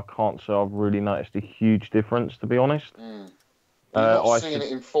better, but I can't say I've really noticed a huge difference, to be honest. You're not seeing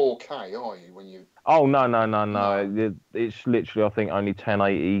it in 4K, are you? When you? Oh no! It's literally, I think, only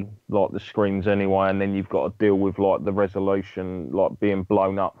 1080 like the screens anyway, and then you've got to deal with like the resolution like being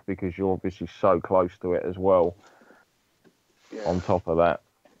blown up because you're obviously so close to it as well. Yeah. On top of that.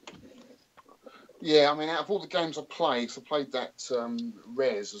 Yeah, I mean, out of all the games I played, I played that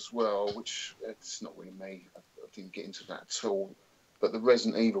Res as well, which it's not really me. I didn't get into that at all. But the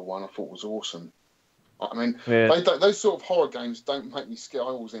Resident Evil one I thought was awesome. I mean, those sort of horror games don't make me scared. I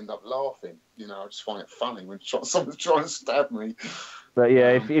always end up laughing. You know, I just find it funny when someone's trying to stab me. But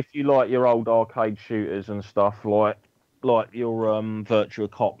yeah, if you like your old arcade shooters and stuff, like your Virtua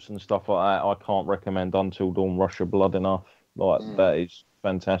Cops and stuff like that, I can't recommend Until Dawn Rush of Blood enough. That is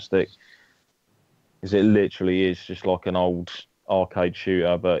fantastic. Because it literally is just like an old arcade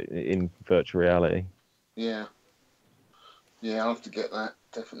shooter, but in virtual reality. Yeah. Yeah, I'll have to get that,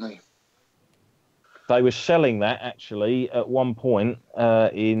 definitely. They were selling that, actually, at one point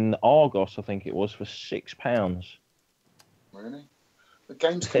in Argos, I think it was, for £6. Really? The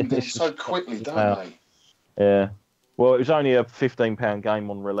games come down so quickly, don't they? Yeah. Well, it was only a £15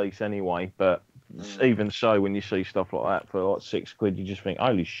 game on release anyway, but even so, when you see stuff like that for like £6, you just think,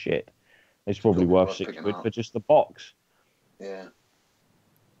 holy shit. It's probably worth £6 for just the box. Yeah.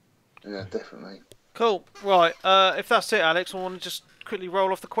 Yeah, definitely. Cool. Right. If that's it, Alex, I want to just quickly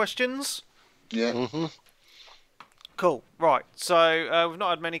roll off the questions. Yeah. Mm-hmm. Cool. Right. So we've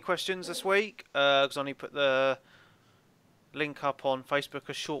not had many questions this week because I only put the link up on Facebook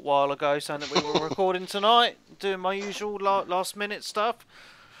a short while ago saying that we were recording tonight, doing my usual last minute stuff.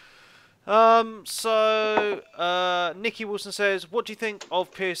 Nikki Wilson says, what do you think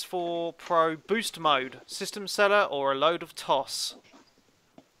of PS4 Pro boost mode? System seller or a load of toss?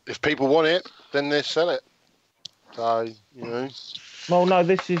 If people want it, then they sell it. So, you know. Well, no,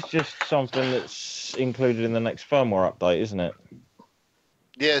 this is just something that's included in the next firmware update, isn't it?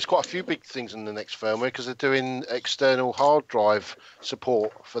 Yeah, there's quite a few big things in the next firmware because they're doing external hard drive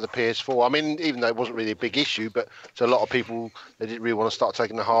support for the PS4. I mean, even though it wasn't really a big issue, but to a lot of people, they didn't really want to start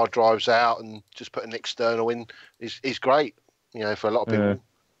taking the hard drives out, and just putting external in is great. You know, for a lot of people.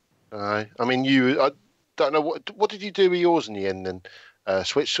 I mean, I don't know what did you do with yours in the end then?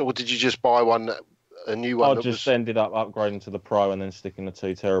 Switch, or did you just buy a new one? I just ended up upgrading to the Pro and then sticking the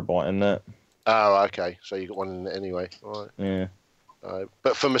 2 terabyte in that. Oh, okay. So you got one in it anyway, right? Yeah.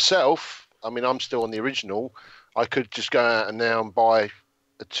 But for myself, I mean, I'm still on the original. I could just go out and now and buy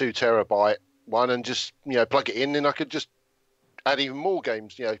a 2 terabyte one and just plug it in, and I could just add even more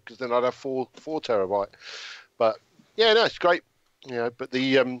games, because then I'd have 4 terabyte. But yeah, no, it's great. But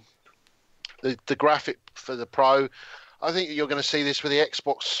the graphic for the Pro, I think you're going to see this with the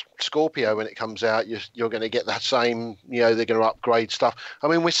Xbox Scorpio when it comes out. You're going to get that same, they're going to upgrade stuff. I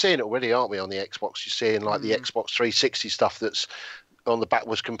mean, we're seeing it already, aren't we, on the Xbox? You're seeing like the Xbox 360 stuff that's on the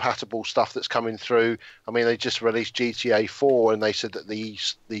backwards compatible stuff that's coming through. I mean, they just released GTA 4 and they said that the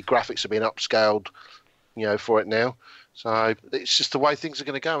graphics have been upscaled, for it now. So it's just the way things are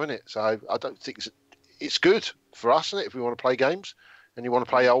going to go, isn't it? So I don't think it's good for us, isn't it, if we want to play games and you want to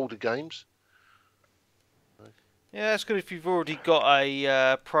play older games. Yeah, it's good if you've already got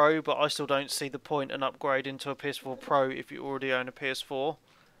a Pro, but I still don't see the point in upgrading to a PS4 Pro if you already own a PS4,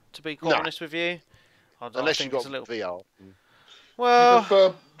 to be quite honest with you. Unless you've got VR.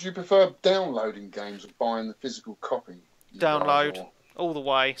 Well, do you prefer downloading games or buying the physical copy? Download all the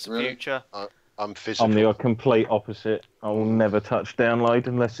way. It's the future. I'm physical. I'm the complete opposite. I will never touch download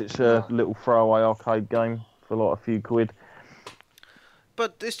unless it's a little throwaway arcade game for like a few quid.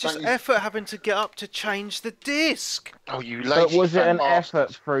 But it's just effort having to get up to change the disc. Oh, you lazy But was it an bastard.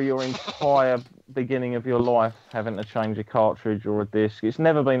 effort through your entire beginning of your life having to change a cartridge or a disc? It's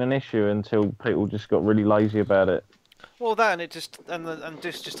never been an issue until people just got really lazy about it. Well, that and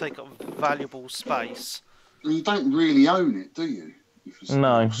discs just take up valuable space. You don't really own it, do you?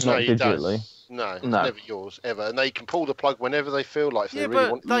 No, not digitally. No, it's never yours, ever. And they can pull the plug whenever they feel like. If they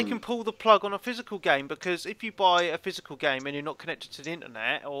really want. They can pull the plug on a physical game, because if you buy a physical game and you're not connected to the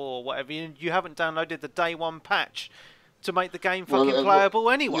internet or whatever, you haven't downloaded the day one patch to make the game fucking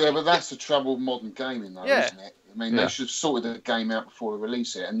playable anyway. Yeah, but that's the trouble with modern gaming, though, isn't it? I mean, they should have sorted the game out before they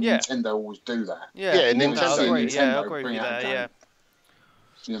release it, and Nintendo always do that. Yeah, Nintendo. I agree with that. Yeah.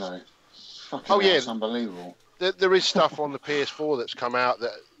 It's unbelievable. There is stuff on the PS4 that's come out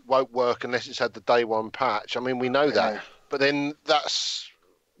that won't work unless it's had the day one patch. I mean, we know that, but then that's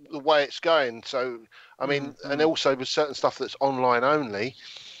the way it's going. So, I mean, and also with certain stuff that's online only,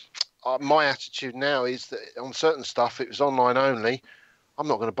 my attitude now is that on certain stuff, if it's online only, I'm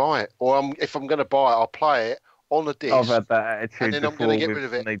not going to buy it. Or if I'm going to buy it, I'll play it on a disc. I've had that attitude and then I'm going to get rid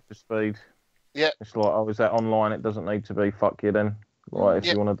of it. Need for speed. Yeah. It's like, is that online? It doesn't need to be. Fuck you then. Right, if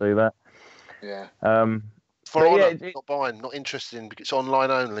you want to do that. Yeah. For Honor, not buying, not interested in, because it's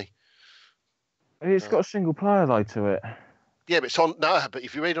online only. It's got a single player though to it. Yeah, but it's on. No, but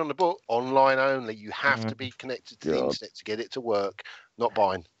if you read on the book, online only. You have to be connected to the internet to get it to work. Not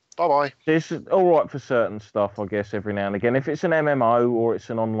buying. Bye bye. It's all right for certain stuff, I guess. Every now and again, if it's an MMO or it's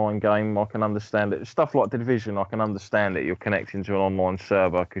an online game, I can understand it. Stuff like The Division, I can understand it. You're connecting to an online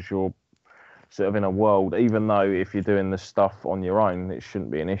server because you're sort of in a world. Even though if you're doing the stuff on your own, it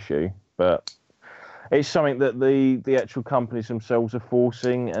shouldn't be an issue. But it's something that the actual companies themselves are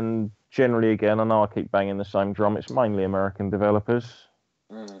forcing, and generally, again, I know I keep banging the same drum, it's mainly American developers.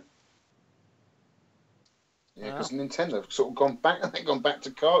 Yeah, because Nintendo have sort of gone back. They've gone back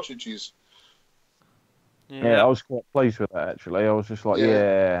to cartridges. Yeah, I was quite pleased with that, actually. I was just like,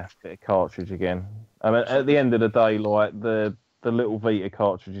 bit of cartridge again. I mean, at the end of the day, like the little Vita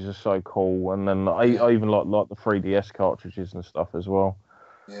cartridges are so cool, and then I even like the 3DS cartridges and stuff as well.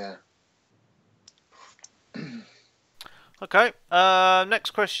 Yeah. Okay,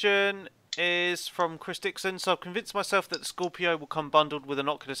 next question is from Chris Dixon. So I've convinced myself that the Scorpio will come bundled with an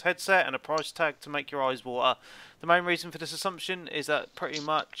Oculus headset and a price tag to make your eyes water. The main reason for this assumption is that pretty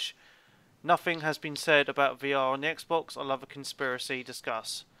much nothing has been said about VR on the Xbox. I love a conspiracy.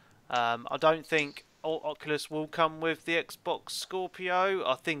 Discuss. I don't think Oculus will come with the Xbox Scorpio.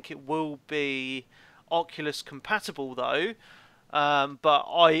 I think it will be Oculus compatible though. But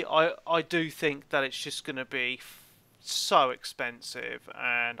I do think that it's just going to be so expensive,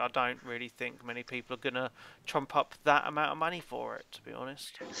 and I don't really think many people are going to trump up that amount of money for it, to be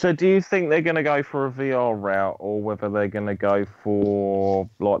honest. So do you think they're going to go for a VR route, or whether they're going to go for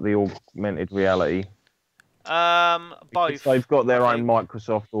like the augmented reality? Both. They've got their own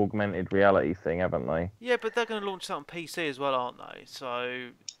Microsoft augmented reality thing, haven't they? Yeah, but they're going to launch that on PC as well, aren't they? So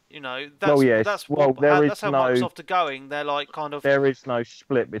You know, Well, yes. that's Well, that's how Microsoft are going. They're like kind of there is no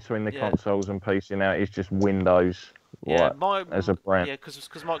split between the consoles and PC now. It's just Windows, like, as a brand. Yeah, because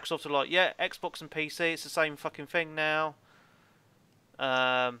Microsoft are like, yeah, Xbox and PC, it's the same fucking thing now.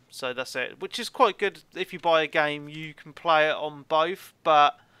 So that's it, which is quite good. If you buy a game, you can play it on both.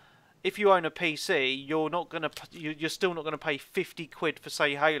 But if you own a PC, you're still not gonna pay 50 quid for,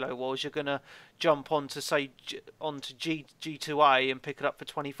 say, Halo Wars. You're gonna jump onto G2A and pick it up for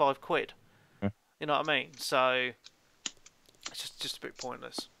 25 quid. You know what I mean? So it's just a bit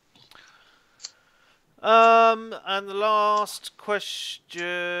pointless. And the last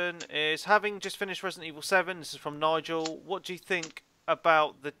question is, having just finished Resident Evil 7, this is from Nigel, what do you think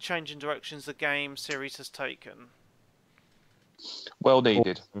about the change in directions the game series has taken? Well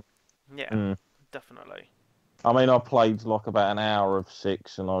needed. Yeah, definitely. I mean, I played like about an hour of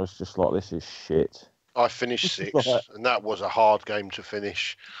 6 and I was just like, this is shit. I finished 6 and that was a hard game to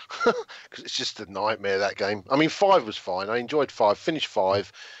finish because it's just a nightmare, that game. I mean, 5 was fine. I enjoyed 5, finished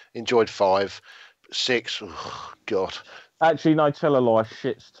 5, enjoyed 5. 6, oh, God. Actually, no, tell a lie.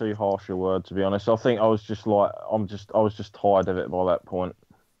 Shit's too harsh a word, to be honest. I think I was just like, I was just tired of it by that point.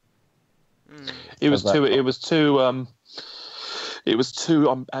 It was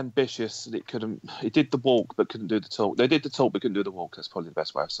too ambitious, and it did the walk but couldn't do the talk. They did the talk but couldn't do the walk. That's probably the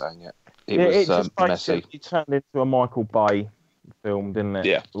best way of saying it. It was messy. It turned into a Michael Bay film, didn't it?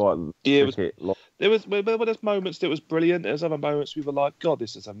 Yeah. There's moments that was brilliant. There's other moments we were like, God,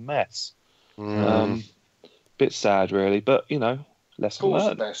 this is a mess. Bit sad, really, but you know, lesson learned. 4's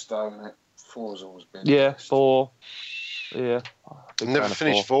the best, though, isn't it? 4's always been. Yeah, the best. 4. Yeah. Never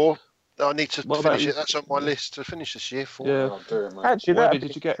finished 4. I need to finish it. That's on my list to finish this year. 4. Yeah. I'll do it, mate. Actually, that'd be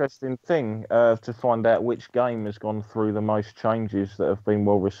an interesting thing to find out which game has gone through the most changes that have been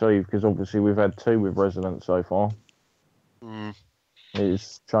well received, because obviously we've had 2 with Resident so far.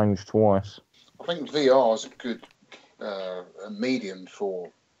 It's changed twice. I think VR is a good medium for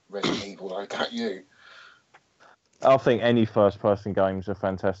Resident Evil, though, don't you? I think any first-person game is a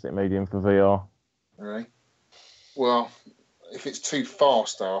fantastic medium for VR. Really? Well, if it's too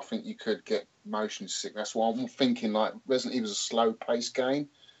fast, though, I think you could get motion sick. That's why I'm thinking, like, Resident Evil is a slow-paced game,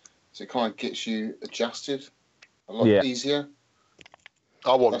 so it kind of gets you adjusted a lot easier.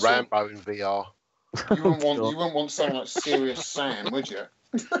 I want Rambo in VR. You wouldn't want something like Serious Sam, would you?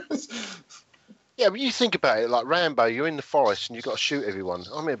 Yeah, but you think about it, like Rambo, you're in the forest and you've got to shoot everyone.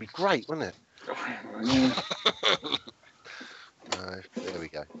 I mean, it'd be great, wouldn't it? There we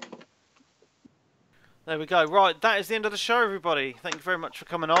go. There we go. Right, that is the end of the show, everybody. Thank you very much for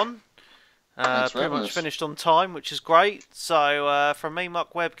coming on. Pretty much finished on time, which is great. So, from me,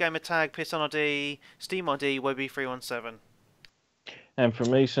 Muck Web, Gamertag, PSN ID, Steam ID, Webby317. And from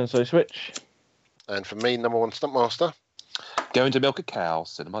me, Sensei Switch. And from me, number 1 Stuntmaster. Going to milk a cow,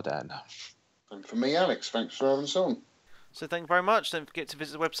 Cinema Dan. And for me, Alex, thanks for having us on. So thank you very much. Don't forget to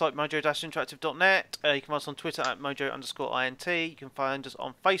visit the website mojo-interactive.net. You can find us on Twitter at mojo_int. You can find us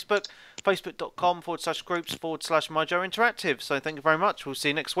on Facebook, facebook.com/groups/Mojo Interactive. So thank you very much. We'll see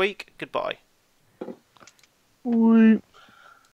you next week. Goodbye. Oui.